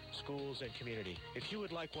 businesses, schools, and community. If you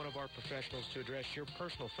would like one of our professionals to address your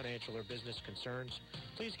personal financial or business concerns,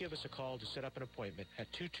 please give us a call to set up an appointment at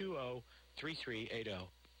 220-3380.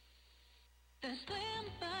 The Slim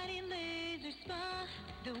Body Laser Spa,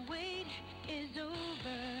 the wait is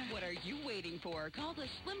over. What are you waiting for? Call the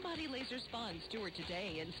Slim Body Laser Spa in Stewart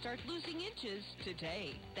today and start losing inches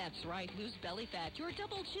today. That's right, lose belly fat, your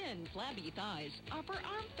double chin, flabby thighs, upper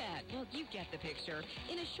arm fat. Well, you get the picture.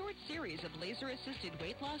 In a short series of laser-assisted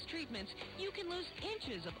weight loss treatments, you can lose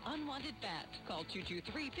inches of unwanted fat. Call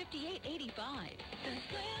 223-5885. The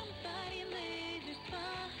Slim Body Laser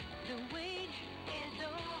Spa, the wait is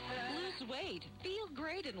over. Lose Lose weight, feel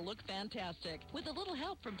great, and look fantastic with a little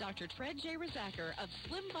help from Dr. Fred J. Rizacker of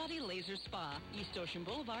Slim Body Laser Spa, East Ocean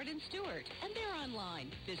Boulevard in Stewart. And they're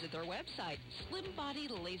online. Visit their website,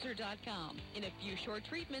 slimbodylaser.com. In a few short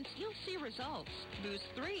treatments, you'll see results. Lose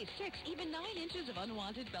 3, 6, even 9 inches of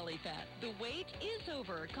unwanted belly fat. The wait is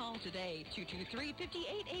over. Call today,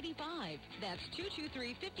 223-5885. That's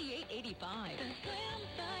 223-5885. The Slim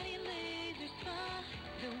Body Laser Spa,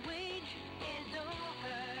 the wait is over.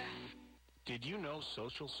 Did you know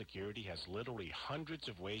Social Security has literally hundreds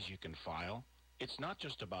of ways you can file? It's not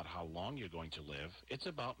just about how long you're going to live. It's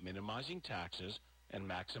about minimizing taxes and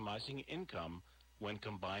maximizing income when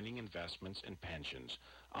combining investments and pensions.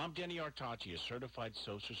 I'm Denny Artachi, a certified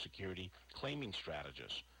Social Security claiming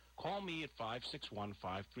strategist. Call me at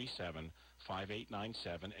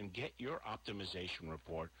 561-537-5897 and get your optimization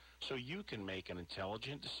report so you can make an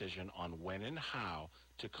intelligent decision on when and how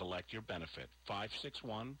to collect your benefit.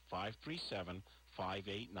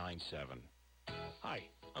 561-537-5897. Hi,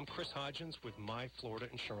 I'm Chris Hodgins with My Florida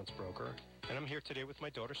Insurance Broker, and I'm here today with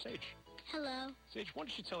my daughter, Sage. Hello. Sage, why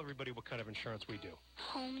don't you tell everybody what kind of insurance we do?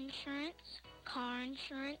 Home insurance, car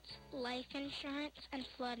insurance, life insurance, and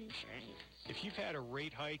flood insurance. If you've had a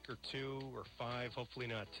rate hike or 2 or 5, hopefully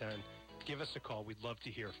not 10, give us a call. We'd love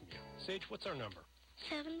to hear from you. Sage, what's our number?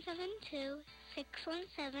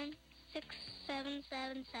 772-617-6777.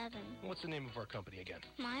 What's the name of our company again?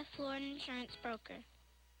 My Florida Insurance Broker.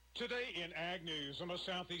 Today in Ag News on the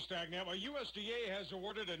Southeast Ag Network, USDA has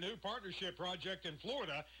awarded a new partnership project in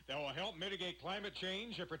Florida that will help mitigate climate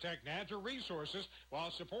change and protect natural resources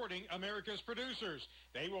while supporting America's producers.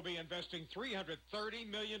 They will be investing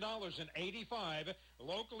 $330 million in 85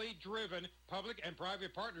 locally driven public and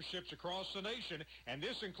private partnerships across the nation, and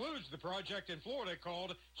this includes the project in Florida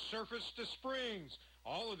called Surface to Springs.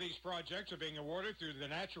 All of these projects are being awarded through the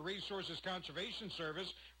Natural Resources Conservation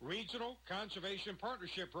Service Regional Conservation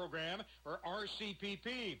Partnership Program, or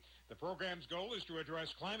RCPP. The program's goal is to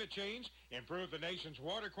address climate change, improve the nation's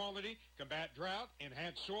water quality, combat drought,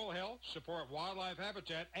 enhance soil health, support wildlife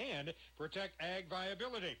habitat, and protect ag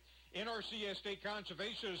viability. NRCS State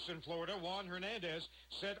Conservationist in Florida, Juan Hernandez,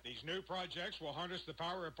 said these new projects will harness the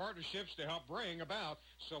power of partnerships to help bring about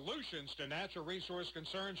solutions to natural resource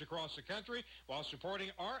concerns across the country while supporting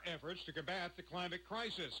our efforts to combat the climate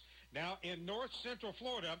crisis. Now, in north central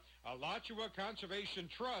Florida, Alachua Conservation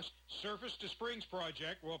Trust Surface to Springs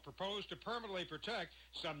project will propose to permanently protect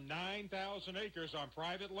some 9,000 acres on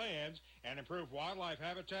private lands and improve wildlife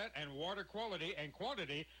habitat and water quality and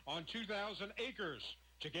quantity on 2,000 acres.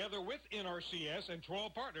 Together with NRCS and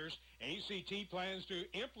 12 partners, ACT plans to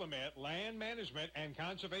implement land management and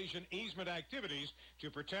conservation easement activities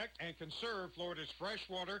to protect and conserve Florida's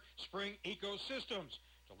freshwater spring ecosystems.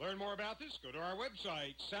 To learn more about this, go to our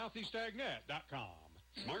website, southeastagnet.com.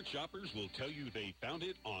 Smart shoppers will tell you they found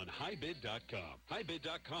it on HighBid.com.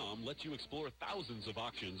 HighBid.com lets you explore thousands of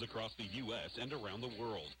auctions across the U.S. and around the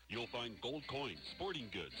world. You'll find gold coins, sporting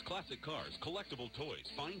goods, classic cars, collectible toys,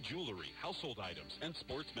 fine jewelry, household items, and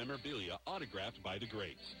sports memorabilia autographed by the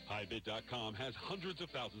greats. HighBid.com has hundreds of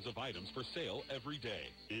thousands of items for sale every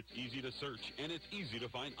day. It's easy to search, and it's easy to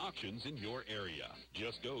find auctions in your area.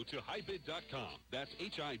 Just go to HighBid.com. That's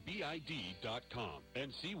HIBID.com,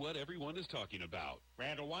 and see what everyone is talking about.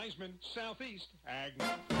 Randall Wiseman, Southeast Ag.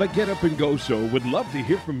 The Get Up and Go Show would love to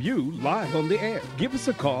hear from you live on the air. Give us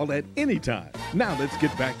a call at any time. Now let's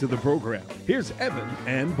get back to the program. Here's Evan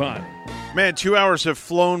and Bonnie. Man, 2 hours have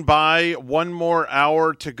flown by. One more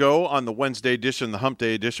hour to go on the Wednesday edition, the Hump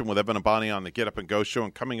Day edition with Evan and Bonnie on the Get Up and Go Show.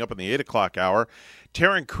 And coming up in the 8 o'clock hour,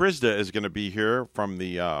 Taryn Kryzda is going to be here from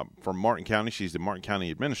Martin County. She's the Martin County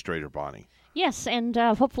Administrator, Bonnie. Yes, and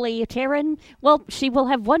hopefully Taryn, she will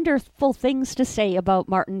have wonderful things to say about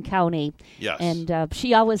Martin County. Yes. And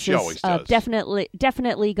she always does.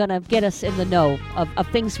 Definitely going to get us in the know of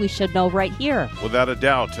things we should know right here. Without a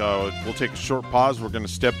doubt. We'll take a short pause. We're going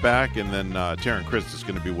to step back, and then Taryn Kryzda is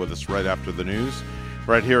going to be with us right after the news.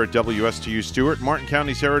 Right here at WSTU Stewart, Martin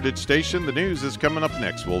County's Heritage Station. The news is coming up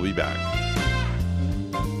next. We'll be back.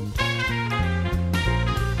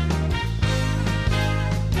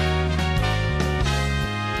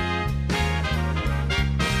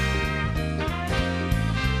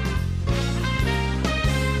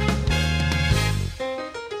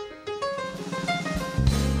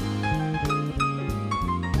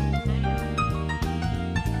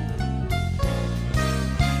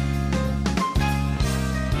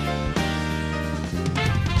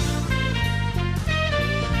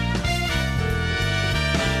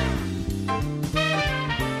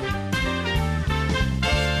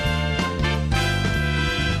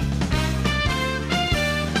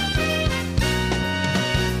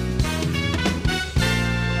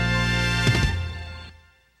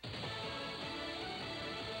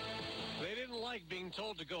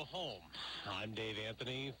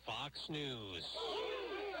 Fox News.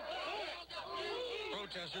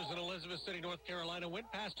 Protesters in Elizabeth City, North Carolina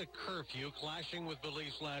went past a curfew, clashing with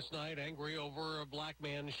police last night, angry over a black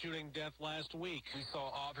man shooting death last week. We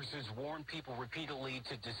saw officers warn people repeatedly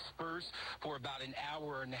to disperse for about an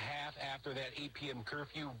hour and a half after that 8 p.m.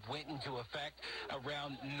 curfew went into effect.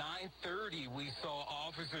 Around 9:30, we saw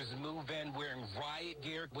officers move in wearing riot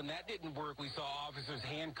gear. When that didn't work, we saw officers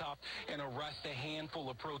handcuff and arrest a handful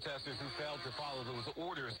of protesters who failed to follow those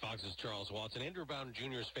orders. Fox's Charles Watson. Andrew Brown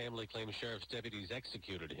Jr.'s family claims sheriff's deputies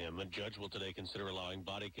executed him. A judge will today consider allowing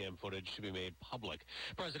body cam footage to be made public.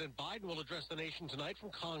 President Biden will address the nation tonight from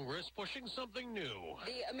Congress, pushing something new.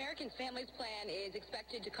 The American Families Plan is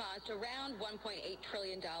expected to cost around $1.8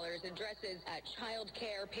 trillion. Addresses child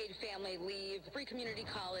care, paid family leave, free community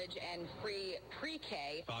college, and free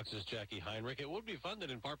pre-K. Fox's Jackie Heinrich. It would be funded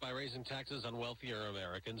in part by raising taxes on wealthier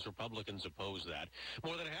Americans. Republicans oppose that.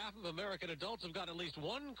 More than half of American adults have got at least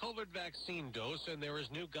one COVID vaccine dose, and there is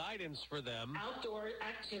new guidance for them. Outdoor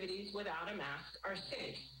activities without a mask are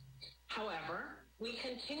safe. However, we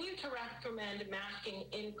continue to recommend masking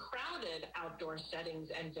in crowded outdoor settings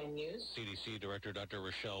and venues. CDC Director Dr.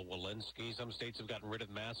 Rochelle Walensky. Some states have gotten rid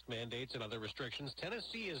of mask mandates and other restrictions.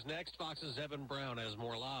 Tennessee is next. Fox's Evan Brown has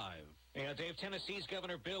more live. Yeah, Dave, Tennessee's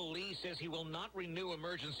Governor Bill Lee says he will not renew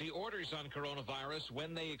emergency orders on coronavirus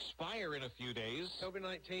when they expire in a few days.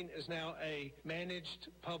 COVID-19 is now a managed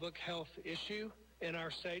public health issue in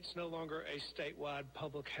our states, no longer a statewide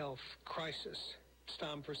public health crisis. It's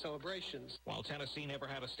time for celebrations. While Tennessee never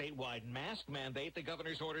had a statewide mask mandate, the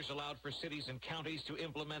governor's orders allowed for cities and counties to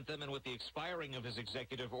implement them, and with the expiring of his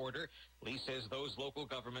executive order, Lee says those local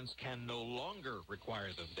governments can no longer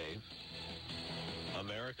require them, Dave.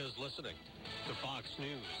 America's listening to Fox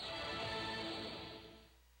News.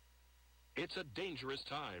 It's a dangerous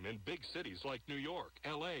time in big cities like New York,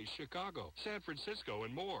 L.A., Chicago, San Francisco,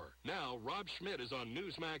 and more. Now, Rob Schmidt is on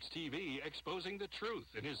Newsmax TV exposing the truth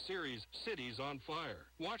in his series, Cities on Fire.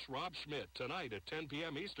 Watch Rob Schmidt tonight at 10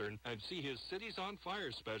 p.m. Eastern and see his Cities on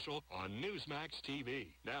Fire special on Newsmax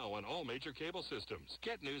TV. Now on all major cable systems.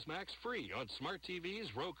 Get Newsmax free on smart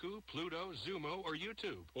TVs, Roku, Pluto, Zumo, or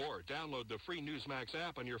YouTube. Or download the free Newsmax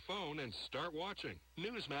app on your phone and start watching.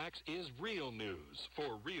 Newsmax is real news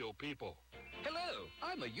for real people. Hello,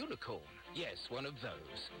 I'm a unicorn. Yes, one of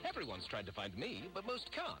those. Everyone's tried to find me, but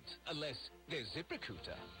most can't, unless they're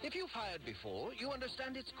ZipRecruiter. If you've hired before, you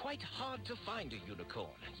understand it's quite hard to find a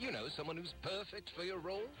unicorn. You know, someone who's perfect for your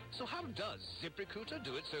role. So how does ZipRecruiter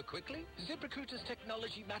do it so quickly? ZipRecruiter's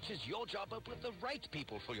technology matches your job up with the right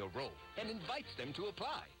people for your role and invites them to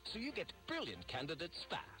apply, so you get brilliant candidates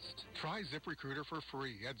fast. Try ZipRecruiter for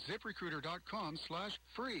free at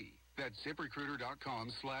ZipRecruiter.com/free. That's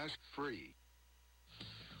ZipRecruiter.com/free.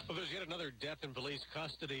 Well, there's yet another death in police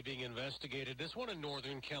custody being investigated. This one in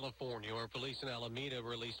Northern California, where police in Alameda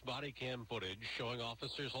released body cam footage showing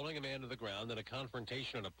officers holding a man to the ground in a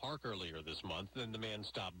confrontation in a park earlier this month. Then the man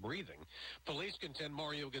stopped breathing. Police contend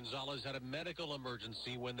Mario Gonzalez had a medical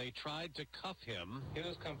emergency when they tried to cuff him. He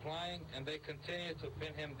was complying, and they continued to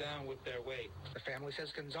pin him down with their weight. The family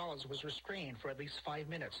says Gonzalez was restrained for at least 5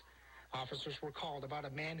 minutes. Officers were called about a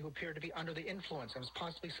man who appeared to be under the influence and was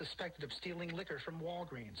possibly suspected of stealing liquor from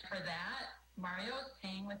Walgreens. For that, Mario is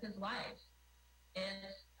paying with his life.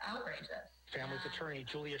 It's outrageous. Family's attorney,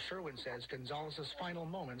 Julia Sherwin, says Gonzalez's final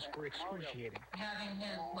moments were excruciating. Having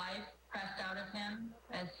his life pressed out of him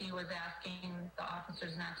as he was asking the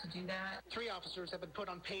officers not to do that. 3 officers have been put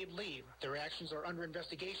on paid leave. Their actions are under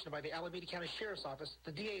investigation by the Alameda County Sheriff's Office,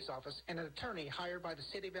 the DA's office, and an attorney hired by the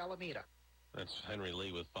city of Alameda. That's Henry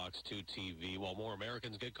Lee with Fox 2 TV. While more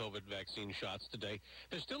Americans get COVID vaccine shots today,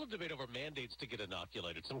 there's still a debate over mandates to get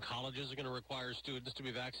inoculated. Some colleges are going to require students to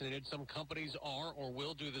be vaccinated. Some companies are or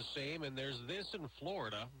will do the same. And there's this in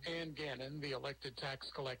Florida. Ann Gannon, the elected tax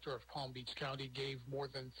collector of Palm Beach County, gave more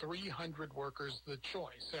than 300 workers the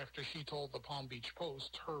choice after she told the Palm Beach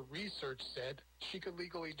Post her research said she could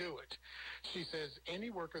legally do it. She says any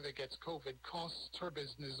worker that gets COVID costs her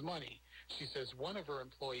business money. She says one of her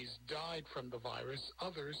employees died from the virus.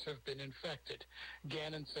 Others have been infected.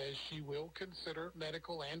 Gannon says she will consider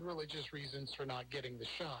medical and religious reasons for not getting the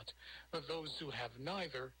shot. But those who have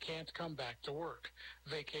neither can't come back to work.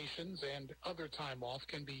 Vacations and other time off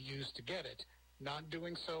can be used to get it. Not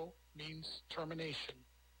doing so means termination.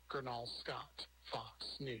 Gernal Scott, Fox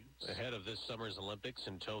News. Ahead of this summer's Olympics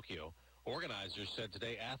in Tokyo, organizers said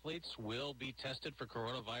today athletes will be tested for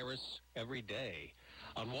coronavirus every day.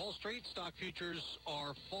 On Wall Street, stock futures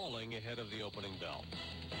are falling ahead of the opening bell.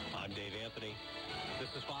 I'm Dave Anthony. This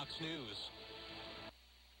is Fox News.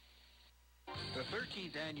 The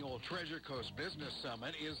 13th Annual Treasure Coast Business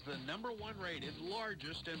Summit is the #1 rated,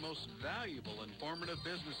 largest, and most valuable informative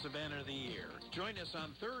business event of the year. Join us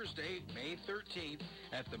on Thursday, May 13th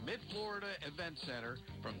at the Mid-Florida Event Center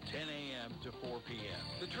from 10 a.m. to 4 p.m.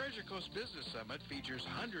 The Treasure Coast Business Summit features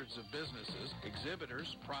hundreds of businesses, exhibitors,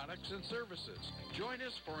 products, and services. Join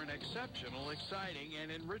us for an exceptional, exciting, and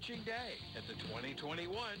enriching day at the 2021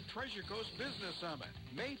 Treasure Coast Business Summit,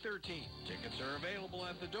 May 13th. Tickets are available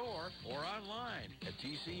at the door or online at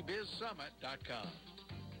tcbizsummit.com.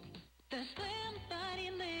 The Slim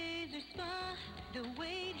Body Laser Spa, the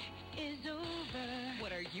wait is over.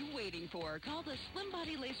 What are you waiting for? Call the Slim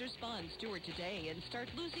Body Laser Spa in Stewart today and start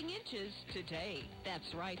losing inches today.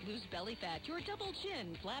 That's right, lose belly fat, your double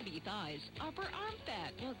chin, flabby thighs, upper arm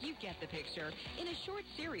fat. Well, you get the picture. In a short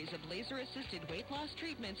series of laser-assisted weight loss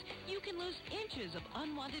treatments, you can lose inches of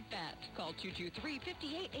unwanted fat. Call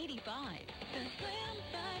 223-5885. The Slim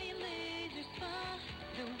Body Laser Spa,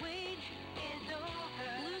 the wait is over.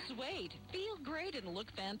 Lose weight, feel great, and look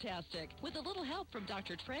fantastic with a little help from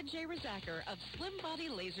Dr. Fred J. Rizacker of Slim Body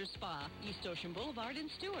Laser Spa, East Ocean Boulevard in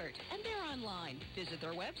Stewart. And they're online. Visit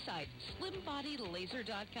their website,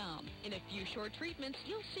 slimbodylaser.com. In a few short treatments,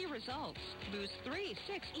 you'll see results. Lose 3,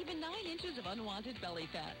 6, even 9 inches of unwanted belly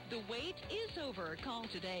fat. The wait is over. Call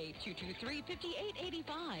today,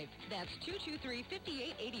 223-5885. That's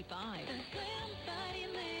 223-5885. The Slim Body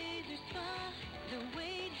Laser Spa, the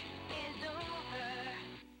wait is over.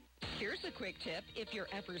 Here's a quick tip. If you're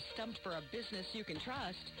ever stumped for a business you can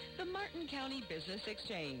trust, the Martin County Business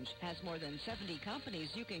Exchange has more than 70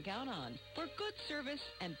 companies you can count on for good service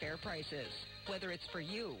and fair prices. Whether it's for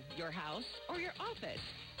you, your house, or your office,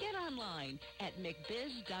 get online at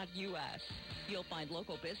mcbiz.us. You'll find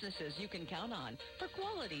local businesses you can count on for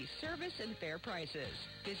quality, service, and fair prices.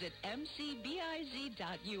 Visit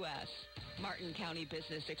mcbiz.us. Martin County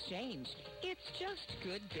Business Exchange. It's just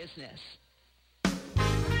good business.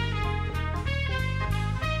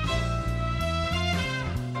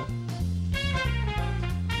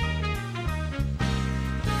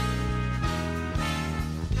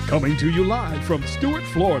 Coming to you live from Stewart,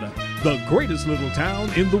 Florida, the greatest little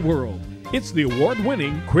town in the world. It's the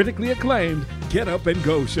award-winning, critically acclaimed Get Up and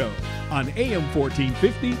Go show on AM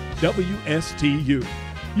 1450 WSTU.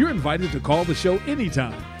 You're invited to call the show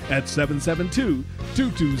anytime at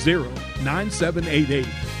 772-220-9788.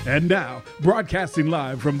 And now, broadcasting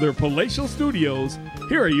live from their palatial studios,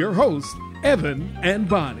 here are your hosts, Evan and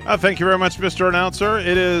Bonnie. Thank you very much, Mr. Announcer.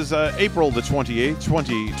 It is April the 28th,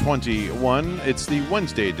 2021. It's the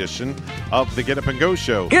Wednesday edition of the Get Up and Go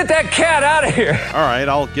show. Get that cat out of here. All right,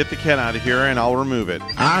 I'll get the cat out of here and I'll remove it.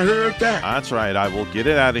 I heard that. That's right. I will get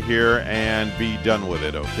it out of here and be done with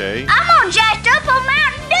it, okay? I'm all jacked up on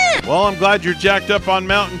Mountain Dew. Well, I'm glad you're jacked up on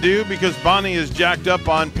Mountain Dew because Bonnie is jacked up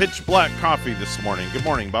on pitch black coffee this morning. Good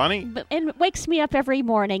morning, Bonnie. It wakes me up every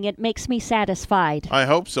morning. It makes me satisfied. I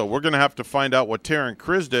hope so. We're going to have to find out what Taryn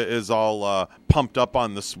Kryzda is all pumped up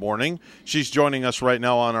on this morning. She's joining us right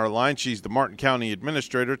now on our line. She's the Martin County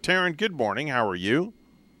Administrator. Taryn, good morning. How are you?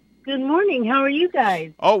 Good morning. How are you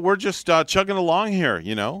guys? Oh, we're just chugging along here,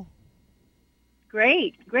 you know.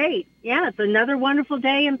 Great. Yeah, it's another wonderful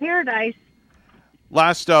day in paradise.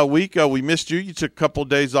 Last week, we missed you. You took a couple of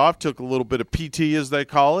days off, took a little bit of PT, as they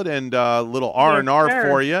call it, and a little R&R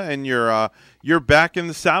for you, and you're back in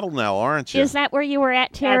the saddle now, aren't you? Is that where you were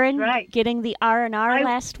at, Taryn? That's right. Getting the R&R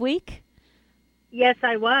last week? Yes,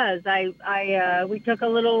 I was. We took a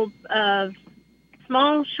little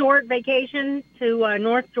small, short vacation to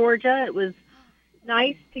North Georgia. It was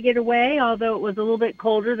nice to get away, although it was a little bit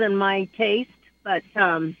colder than my taste, but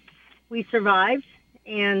we survived,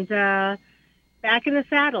 and back in the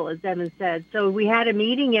saddle, as Evan said. So we had a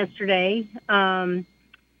meeting yesterday, and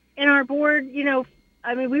our board,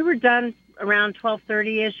 we were done around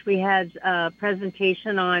 12:30-ish. We had a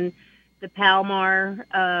presentation on the Palomar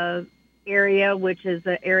area, which is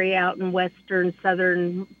an area out in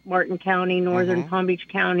southern Martin County, northern Palm Beach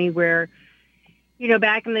County, where,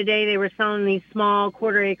 back in the day they were selling these small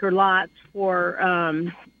quarter-acre lots for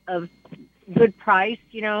of good price,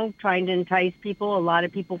 trying to entice people. A lot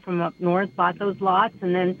of people from up north bought those lots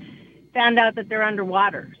and then found out that they're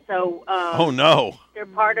underwater. So oh no, they're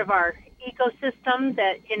part of our ecosystem.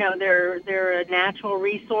 That they're a natural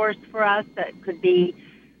resource for us that could be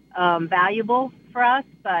valuable for us.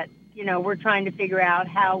 But we're trying to figure out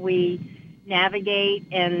how we navigate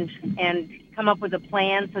and come up with a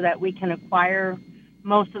plan so that we can acquire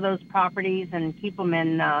most of those properties and keep them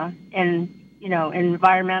in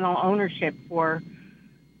environmental ownership for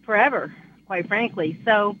forever, quite frankly.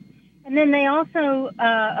 So, and then they also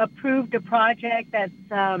approved a project that's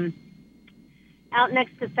out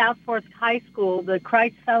next to South Fork High School, the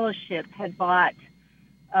Christ Fellowship had bought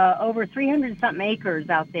over 300-something acres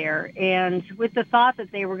out there, and with the thought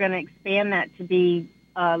that they were going to expand that to be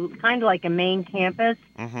kind of like a main campus.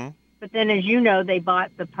 Mm-hmm. But then, as you know, they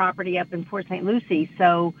bought the property up in Port St. Lucie.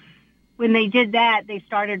 So when they did that, they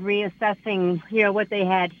started reassessing, what they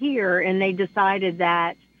had here, and they decided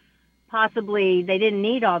that possibly they didn't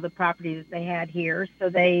need all the property that they had here. So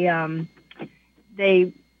they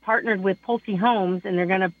partnered with Pulte Homes, and they're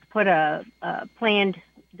going to put a planned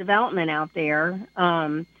development out there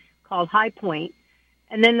called High Point.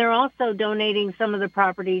 And then they're also donating some of the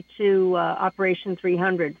property to Operation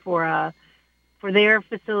 300 for their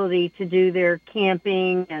facility to do their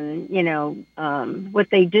camping. And, what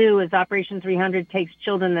they do is Operation 300 takes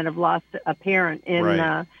children that have lost a parent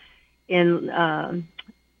in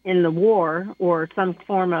the war or some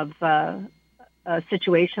form of a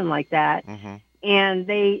situation like that. Mm-hmm. And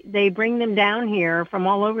they bring them down here from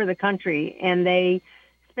all over the country, and they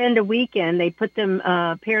spend a weekend. They put them,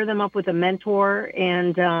 pair them up with a mentor,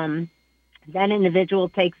 and that individual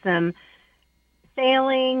takes them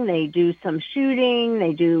sailing. They do some shooting.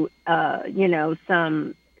 They do,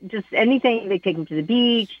 some just anything. They take them to the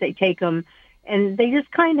beach. They take them, and they just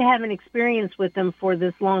kind of have an experience with them for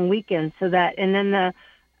this long weekend. So that, and then the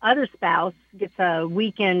other spouse gets a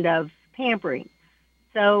weekend of pampering.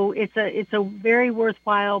 So it's a very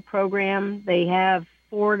worthwhile program. They have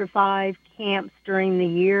 4 to 5 camps during the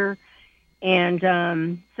year, and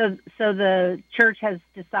so the church has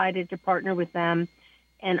decided to partner with them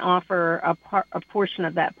and offer a portion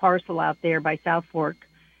of that parcel out there by South Fork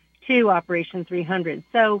to Operation 300.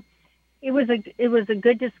 So it was a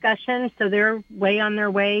good discussion. So they're way on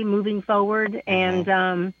their way, moving forward,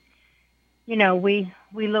 and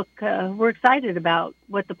we're excited about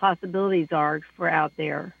what the possibilities are for out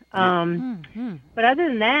there. But other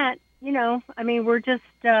than that, we're just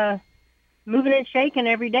moving and shaking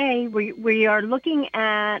every day. We are looking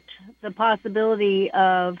at the possibility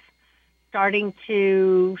of starting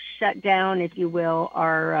to shut down, if you will,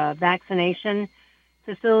 our vaccination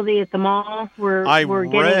facility at the mall. We're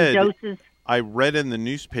getting doses. I read in the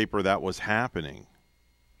newspaper that was happening.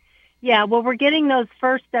 Yeah, well, we're getting those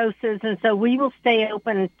first doses, and so we will stay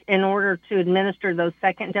open in order to administer those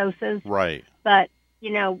second doses. Right. But,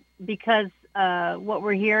 because what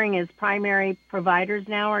we're hearing is primary providers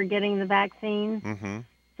now are getting the vaccine. Mm-hmm.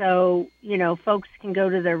 So, folks can go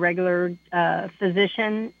to their regular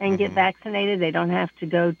physician and get vaccinated. They don't have to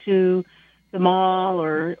go to the mall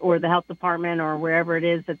or the health department or wherever it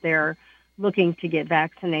is that they're looking to get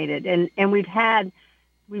vaccinated. And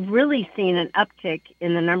we've really seen an uptick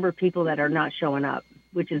in the number of people that are not showing up,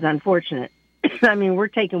 which is unfortunate. We're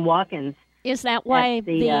taking walk-ins. Is that why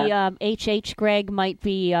the HH, Greg, might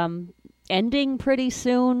be ending pretty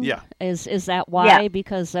soon? Yeah. Is that why? Yeah.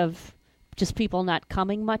 Because of just people not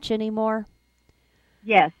coming much anymore?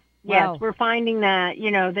 Yes. Wow. Yes. We're finding that,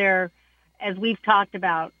 as we've talked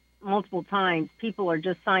about multiple times, people are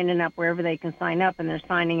just signing up wherever they can sign up, and they're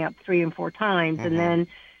signing up 3 and 4 times, and then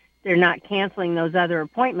they're not canceling those other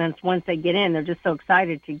appointments once they get in. They're just so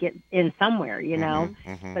excited to get in somewhere,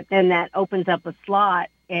 But then that opens up a slot,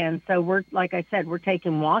 and so we're, like I said, we're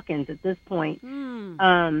taking walk-ins at this point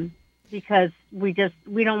because we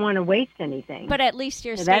don't want to waste anything. But at least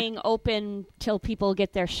you're staying open till people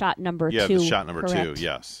get their shot number 2. Yeah, the shot number correct? 2.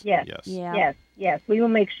 Yes. Yes. Yes. Yeah. Yes. We will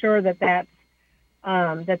make sure that that's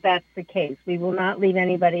the case. We will not leave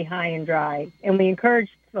anybody high and dry, and we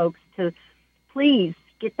encourage folks to please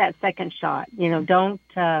get that second shot. Don't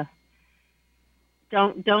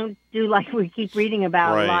do like we keep reading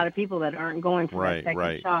about a lot of people that aren't going for that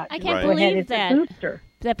second shot. I can't believe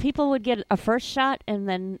that people would get a first shot and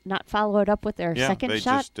then not follow it up with their second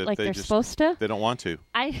shot they're supposed to. They don't want to.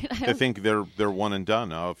 I think they're one and done.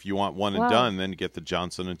 Now, if you want one and done, then get the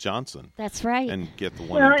Johnson & Johnson. That's right. And get the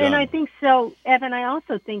one and done. And I think so, Evan. I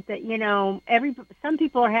also think that some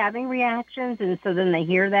people are having reactions, and so then they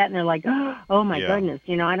hear that and they're like, "Oh my goodness,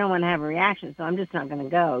 I don't want to have a reaction, so I'm just not going to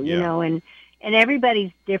go." And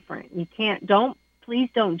everybody's different. Please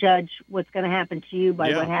don't judge what's going to happen to you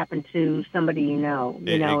by what happened to somebody you know.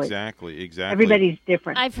 Exactly. Everybody's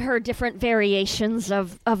different. I've heard different variations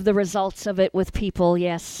of the results of it with people,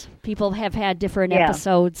 yes. People have had different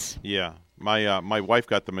episodes. Yeah. My wife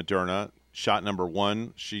got the Moderna, shot number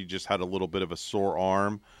 1. She just had a little bit of a sore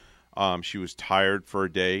arm. She was tired for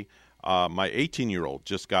a day. My 18-year-old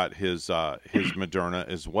just got his Moderna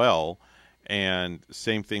as well. And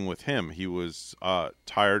same thing with him. He was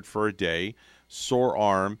tired for a day, sore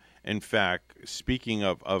arm. In fact, speaking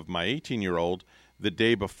of my 18-year-old, the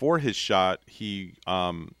day before his shot, he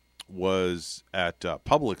was at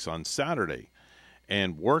Publix on Saturday.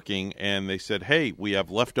 and working, and they said, hey, we have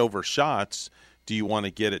leftover shots. Do you want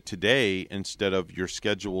to get it today instead of your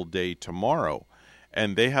scheduled day tomorrow?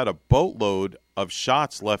 And they had a boatload of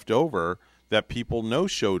shots left over that people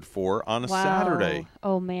no-showed for on a Saturday.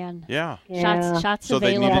 Oh, man. Yeah. Shots so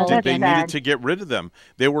available. they needed to get rid of them.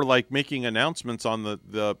 They were like making announcements on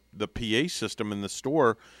the PA system in the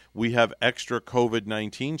store. We have extra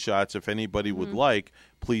COVID-19 shots. If anybody would like,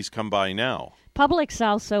 please come by now. Publix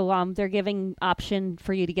also, they're giving option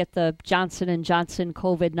for you to get the Johnson & Johnson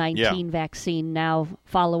COVID-19 vaccine now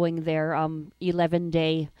following their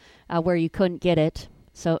 11-day where you couldn't get it.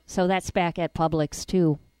 So that's back at Publix,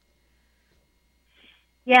 too.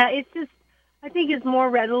 Yeah, it's just, I think it's more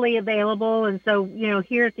readily available. And so,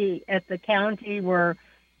 here at the county, we're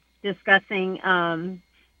discussing,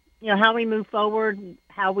 how we move forward,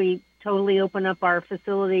 how we totally open up our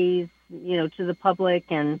facilities, to the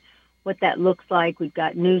public and what that looks like. We've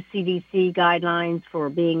got new CDC guidelines for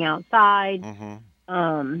being outside.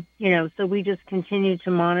 So we just continue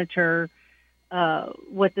to monitor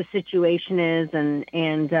what the situation is,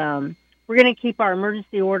 and we're going to keep our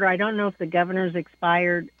emergency order. I don't know if the governor's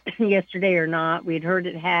expired yesterday or not. We'd heard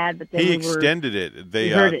it had, but then he extended it. We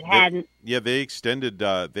heard it hadn't. They extended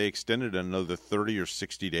another 30 or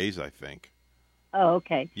 60 days, I think. Oh,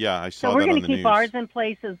 okay. Yeah, I saw that on the news. So we're going to keep ours in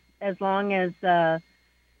place as long as the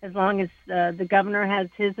governor has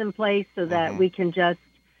his in place, so that we can just.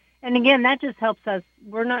 And again, that just helps us.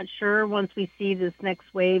 We're not sure once we see this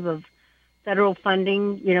next wave of federal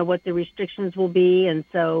funding, what the restrictions will be, and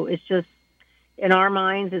so it's just. In our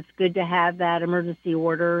minds, it's good to have that emergency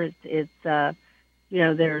order. It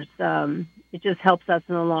just helps us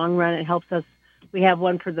in the long run. It helps us. We have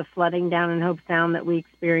one for the flooding down in Hope Sound that we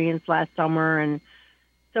experienced last summer, and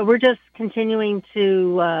so we're just continuing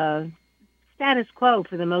to status quo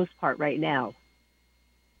for the most part right now.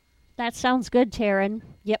 That sounds good, Taryn.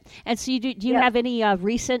 Yep. And so do you have any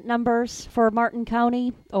recent numbers for Martin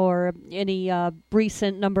County, or any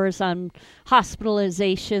recent numbers on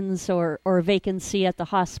hospitalizations or vacancy at the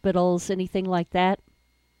hospitals, anything like that?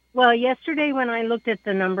 Well, yesterday when I looked at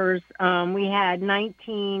the numbers, we had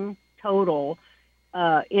 19 total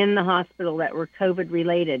in the hospital that were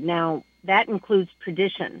COVID-related. Now, that includes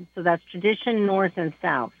Tradition. So that's Tradition North and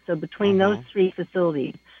South. So between those three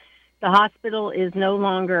facilities, the hospital is no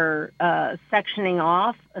longer sectioning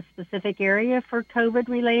off a specific area for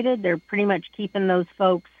COVID-related. They're pretty much keeping those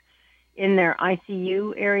folks in their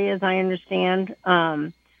ICU areas, I understand.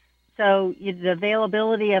 So the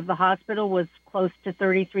availability of the hospital was close to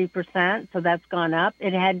 33%, so that's gone up.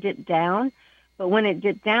 It had dipped down, but when it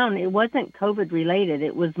dipped down, it wasn't COVID-related.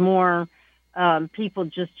 It was more people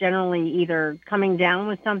just generally either coming down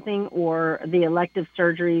with something or the elective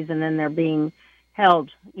surgeries, and then they're being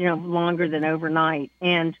held, longer than overnight.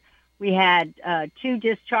 And we had 2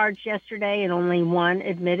 discharged yesterday and only 1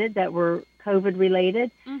 admitted that were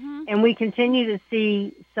COVID-related. And we continue to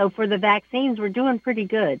see, so for the vaccines, we're doing pretty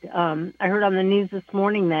good. I heard on the news this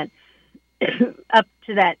morning that up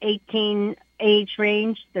to that 18 age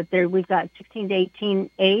range, that we've got 16 to 18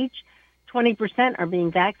 age, 20% are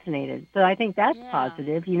being vaccinated. So I think that's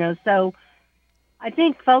positive, so I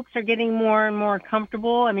think folks are getting more and more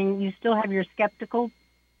comfortable. I mean, you still have your skeptical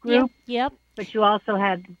group, but you also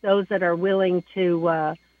have those that are willing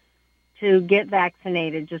to get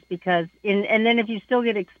vaccinated, just because. And then if you still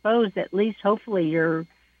get exposed, at least hopefully your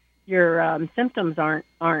symptoms aren't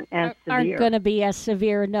as severe. Aren't going to be as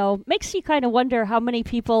severe. No, makes you kind of wonder how many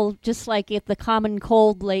people just like get the common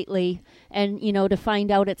cold lately, and to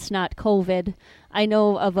find out it's not COVID. I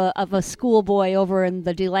know of a schoolboy over in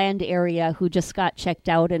the DeLand area who just got checked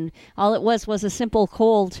out, and all it was a simple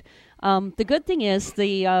cold. The good thing is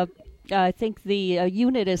I think the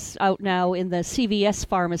unit is out now in the CVS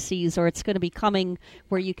pharmacies, or it's going to be coming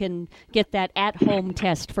where you can get that at-home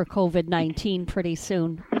test for COVID-19 pretty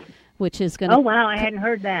soon, which is going to... Oh, wow, I hadn't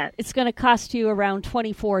heard that. It's going to cost you around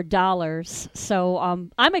 $24. So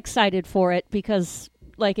I'm excited for it because...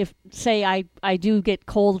 Like if, say, I do get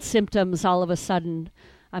cold symptoms all of a sudden,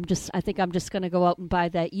 I think I'm just going to go out and buy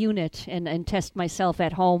that unit and test myself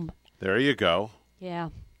at home. There you go. Yeah.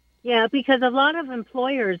 Yeah, because a lot of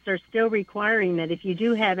employers are still requiring that if you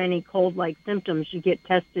do have any cold-like symptoms, you get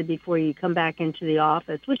tested before you come back into the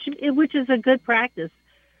office, which is a good practice.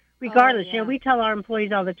 Regardless, we tell our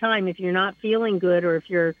employees all the time, if you're not feeling good or if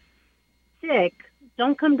you're sick,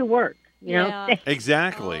 don't come to work.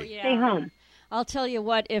 Exactly. Stay home. I'll tell you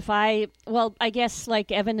what, I guess like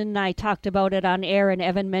Evan and I talked about it on air, and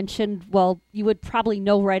Evan mentioned, you would probably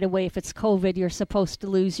know right away if it's COVID. You're supposed to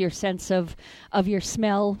lose your sense of your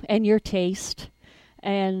smell and your taste.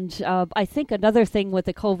 And I think another thing with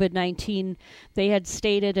the COVID-19, they had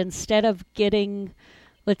stated instead of getting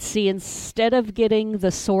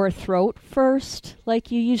the sore throat first,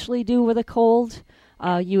 like you usually do with a cold,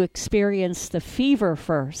 you experience the fever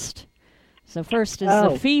first. So first is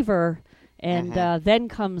the fever, and then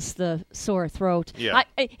comes the sore throat. Yeah.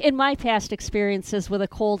 In my past experiences with a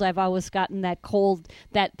cold, I've always gotten that cold,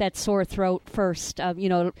 that sore throat first.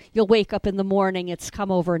 You'll wake up in the morning, it's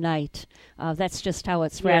come overnight. That's just how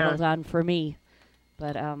it's rattled on for me.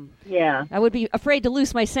 But I would be afraid to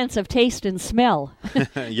lose my sense of taste and smell.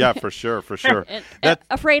 Yeah, for sure. and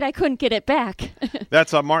afraid I couldn't get it back.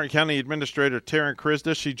 That's Martin County Administrator Taryn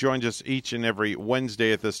Kryzda. She joins us each and every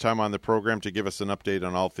Wednesday at this time on the program to give us an update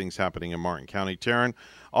on all things happening in Martin County. Taryn,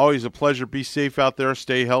 always a pleasure. Be safe out there.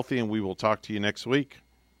 Stay healthy, and we will talk to you next week.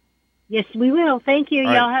 Yes, we will. Thank you.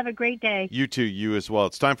 All Y'all right. have a great day. You too. You as well.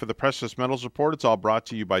 It's time for the Precious Metals Report. It's all brought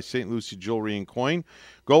to you by St. Lucie Jewelry and Coin.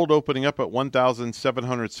 Gold opening up at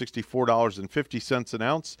 $1,764.50 an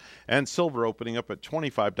ounce, and silver opening up at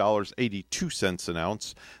 $25.82 an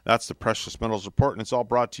ounce. That's the Precious Metals Report, and it's all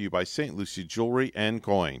brought to you by St. Lucie Jewelry and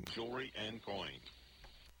Coin. Jewelry and Coin.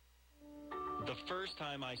 The first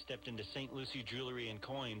time I stepped into St. Lucie Jewelry and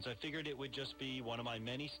Coins, I figured it would just be one of my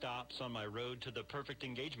many stops on my road to the perfect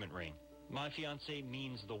engagement ring. My fiancée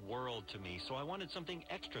means the world to me, so I wanted something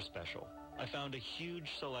extra special. I found a huge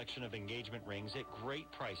selection of engagement rings at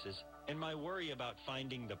great prices, and my worry about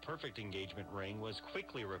finding the perfect engagement ring was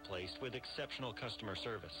quickly replaced with exceptional customer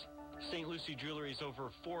service. St. Lucie Jewelry's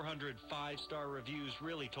over 400 five-star reviews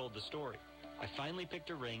really told the story. I finally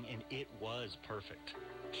picked a ring, and it was perfect.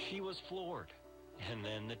 She was floored. And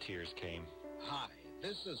then the tears came. Hi,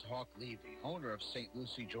 this is Hawk Levy, owner of St.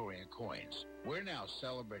 Lucie Jewelry and Coins. We're now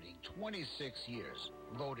celebrating 26 years,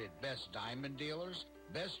 voted best diamond dealers,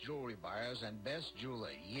 best jewelry buyers, and best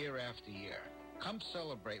jeweler year after year. Come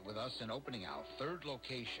celebrate with us in opening our third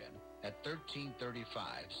location at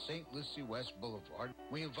 1335 St. Lucie West Boulevard.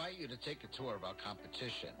 We invite you to take a tour of our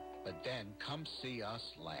competition, but then come see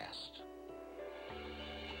us last.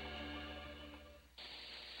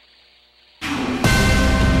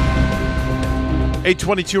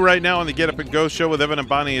 8:22 right now on the Get Up and Go show with Evan and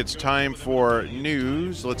Bonnie. It's time for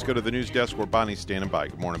news. Let's go to the news desk where Bonnie's standing by.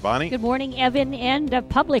 Good morning, Bonnie. Good morning, Evan. And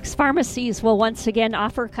Publix pharmacies will once again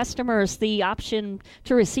offer customers the option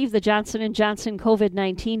to receive the Johnson & Johnson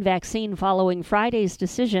COVID-19 vaccine following Friday's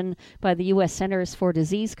decision by the U.S. Centers for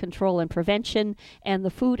Disease Control and Prevention and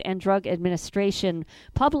the Food and Drug Administration.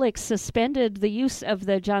 Publix suspended the use of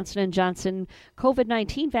the Johnson & Johnson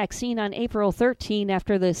COVID-19 vaccine on April 13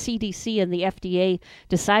 after the CDC and the FDA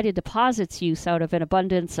decided to pause its use out of an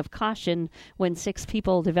abundance of caution when 6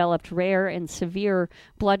 people developed rare and severe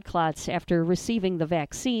blood clots after receiving the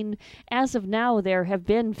vaccine. As of now, there have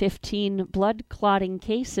been 15 blood clotting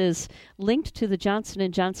cases linked to the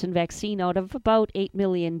Johnson & Johnson vaccine out of about 8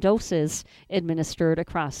 million doses administered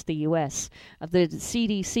across the U.S. The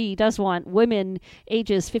CDC does want women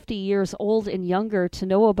ages 50 years old and younger to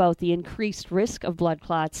know about the increased risk of blood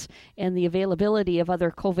clots and the availability of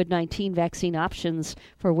other COVID-19 vaccine options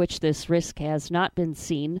for which this risk has not been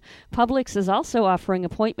seen. Publix is also offering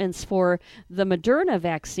appointments for the Moderna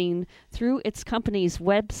vaccine through its company's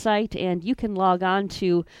website, and you can log on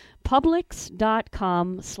to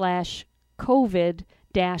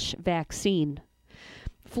publix.com/COVID-vaccine.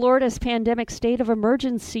 Florida's pandemic state of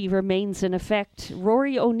emergency remains in effect.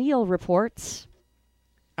 Rory O'Neill reports.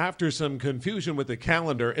 After some confusion with the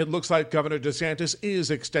calendar, it looks like Governor DeSantis is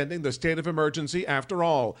extending the state of emergency after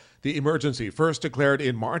all. The emergency, first declared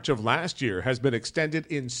in March of last year, has been extended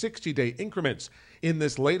in 60-day increments. In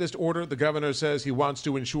this latest order, the governor says he wants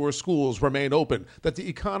to ensure schools remain open, that the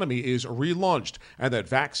economy is relaunched, and that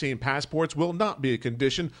vaccine passports will not be a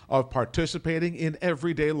condition of participating in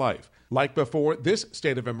everyday life. Like before, this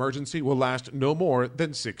state of emergency will last no more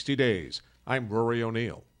than 60 days. I'm Rory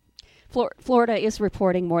O'Neill. Florida is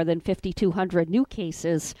reporting more than 5,200 new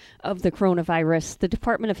cases of the coronavirus. The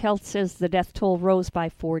Department of Health says the death toll rose by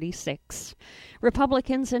 46.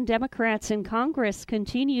 Republicans and Democrats in Congress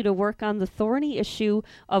continue to work on the thorny issue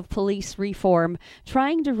of police reform,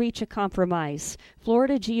 trying to reach a compromise.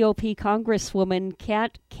 Florida GOP Congresswoman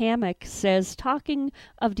Kat Cammack says talking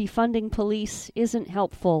of defunding police isn't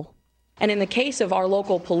helpful. And in the case of our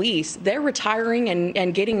local police, they're retiring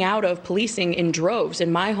and getting out of policing in droves.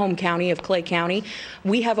 In my home county of Clay County,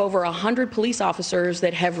 we have over 100 police officers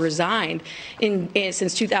that have resigned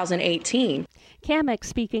since 2018. Kamek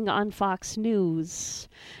speaking on Fox News.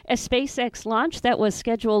 A SpaceX launch that was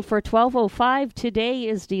scheduled for 12:05 today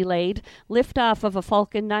is delayed. Liftoff of a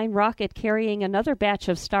Falcon 9 rocket carrying another batch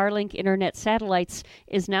of Starlink internet satellites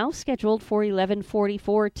is now scheduled for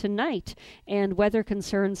 11:44 tonight, and weather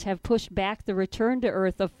concerns have pushed back the return to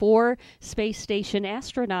Earth of 4 space station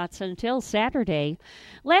astronauts until Saturday.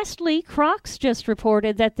 Lastly, Crocs just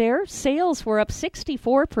reported that their sales were up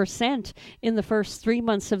 64% in the first 3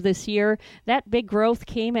 months of this year. That big growth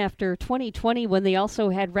came after 2020, when they also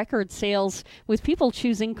had record sales, with people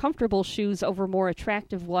choosing comfortable shoes over more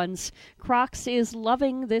attractive ones. Crocs is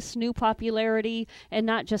loving this new popularity, and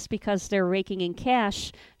not just because they're raking in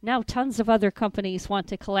cash. Now tons of other companies want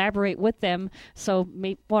to collaborate with them, so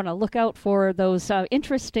may want to look out for those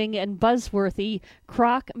interesting and buzzworthy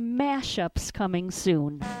Croc mashups coming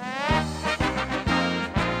soon.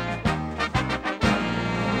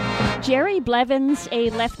 Jerry Blevins, a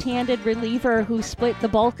left-handed reliever who split the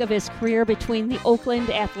bulk of his career between the Oakland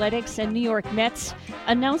Athletics and New York Mets,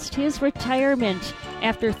 announced his retirement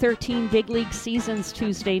after 13 big league seasons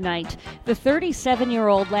Tuesday night. The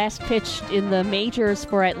 37-year-old last pitched in the majors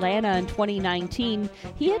for Atlanta in 2019.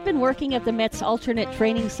 He had been working at the Mets' alternate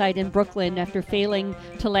training site in Brooklyn after failing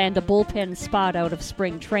to land a bullpen spot out of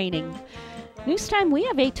spring training. News time, we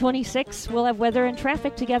have 8:26. We'll have weather and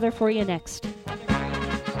traffic together for you next.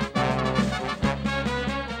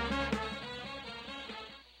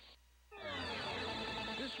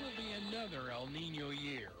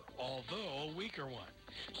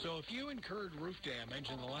 So if you incurred roof damage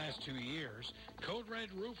in the last 2 years, Code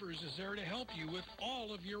Red Roofers is there to help you with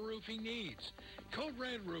all of your roofing needs. Code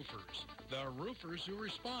Red Roofers, the roofers who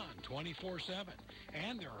respond 24/7.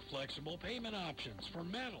 And there are flexible payment options for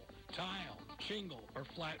metal, tile, shingle, or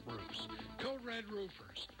flat roofs. Code Red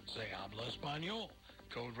Roofers. Se habla español.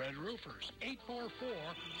 Code Red Roofers,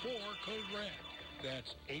 844-4-CODE-RED.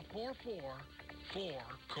 That's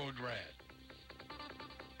 844-4-CODE-RED.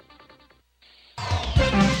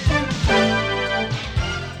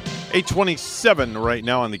 $8:27 right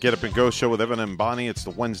now on the Get Up and Go show with Evan and Bonnie. It's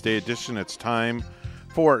the Wednesday edition. It's time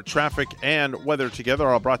for traffic and weather together,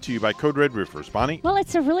 all brought to you by Code Red Roofers. Bonnie? Well,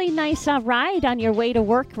 it's a really nice ride on your way to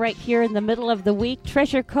work right here in the middle of the week.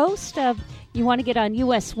 Treasure Coast, you want to get on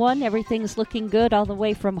US 1. Everything's looking good all the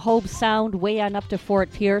way from Hobe Sound way on up to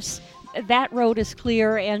Fort Pierce. That road is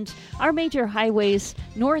clear, and our major highways,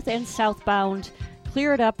 north and southbound,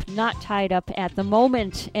 cleared up, not tied up at the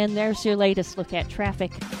moment. And there's your latest look at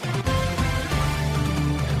traffic.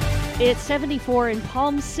 It's 74 in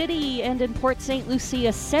Palm City, and in Port St.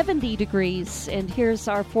 Lucia, 70 degrees. And here's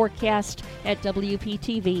our forecast at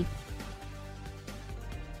WPTV.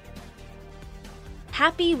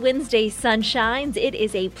 Happy Wednesday, sunshines. It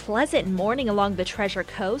is a pleasant morning along the Treasure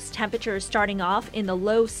Coast. Temperatures starting off in the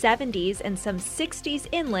low 70s and some 60s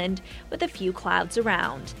inland with a few clouds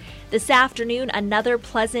around. This afternoon, another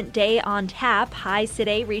pleasant day on tap. Highs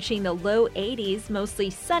today reaching the low 80s, mostly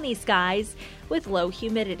sunny skies with low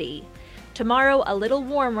humidity. Tomorrow, a little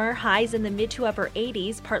warmer, highs in the mid to upper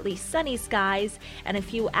 80s, partly sunny skies, and a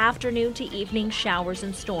few afternoon to evening showers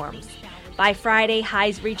and storms. By Friday,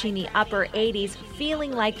 highs reaching the upper 80s,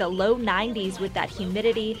 feeling like the low 90s with that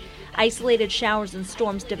humidity. Isolated showers and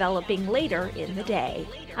storms developing later in the day.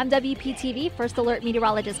 I'm WPTV First Alert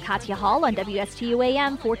Meteorologist Katya Hall on WSTU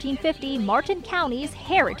AM 1450, Martin County's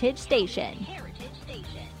Heritage Station.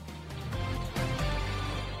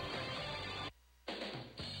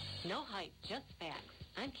 No hype, just facts.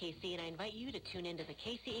 I'm Casey, and I invite you to tune into the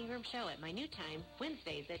Casey Ingram Show at my new time,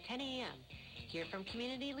 Wednesdays at 10 a.m. Hear from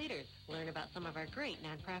community leaders, learn about some of our great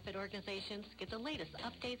nonprofit organizations, get the latest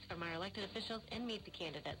updates from our elected officials, and meet the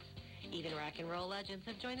candidates. Even rock and roll legends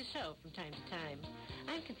have joined the show from time to time.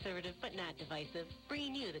 I'm conservative but not divisive,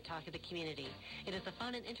 bringing you the talk of the community. It is a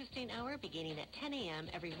fun and interesting hour beginning at 10 a.m.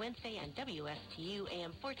 every Wednesday on WSTU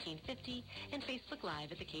AM 1450 and Facebook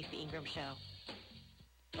Live at The Casey Ingram Show.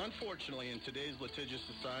 Unfortunately, in today's litigious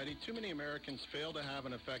society, too many Americans fail to have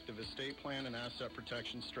an effective estate plan and asset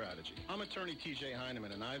protection strategy. I'm attorney TJ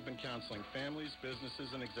Heineman, and I've been counseling families,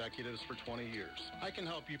 businesses, and executives for 20 years. I can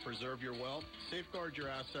help you preserve your wealth, safeguard your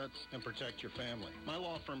assets, and protect your family. My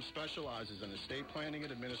law firm specializes in estate planning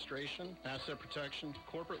and administration, asset protection,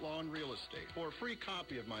 corporate law, and real estate. For a free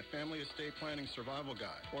copy of my Family Estate Planning Survival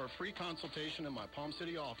Guide or a free consultation in my Palm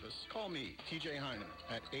City office, call me, TJ Heineman,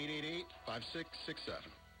 at 888-5667.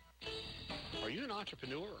 Are you an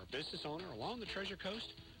entrepreneur or business owner along the Treasure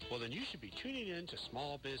Coast? Well, then you should be tuning in to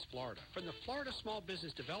Small Biz Florida from the Florida Small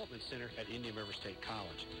Business Development Center at Indian River State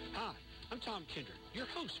College. Hi, I'm Tom Kindred, your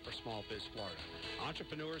host for Small Biz Florida.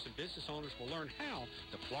 Entrepreneurs and business owners will learn how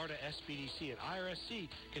the Florida SBDC and IRSC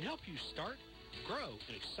can help you start, grow,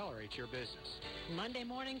 and accelerate your business. Monday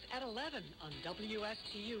mornings at 11 on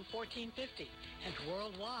WSTU 1450 and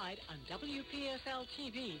worldwide on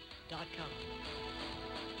WPSLTV.com.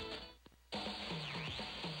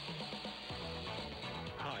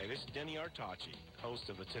 Hi, this is Denny Artachi, host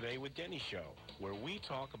of the Today with Denny show, where we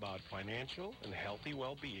talk about financial and healthy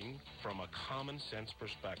well-being from a common sense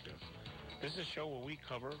perspective. This is a show where we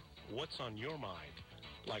cover what's on your mind,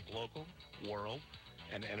 like local, world,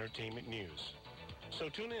 and entertainment news. So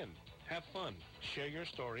tune in, have fun, share your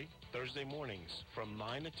story Thursday mornings from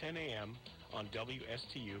 9 to 10 a.m. on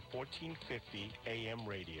WSTU 1450 AM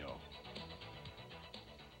radio.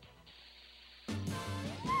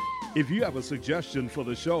 If you have a suggestion for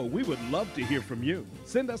the show, we would love to hear from you.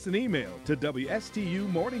 Send us an email to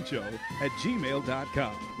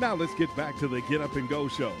WSTUmorningshow@gmail.com. Now let's get back to the Get Up and Go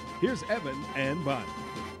show. Here's Evan and Bonnie.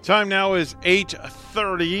 Time now is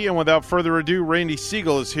 8:30, and without further ado, Randy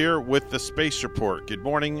Segal is here with the Space Report. Good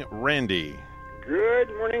morning, Randy. Good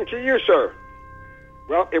morning to you, sir.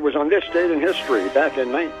 Well, it was on this date in history, back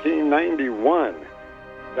in 1991,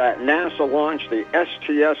 that NASA launched the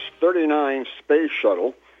STS-39 space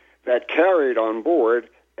shuttle that carried on board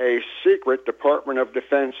a secret Department of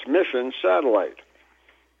Defense mission satellite.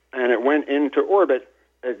 And it went into orbit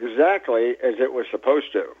exactly as it was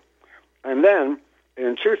supposed to. And then,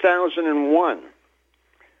 in 2001,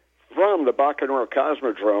 from the Baikonur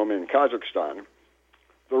Cosmodrome in Kazakhstan,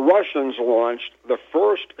 the Russians launched the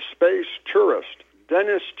first space tourist,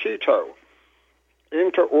 Denis Tito,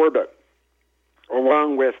 into orbit,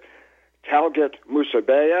 along with Talget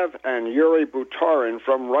Musabayev and Yuri Butarin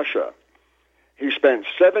from Russia. He spent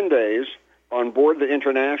 7 days on board the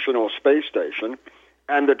International Space Station,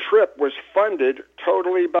 and the trip was funded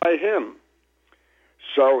totally by him.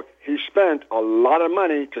 So he spent a lot of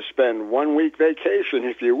money to spend 1 week vacation,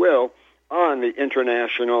 if you will, on the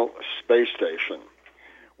International Space Station.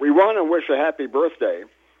 We want to wish a happy birthday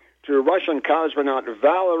to Russian cosmonaut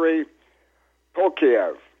Valery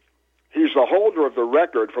Polkiev. He's the holder of the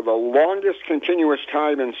record for the longest continuous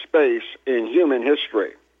time in space in human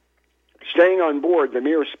history, staying on board the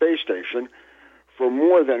Mir space station for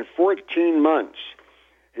more than 14 months.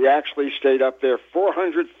 He actually stayed up there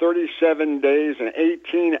 437 days and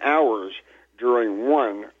 18 hours during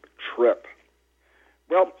one trip.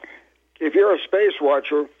 Well, if you're a space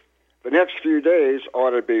watcher, the next few days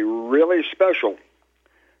ought to be really special.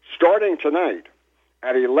 Starting tonight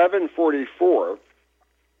at 11:44,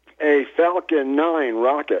 a Falcon 9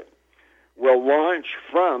 rocket will launch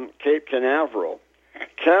from Cape Canaveral,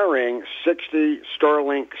 carrying 60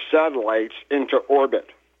 Starlink satellites into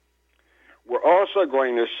orbit. We're also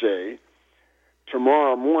going to see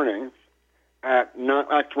tomorrow morning,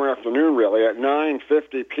 tomorrow afternoon really, at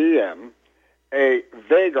 9:50 p.m., a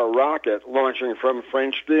Vega rocket launching from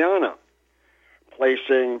French Guiana,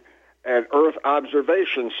 placing an Earth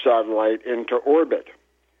observation satellite into orbit.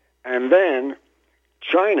 And then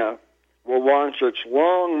China will launch its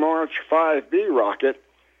Long March 5B rocket,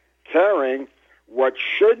 carrying what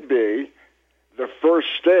should be the first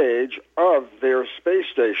stage of their space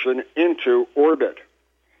station into orbit.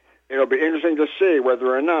 It'll be interesting to see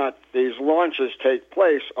whether or not these launches take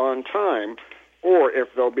place on time or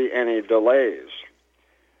if there'll be any delays.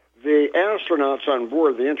 The astronauts on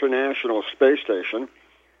board the International Space Station,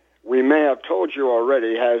 we may have told you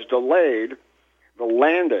already, has delayed the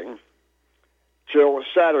landing till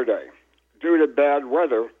Saturday due to bad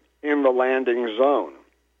weather in the landing zone.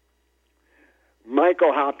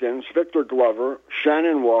 Michael Hopkins, Victor Glover,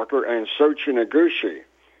 Shannon Walker, and Soichi Noguchi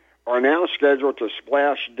are now scheduled to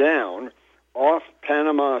splash down off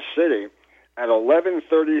Panama City at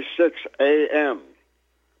 11:36 a.m.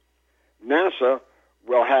 NASA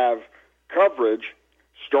will have coverage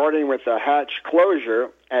starting with the hatch closure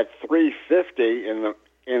at 3:50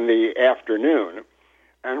 in the afternoon,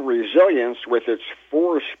 and Resilience, with its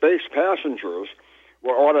 4 space passengers,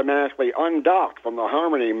 will automatically undock from the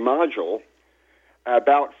Harmony module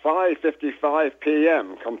about 5:55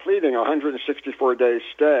 p.m., completing a 164-day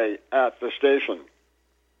stay at the station.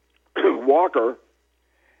 Walker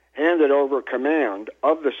handed over command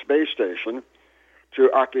of the space station to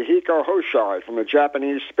Akihiko Hoshide from the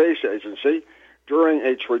Japanese Space Agency during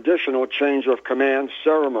a traditional change of command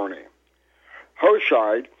ceremony.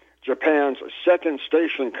 Hoshide, Japan's second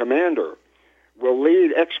station commander, will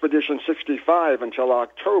lead Expedition 65 until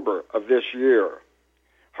October of this year.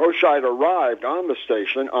 Hoshide arrived on the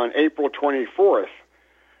station on April 24th,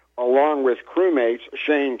 along with crewmates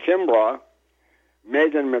Shane Kimbrough,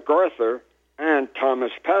 Megan MacArthur, and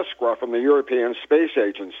Thomas Pasqua from the European Space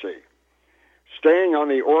Agency. Staying on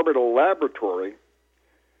the orbital laboratory,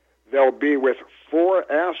 they'll be with 4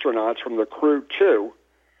 astronauts from the Crew 2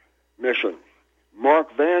 mission,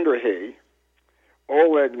 Mark Vanderhee,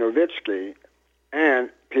 Oleg Novitsky, and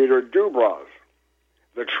Peter Dubrov.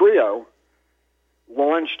 The trio,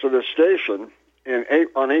 launched to the station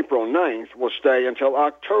on April 9th, will stay until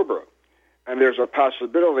October, and there's a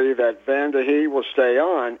possibility that Vanderhee will stay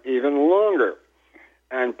on even longer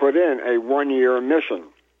and put in a 1-year mission.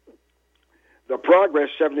 The Progress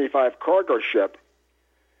 75 cargo ship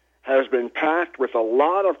has been packed with a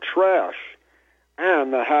lot of trash,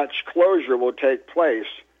 and the hatch closure will take place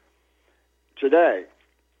today.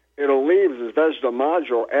 It'll leave the Zvezda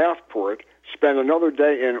module aft port, spend another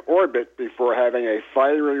day in orbit before having a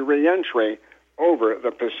fiery reentry over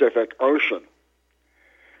the Pacific Ocean.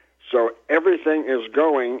 So everything is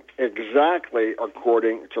going exactly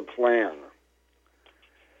according to plan.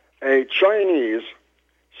 A Chinese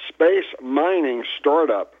space mining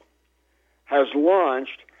startup has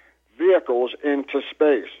launched vehicles into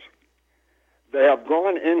space. They have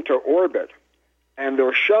gone into orbit, and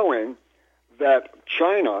they're showing that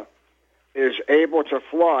China is able to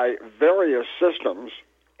fly various systems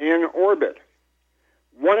in orbit.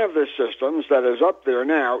 One of the systems that is up there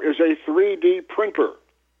now is a 3D printer,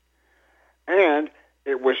 and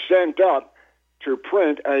it was sent up to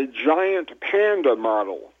print a giant panda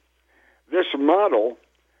model. This model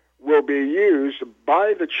will be used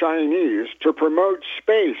by the Chinese to promote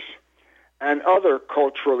space and other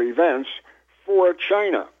cultural events for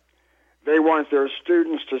China. They want their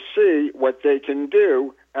students to see what they can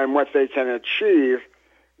do and what they can achieve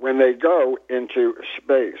when they go into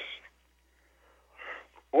space.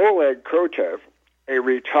 Oleg Kotev, a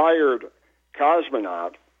retired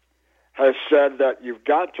cosmonaut, has said that you've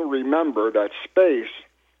got to remember that space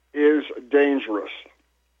is dangerous.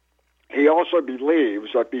 He also believes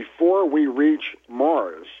that before we reach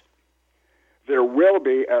Mars, there will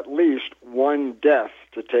be at least one death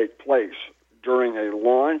to take place during a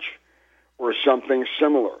launch or something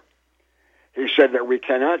similar. He said that we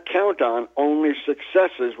cannot count on only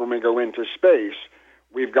successes when we go into space.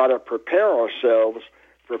 We've got to prepare ourselves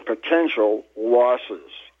for potential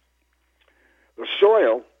losses. The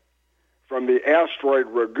soil from the asteroid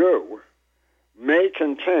Ragu may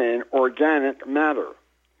contain organic matter.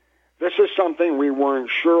 This is something we weren't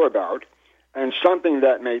sure about, and something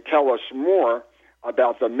that may tell us more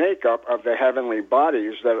about the makeup of the heavenly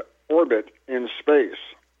bodies that orbit in space.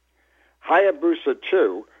 Hayabusa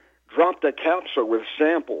 2 dropped a capsule with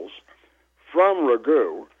samples from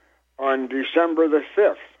Ragu on December the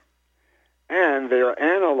 5th, and they are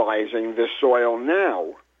analyzing this soil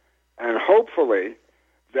now, and hopefully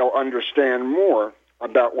they'll understand more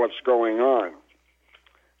about what's going on.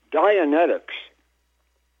 Dianetics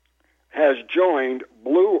has joined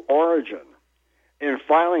Blue Origin in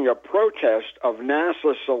filing a protest of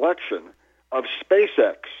NASA's selection of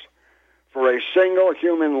SpaceX for a single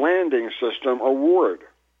human landing system award,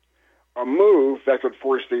 a move that could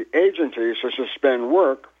force the agency to suspend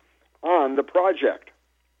work on the project.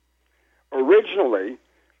 Originally,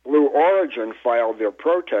 Blue Origin filed their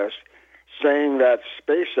protest saying that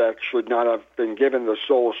SpaceX should not have been given the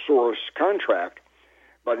sole source contract,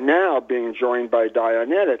 but now being joined by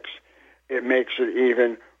Dianetics, it makes it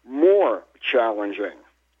even more challenging.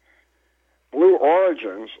 Blue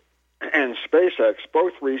Origin and SpaceX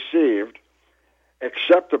both received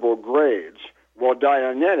acceptable grades, while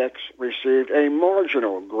Dianetics received a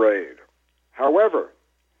marginal grade. However,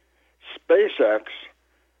 SpaceX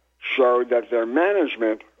showed that their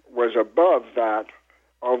management was above that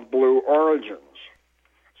of Blue Origin's.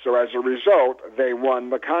 So as a result, they won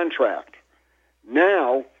the contract.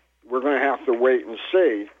 Now, we're going to have to wait and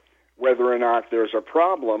see whether or not there's a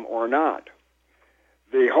problem or not.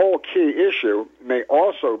 The whole key issue may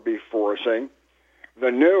also be forcing the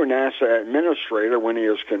new NASA administrator, when he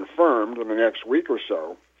is confirmed in the next week or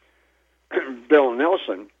so, Bill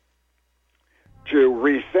Nelson, to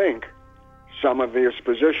rethink some of these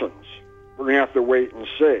positions. We're going to have to wait and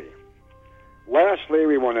see. Lastly,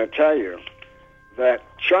 we want to tell you that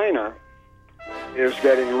China is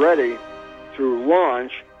getting ready to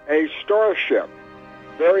launch a Starship,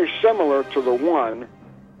 very similar to the one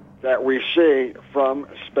that we see from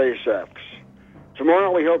SpaceX.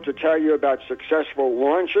 Tomorrow we hope to tell you about successful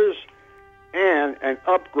launches and an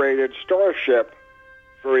upgraded Starship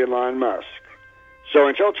for Elon Musk. So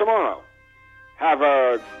until tomorrow, have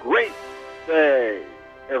a great day,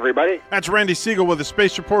 everybody. That's Randy Segal with the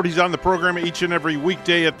Space Report. He's on the program each and every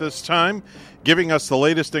weekday at this time, giving us the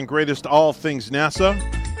latest and greatest all things NASA.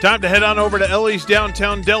 Time to head on over to Ellie's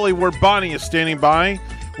downtown deli, where Bonnie is standing by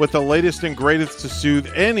with the latest and greatest to soothe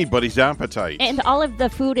anybody's appetite. And all of the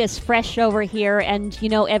food is fresh over here. And, you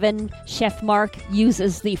know, Evan, Chef Mark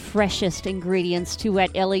uses the freshest ingredients too at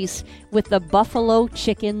Ellie's with the buffalo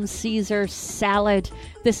chicken Caesar salad.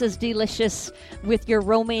 This is delicious with your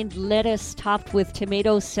romaine lettuce topped with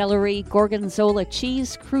tomato, celery, gorgonzola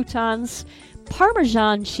cheese, croutons,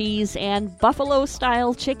 Parmesan cheese, and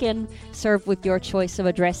buffalo-style chicken served with your choice of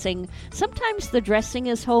a dressing. Sometimes the dressing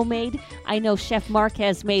is homemade. I know Chef Mark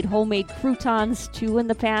has made homemade croutons, too, in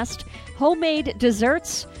the past. Homemade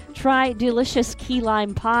desserts, try delicious key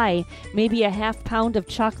lime pie, maybe a half pound of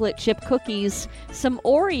chocolate chip cookies, some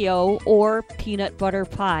Oreo or peanut butter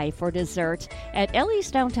pie for dessert at Ellie's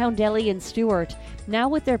Downtown Deli in Stuart. Now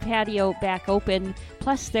with their patio back open,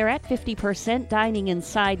 plus they're at 50% dining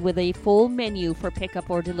inside with a full menu for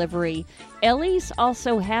pickup or delivery. Ellie's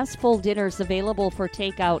also has full dinners available for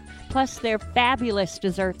takeout, plus their fabulous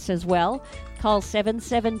desserts as well. Call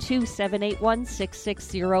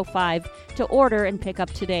 772-781-6605 to order and pick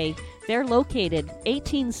up today. They're located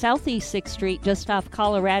 18 Southeast 6th Street, just off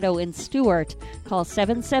Colorado in Stuart. Call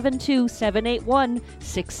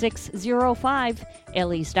 772-781-6605.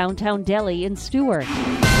 Ellie's Downtown Deli in Stuart.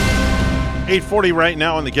 8:40 right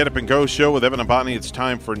now on the Get Up and Go show with Evan and Bonnie. It's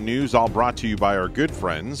time for news, all brought to you by our good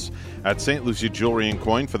friends at St. Lucie Jewelry and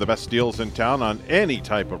Coin. For the best deals in town on any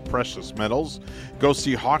type of precious metals, go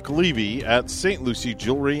see Hawk Levy at St. Lucie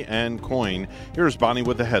Jewelry and Coin. Here's Bonnie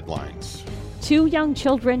with the headlines. 2 young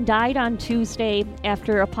children died on Tuesday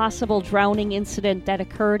after a possible drowning incident that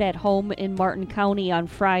occurred at home in Martin County on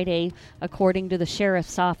Friday, according to the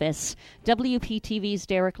sheriff's office. WPTV's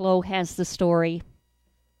Derek Lowe has the story.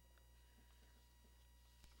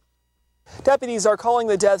 Deputies are calling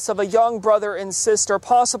the deaths of a young brother and sister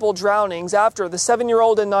possible drownings after the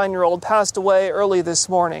 7-year-old and 9-year-old passed away early this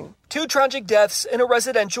morning. 2 tragic deaths in a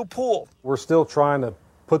residential pool. We're still trying to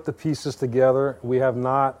put the pieces together. We have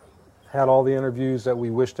not had all the interviews that we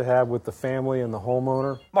wish to have with the family and the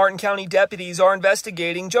homeowner. Martin County deputies are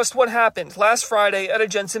investigating just what happened last Friday at a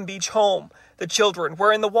Jensen Beach home. The children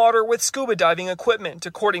were in the water with scuba diving equipment,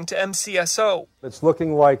 according to MCSO. It's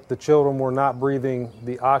looking like the children were not breathing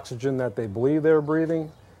the oxygen that they believe they were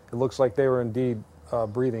breathing. It looks like they were indeed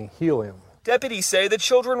breathing helium. Deputies say the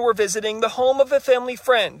children were visiting the home of a family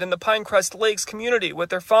friend in the Pinecrest Lakes community with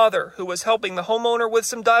their father, who was helping the homeowner with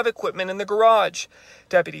some dive equipment in the garage.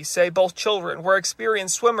 Deputies say both children were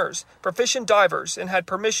experienced swimmers, proficient divers, and had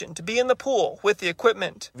permission to be in the pool with the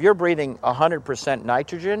equipment. If you're breathing 100%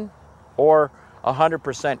 nitrogen or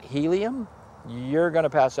 100% helium, you're going to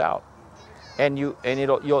pass out, and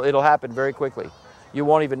it'll happen very quickly. You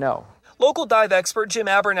won't even know. Local dive expert Jim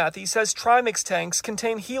Abernathy says Trimix tanks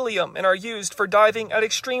contain helium and are used for diving at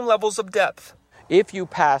extreme levels of depth. If you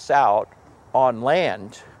pass out on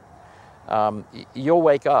land, you'll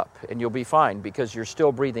wake up and you'll be fine because you're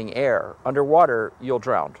still breathing air. Underwater, you'll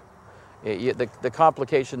drown. The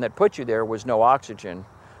complication that put you there was no oxygen,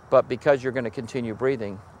 but because you're going to continue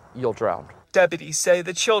breathing, you'll drown. Deputies say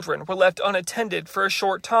the children were left unattended for a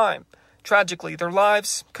short time. Tragically, their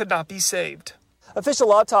lives could not be saved.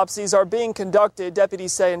 Official autopsies are being conducted.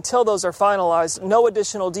 Deputies say until those are finalized, no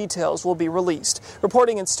additional details will be released.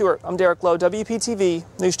 Reporting in Stuart, I'm Derek Lowe, WPTV,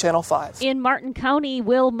 News Channel 5. In Martin County,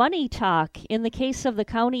 will money talk? In the case of the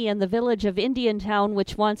county and the village of Indiantown,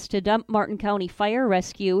 which wants to dump Martin County Fire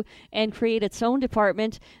Rescue and create its own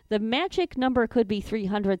department, the magic number could be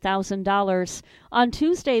 $300,000. On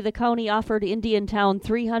Tuesday, the county offered Indiantown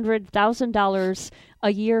 $300,000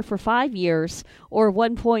 a year for 5 years, or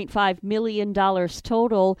 $1.5 million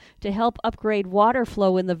total, to help upgrade water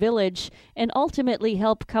flow in the village and ultimately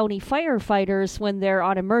help county firefighters when they're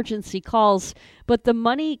on emergency calls. But the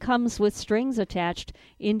money comes with strings attached.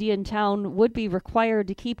 Indiantown would be required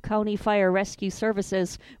to keep county fire rescue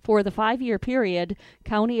services for the 5-year period,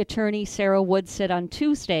 County Attorney Sarah Wood said on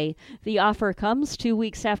Tuesday. The offer comes 2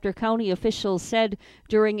 weeks after county officials said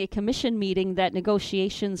during a commission meeting that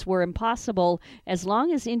negotiations were impossible as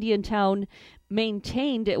long as Indiantown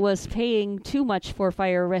maintained it was paying too much for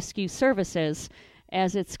fire rescue services.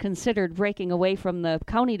 As it's considered breaking away from the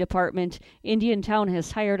county department, Indiantown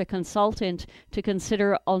has hired a consultant to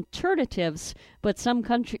consider alternatives, but some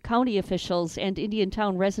county officials and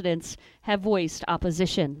Indiantown residents have voiced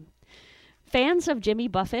opposition. Fans of Jimmy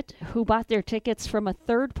Buffett who bought their tickets from a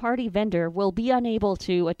third-party vendor will be unable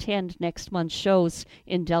to attend next month's shows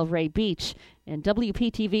in Delray Beach. And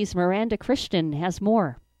WPTV's Miranda Christian has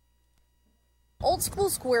more. Old School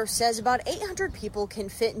Square says about 800 people can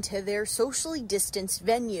fit into their socially distanced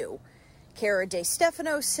venue. Cara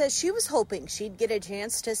DeStefano says she was hoping she'd get a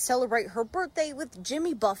chance to celebrate her birthday with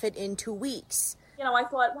Jimmy Buffett in 2 weeks. I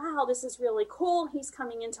thought, wow, this is really cool. He's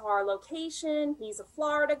coming into our location. He's a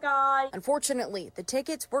Florida guy. Unfortunately, the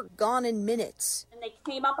tickets were gone in minutes. And they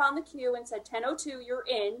came up on the queue and said, 10:02, you're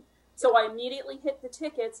in. So I immediately hit the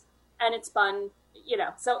tickets, and it's been,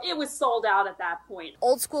 so it was sold out at that point.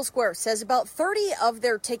 Old School Square says about 30 of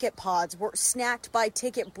their ticket pods were snagged by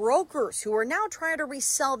ticket brokers who are now trying to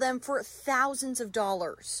resell them for thousands of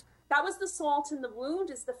dollars. That was the salt in the wound,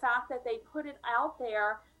 is the fact that they put it out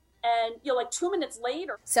there and, 2 minutes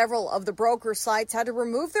later. Several of the broker sites had to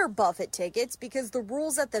remove their Buffett tickets because the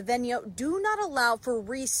rules at the venue do not allow for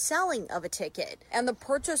reselling of a ticket. And the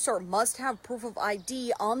purchaser must have proof of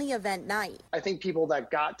ID on the event night. I think people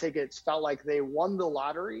that got tickets felt like they won the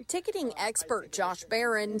lottery. Ticketing expert Josh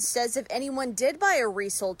Barron says if anyone did buy a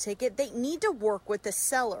resold ticket, they need to work with the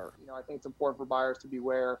seller. I think it's important for buyers to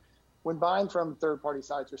beware when buying from third-party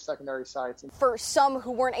sites or secondary sites. For some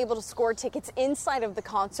who weren't able to score tickets inside of the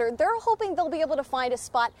concert, they're hoping they'll be able to find a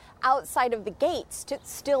spot outside of the gates to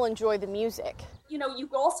still enjoy the music.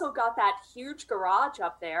 You've also got that huge garage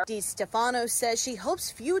up there. DeStefano says she hopes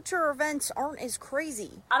future events aren't as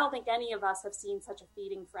crazy. I don't think any of us have seen such a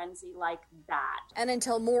feeding frenzy like that. And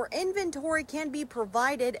until more inventory can be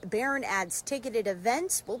provided, Barron adds ticketed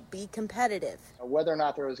events will be competitive. Whether or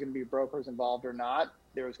not there was going to be brokers involved or not,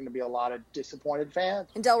 there was going to be a lot of disappointed fans.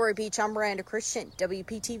 In Delray Beach, I'm Miranda Christian,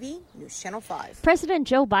 WPTV News Channel 5. President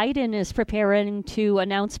Joe Biden is preparing to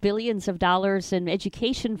announce billions of dollars in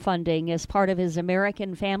education funding as part of his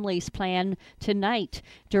American Families Plan tonight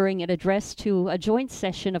during an address to a joint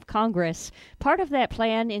session of Congress. Part of that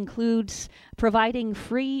plan includes providing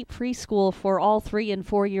free preschool for all 3- and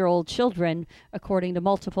 4-year-old children, according to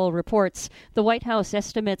multiple reports. The White House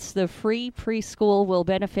estimates the free preschool will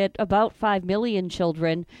benefit about 5 million children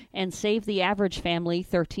and save the average family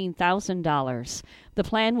 $13,000. The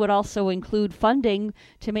plan would also include funding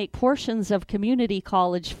to make portions of community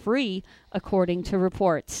college free, according to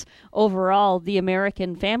reports. Overall, the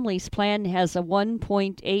American Families Plan has a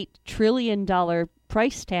 $1.8 trillion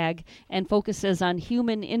price tag and focuses on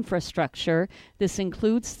human infrastructure. This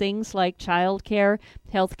includes things like child care,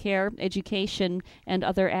 health care, education, and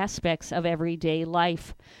other aspects of everyday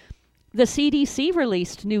life. The CDC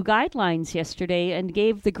released new guidelines yesterday and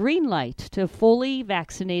gave the green light to fully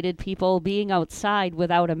vaccinated people being outside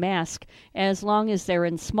without a mask as long as they're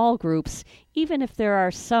in small groups, even if there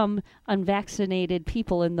are some unvaccinated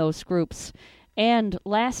people in those groups. And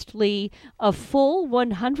lastly, a full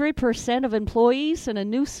 100% of employees in a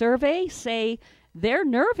new survey say they're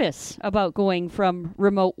nervous about going from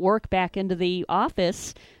remote work back into the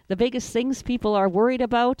office. The biggest things people are worried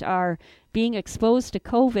about are being exposed to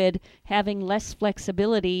COVID, having less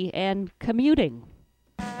flexibility, and commuting.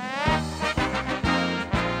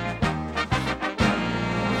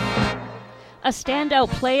 A standout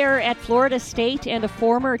player at Florida State and a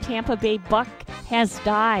former Tampa Bay Buck has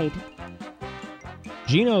died.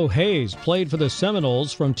 Geno Hayes played for the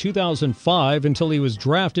Seminoles from 2005 until he was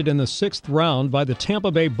drafted in the 6th round by the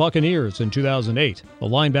Tampa Bay Buccaneers in 2008. The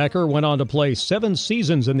linebacker went on to play 7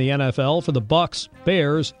 seasons in the NFL for the Bucs,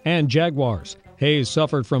 Bears, and Jaguars. Hayes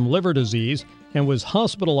suffered from liver disease and was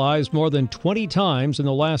hospitalized more than 20 times in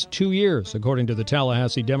the last 2 years, according to the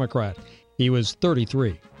Tallahassee Democrat. He was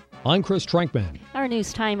 33. I'm Chris Trankman. Our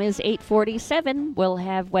news time is 8:47. We'll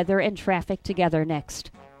have weather and traffic together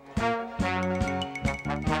next.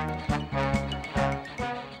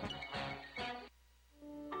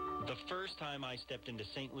 I stepped into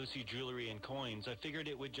St. Lucie Jewelry and Coins, I figured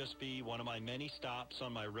it would just be one of my many stops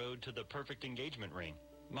on my road to the perfect engagement ring.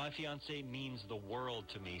 My fiancée means the world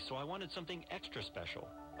to me, so I wanted something extra special.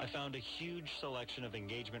 I found a huge selection of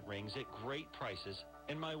engagement rings at great prices,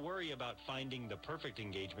 and my worry about finding the perfect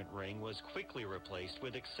engagement ring was quickly replaced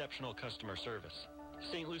with exceptional customer service.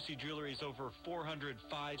 St. Lucie Jewelry's over 400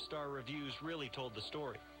 5-star reviews really told the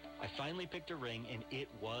story. I finally picked a ring, and it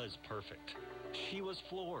was perfect. She was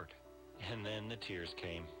floored. And then the tears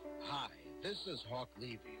came. Hi, this is Hawk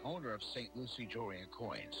Levy, owner of St. Lucie Jewelry and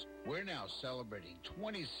Coins. We're now celebrating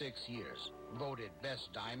 26 years. Voted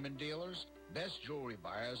best diamond dealers, best jewelry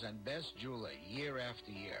buyers, and best jeweler year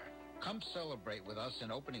after year. Come celebrate with us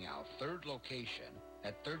in opening our 3rd location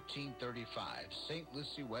at 1335 St.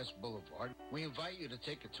 Lucie West Boulevard. We invite you to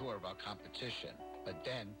take a tour of our competition, but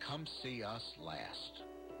then come see us last.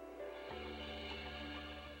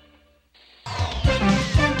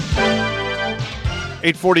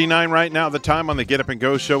 8:49 right now, the time on the Get Up and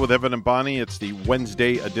Go show with Evan and Bonnie. It's the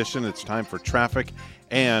Wednesday edition. It's time for traffic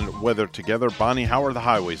and weather together. Bonnie, how are the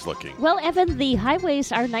highways looking? Well, Evan, the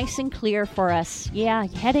highways are nice and clear for us. Yeah,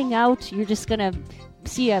 heading out, you're just going to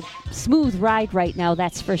see a smooth ride right now,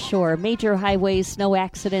 that's for sure. Major highways, no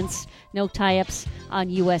accidents, no tie-ups on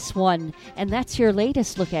US 1. And that's your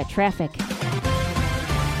latest look at traffic.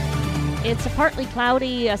 It's a partly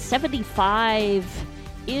cloudy 75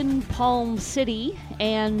 in Palm City,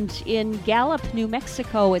 and in Gallup, New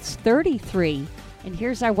Mexico, it's 33. And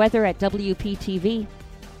here's our weather at WPTV.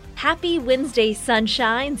 Happy Wednesday,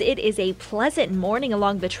 sunshines. It is a pleasant morning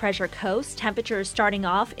along the Treasure Coast. Temperatures starting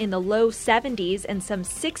off in the low 70s and some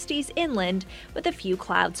 60s inland with a few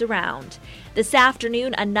clouds around. This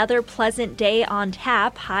afternoon, another pleasant day on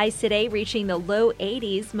tap. Highs today reaching the low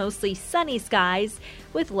 80s, mostly sunny skies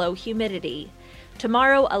with low humidity.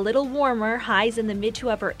 Tomorrow, a little warmer, highs in the mid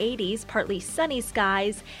to upper 80s, partly sunny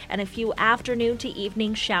skies, and a few afternoon to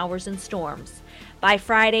evening showers and storms. By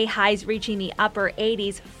Friday, highs reaching the upper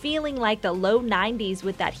 80s, feeling like the low 90s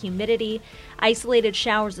with that humidity. Isolated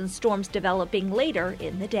showers and storms developing later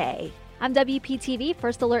in the day. I'm WPTV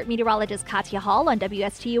First Alert Meteorologist Katya Hall on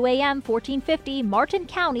WSTU AM 1450, Martin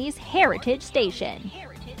County's Heritage Station.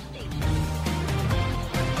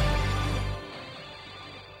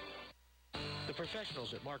 The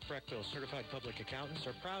professionals at Mark Breckville Certified Public Accountants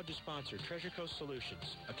are proud to sponsor Treasure Coast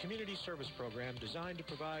Solutions, a community service program designed to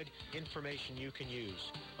provide information you can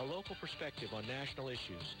use, a local perspective on national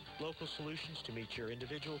issues, local solutions to meet your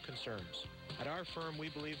individual concerns. At our firm, we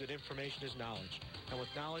believe that information is knowledge, and with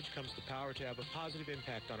knowledge comes the power to have a positive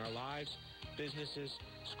impact on our lives, businesses,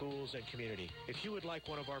 schools, and community. If you would like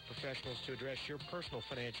one of our professionals to address your personal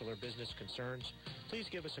financial or business concerns, please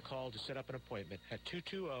give us a call to set up an appointment at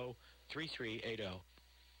 220-3380.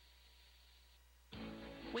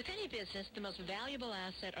 With any business, the most valuable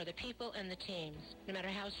asset are the people and the teams, no matter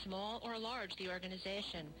how small or large the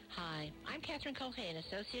organization. Hi, I'm Catherine Colhane,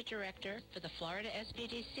 Associate Director for the Florida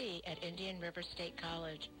SBDC at Indian River State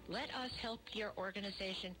College. Let us help your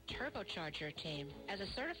organization turbocharge your team. As a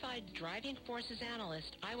certified driving forces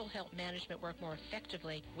analyst, I will help management work more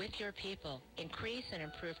effectively with your people, increase and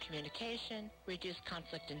improve communication, reduce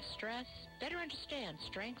conflict and stress, better understand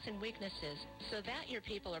strengths and weaknesses so that your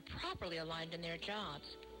people are properly aligned in their jobs.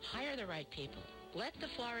 Hire the right people. Let the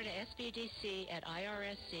Florida SBDC at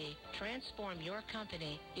IRSC transform your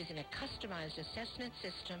company using a customized assessment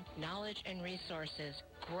system, knowledge, and resources.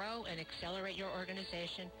 Grow and accelerate your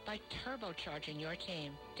organization by turbocharging your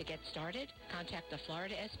team. To get started, contact the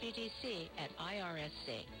Florida SBDC at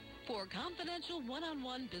IRSC. For confidential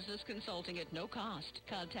one-on-one business consulting at no cost,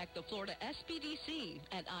 contact the Florida SBDC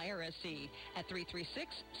at IRSC at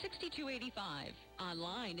 336-6285.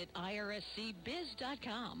 Online at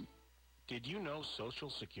irscbiz.com. Did you know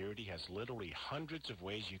Social Security has literally hundreds of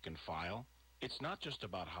ways you can file? It's not just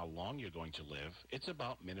about how long you're going to live. It's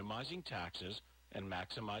about minimizing taxes and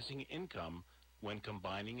maximizing income when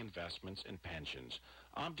combining investments and pensions.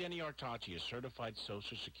 I'm Denny Artachi, a certified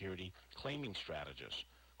Social Security claiming strategist.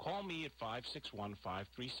 Call me at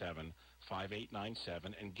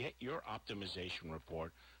 561-537-5897 and get your optimization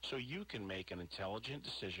report so you can make an intelligent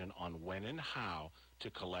decision on when and how to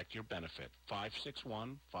collect your benefit.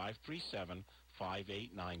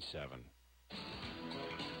 561-537-5897.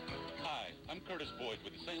 Hi, I'm Curtis Boyd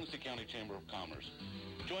with the St. Lucie County Chamber of Commerce.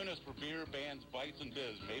 Join us for Beer, Bands, Bites, and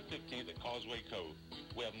Biz May 15th at Causeway Cove.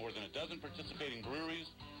 We have more than a dozen participating breweries,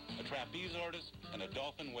 a trapeze artist, and a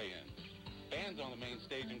dolphin weigh-in. Bands on the main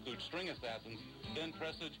stage include String Assassins, Ben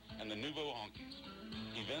Presage, and the Nouveau Honkies.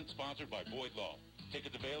 Event sponsored by Boyd Law.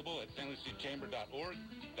 Tickets available at stluciechamber.org.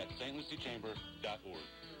 That's stluciechamber.org.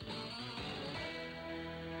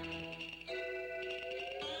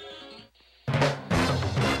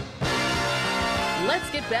 Let's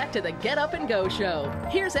get back to the Get Up and Go show.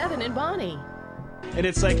 Here's Evan and Bonnie. And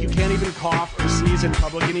it's like you can't even cough or sneeze in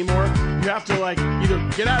public anymore. You have to like either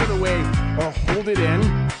get out of the way or hold it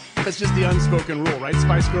in. That's just the unspoken rule, right,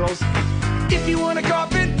 Spice Girls? If you want to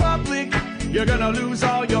cough in public, you're gonna lose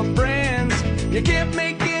all your friends. You can't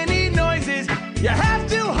make any noises, you have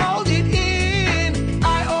to hold it in.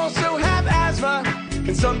 I also have asthma,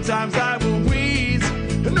 and sometimes I will wheeze.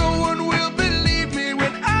 No one will believe me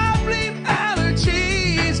when I blame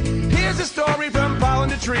allergies. Here's a story from pollen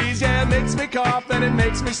to trees. Yeah, it makes me cough and it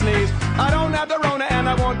makes me sneeze. I don't have the Rona and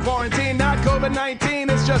I won't quarantine. Not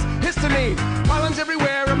COVID-19, it's just histamine. Pollen's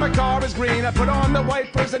everywhere and my car is green. I put on the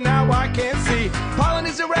wipers and now I can't see. Pollen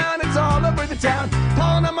is around, it's all over the town.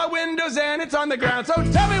 Pollen on my windows and it's on the ground. So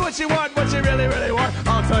tell me what you want, what you really, really want.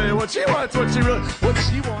 I'll tell you what she wants, what she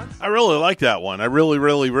wants. I really like that one. I really,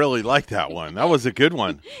 really, really like that one. That was a good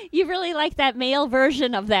one. You really like that male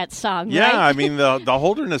version of that song, Yeah, right? I mean, the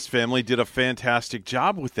Holderness family did a fantastic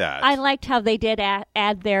job with that. I liked how they did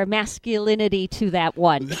add their masculinity to that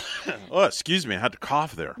one. Oh, excuse me. I had to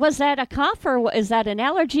cough there. Was that a cough, or is that an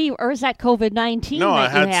allergy, or is that COVID-19? No, I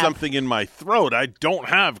that you had have? something in my throat. I don't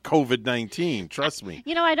have COVID-19. Trust me.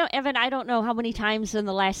 You know, Evan, I don't know how many times in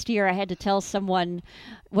the last year I had to tell someone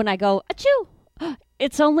when I go, achoo,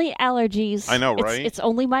 it's only allergies. I know, right? It's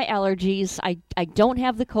only my allergies. I don't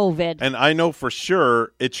have the COVID. And I know for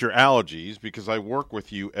sure it's your allergies because I work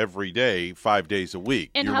with you every day, 5 days a week.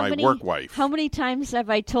 And You're my work wife. How many times have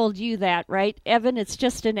I told you that, right? Evan, it's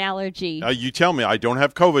just an allergy. You tell me, I don't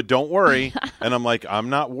have COVID, don't worry. And I'm like, I'm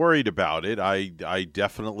not worried about it. I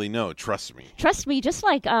definitely know. Trust me. Trust me, just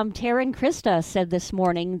like Taryn Kryzda said this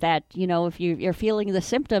morning that, you know, if you're feeling the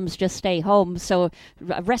symptoms, just stay home. So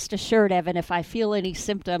rest assured, Evan, if I feel any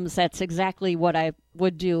symptoms, that's exactly what I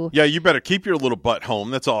would do. Yeah, you better keep your little butt home.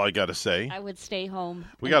 That's all I got to say. I would stay home.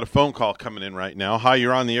 We got a phone call coming in right now. Hi,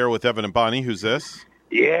 you're on the air with Evan and Bonnie. Who's this?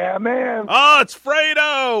 Yeah, man. Oh, it's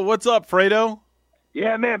Fredo. What's up, Fredo?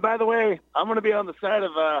 Yeah, man. By the way, I'm going to be on the side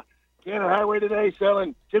of Cannon Highway today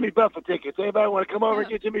selling Jimmy Buffett tickets. Anybody want to come over and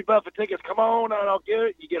get Jimmy Buffett tickets? Come on, and I'll get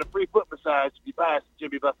it. You get a free foot massage if you buy some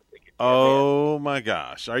Jimmy Buffett tickets. Oh, my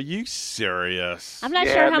gosh. Are you serious? I'm not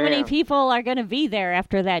sure how many people are going to be there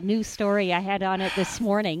after that news story I had on it this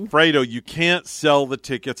morning. Fredo, you can't sell the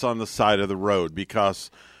tickets on the side of the road because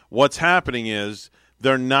what's happening is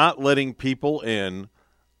they're not letting people in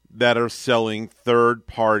that are selling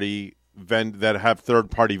third-party that have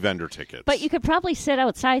third-party vendor tickets. But you could probably sit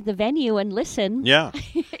outside the venue and listen. Yeah.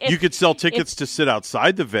 You could sell tickets to sit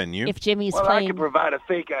outside the venue. If Jimmy's well, playing. I can provide a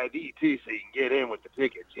fake ID, too, so you can get in with the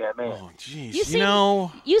tickets. Yeah, man. Oh,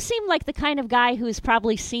 jeez. You seem like the kind of guy who's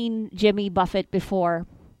probably seen Jimmy Buffett before.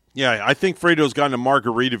 Yeah, I think Fredo's gone to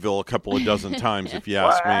Margaritaville a couple of dozen times, if you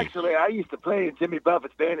ask me. Actually, I used to play in Jimmy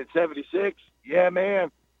Buffett's band in '76. Yeah,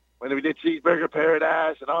 man. When we did Cheeseburger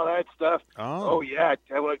Paradise and all that stuff. Oh yeah.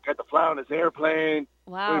 I got to fly on his airplane.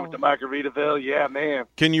 Wow. We went to Margaritaville. Yeah, man.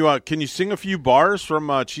 Can you sing a few bars from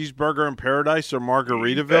Cheeseburger in Paradise or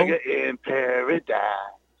Margaritaville? Cheeseburger in Paradise.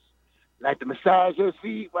 Like to massage your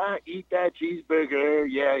feet while I eat that cheeseburger.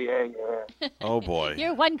 Yeah. Oh, boy.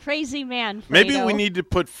 You're one crazy man, Fredo. Maybe we need to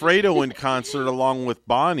put Fredo in concert along with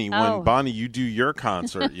Bonnie when, Bonnie, you do your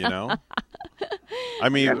concert, you know? I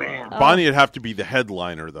mean, Bonnie would have to be the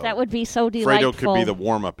headliner, though. That would be so delightful. Fredo could be the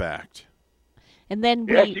warm-up act. And then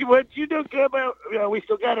you don't care about, we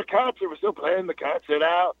still got a concert. We're still playing the concert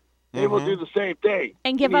out. They will do the same thing.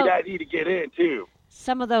 And give you need out ID to get in, too.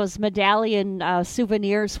 Some of those medallion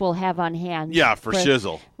souvenirs we'll have on hand. Yeah, for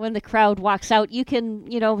shizzle. When the crowd walks out, you can,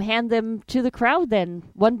 hand them to the crowd then,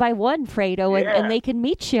 one by one, Fredo, and they can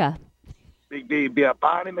meet you. Be a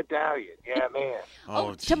Bonnie medallion. Yeah, man.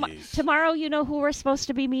 Oh, jeez. Tomorrow, you know who we're supposed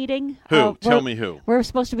to be meeting? Who? Tell me who. We're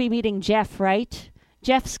supposed to be meeting Jeff, right?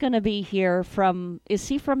 Jeff's going to be here is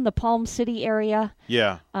he from the Palm City area?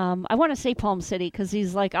 Yeah. I want to say Palm City because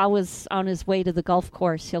he's like always on his way to the golf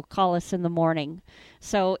course. He'll call us in the morning.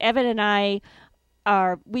 So Evan and I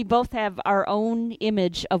we both have our own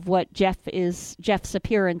image of what Jeff's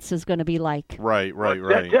appearance is going to be like. Right.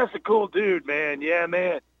 Jeff's a cool dude, man. Yeah,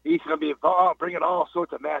 man. He's going to be bringing all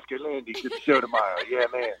sorts of masculinity to the show tomorrow. Yeah,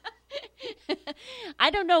 man. I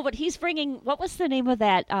don't know, but he's bringing, what was the name of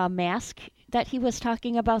that mask that he was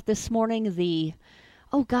talking about this morning?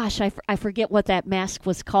 I forget what that mask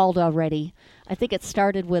was called already. I think it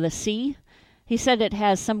started with a C. He said it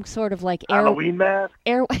has some sort of like Halloween mask?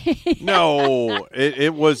 No,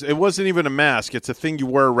 it wasn't even a mask. It's a thing you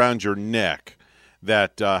wear around your neck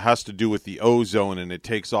that has to do with the ozone, and it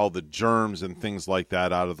takes all the germs and things like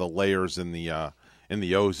that out of the layers in the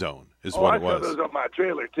ozone. Is what it was. I saw those on my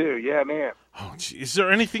trailer too. Yeah, man. Oh, gee. Is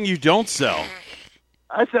there anything you don't sell?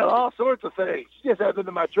 I sell all sorts of things. You just haven't been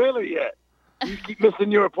to my trailer yet. You keep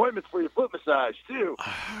missing your appointments for your foot massage too.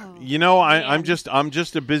 I'm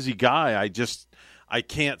just a busy guy. I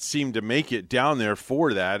can't seem to make it down there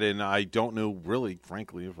for that, and I don't know really,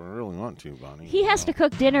 frankly, if I really want to, Bonnie. He has to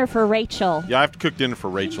cook dinner for Rachel. Yeah, I have to cook dinner for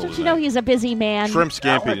Rachel Don't you know he's a busy man? Shrimp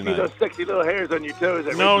scampi I tonight. see those sexy little hairs on your toes.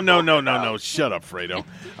 No. Shut up, Fredo.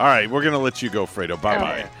 All right, we're going to let you go, Fredo.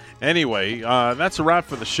 Bye-bye. Anyway, that's a wrap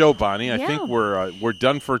for the show, Bonnie. I think we're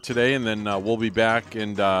done for today, and then we'll be back,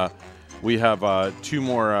 and We have two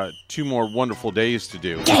more wonderful days to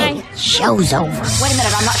do. Okay, show's over. Wait a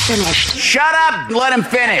minute, I'm not finished. Shut up! Let him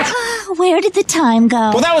finish. Where did the time go?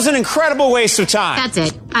 Well, that was an incredible waste of time. That's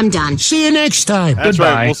it. I'm done. See you next time. That's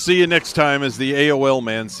Goodbye. right. We'll see you next time, as the AOL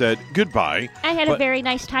man said. Goodbye. I had a very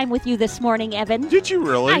nice time with you this morning, Evan. Did you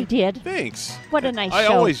really? I did. Thanks. What a nice show. I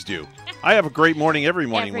always do. I have a great morning every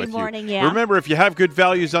morning Every with morning, you. yeah. Remember, if you have good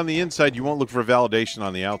values on the inside, you won't look for validation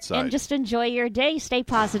on the outside. And just enjoy your day. Stay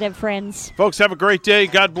positive, friends. Folks, have a great day.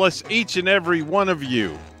 God bless each and every one of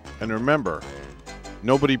you. And remember,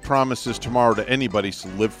 nobody promises tomorrow to anybody, so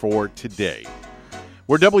live for today.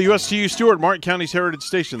 We're WSTU Stewart, Martin County's Heritage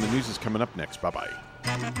Station. The news is coming up next. Bye-bye.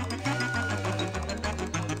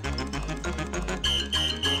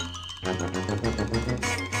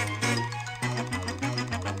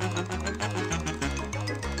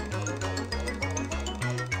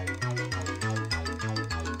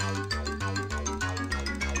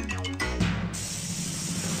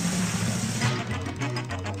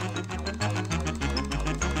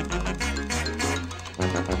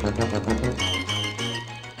 Thank you.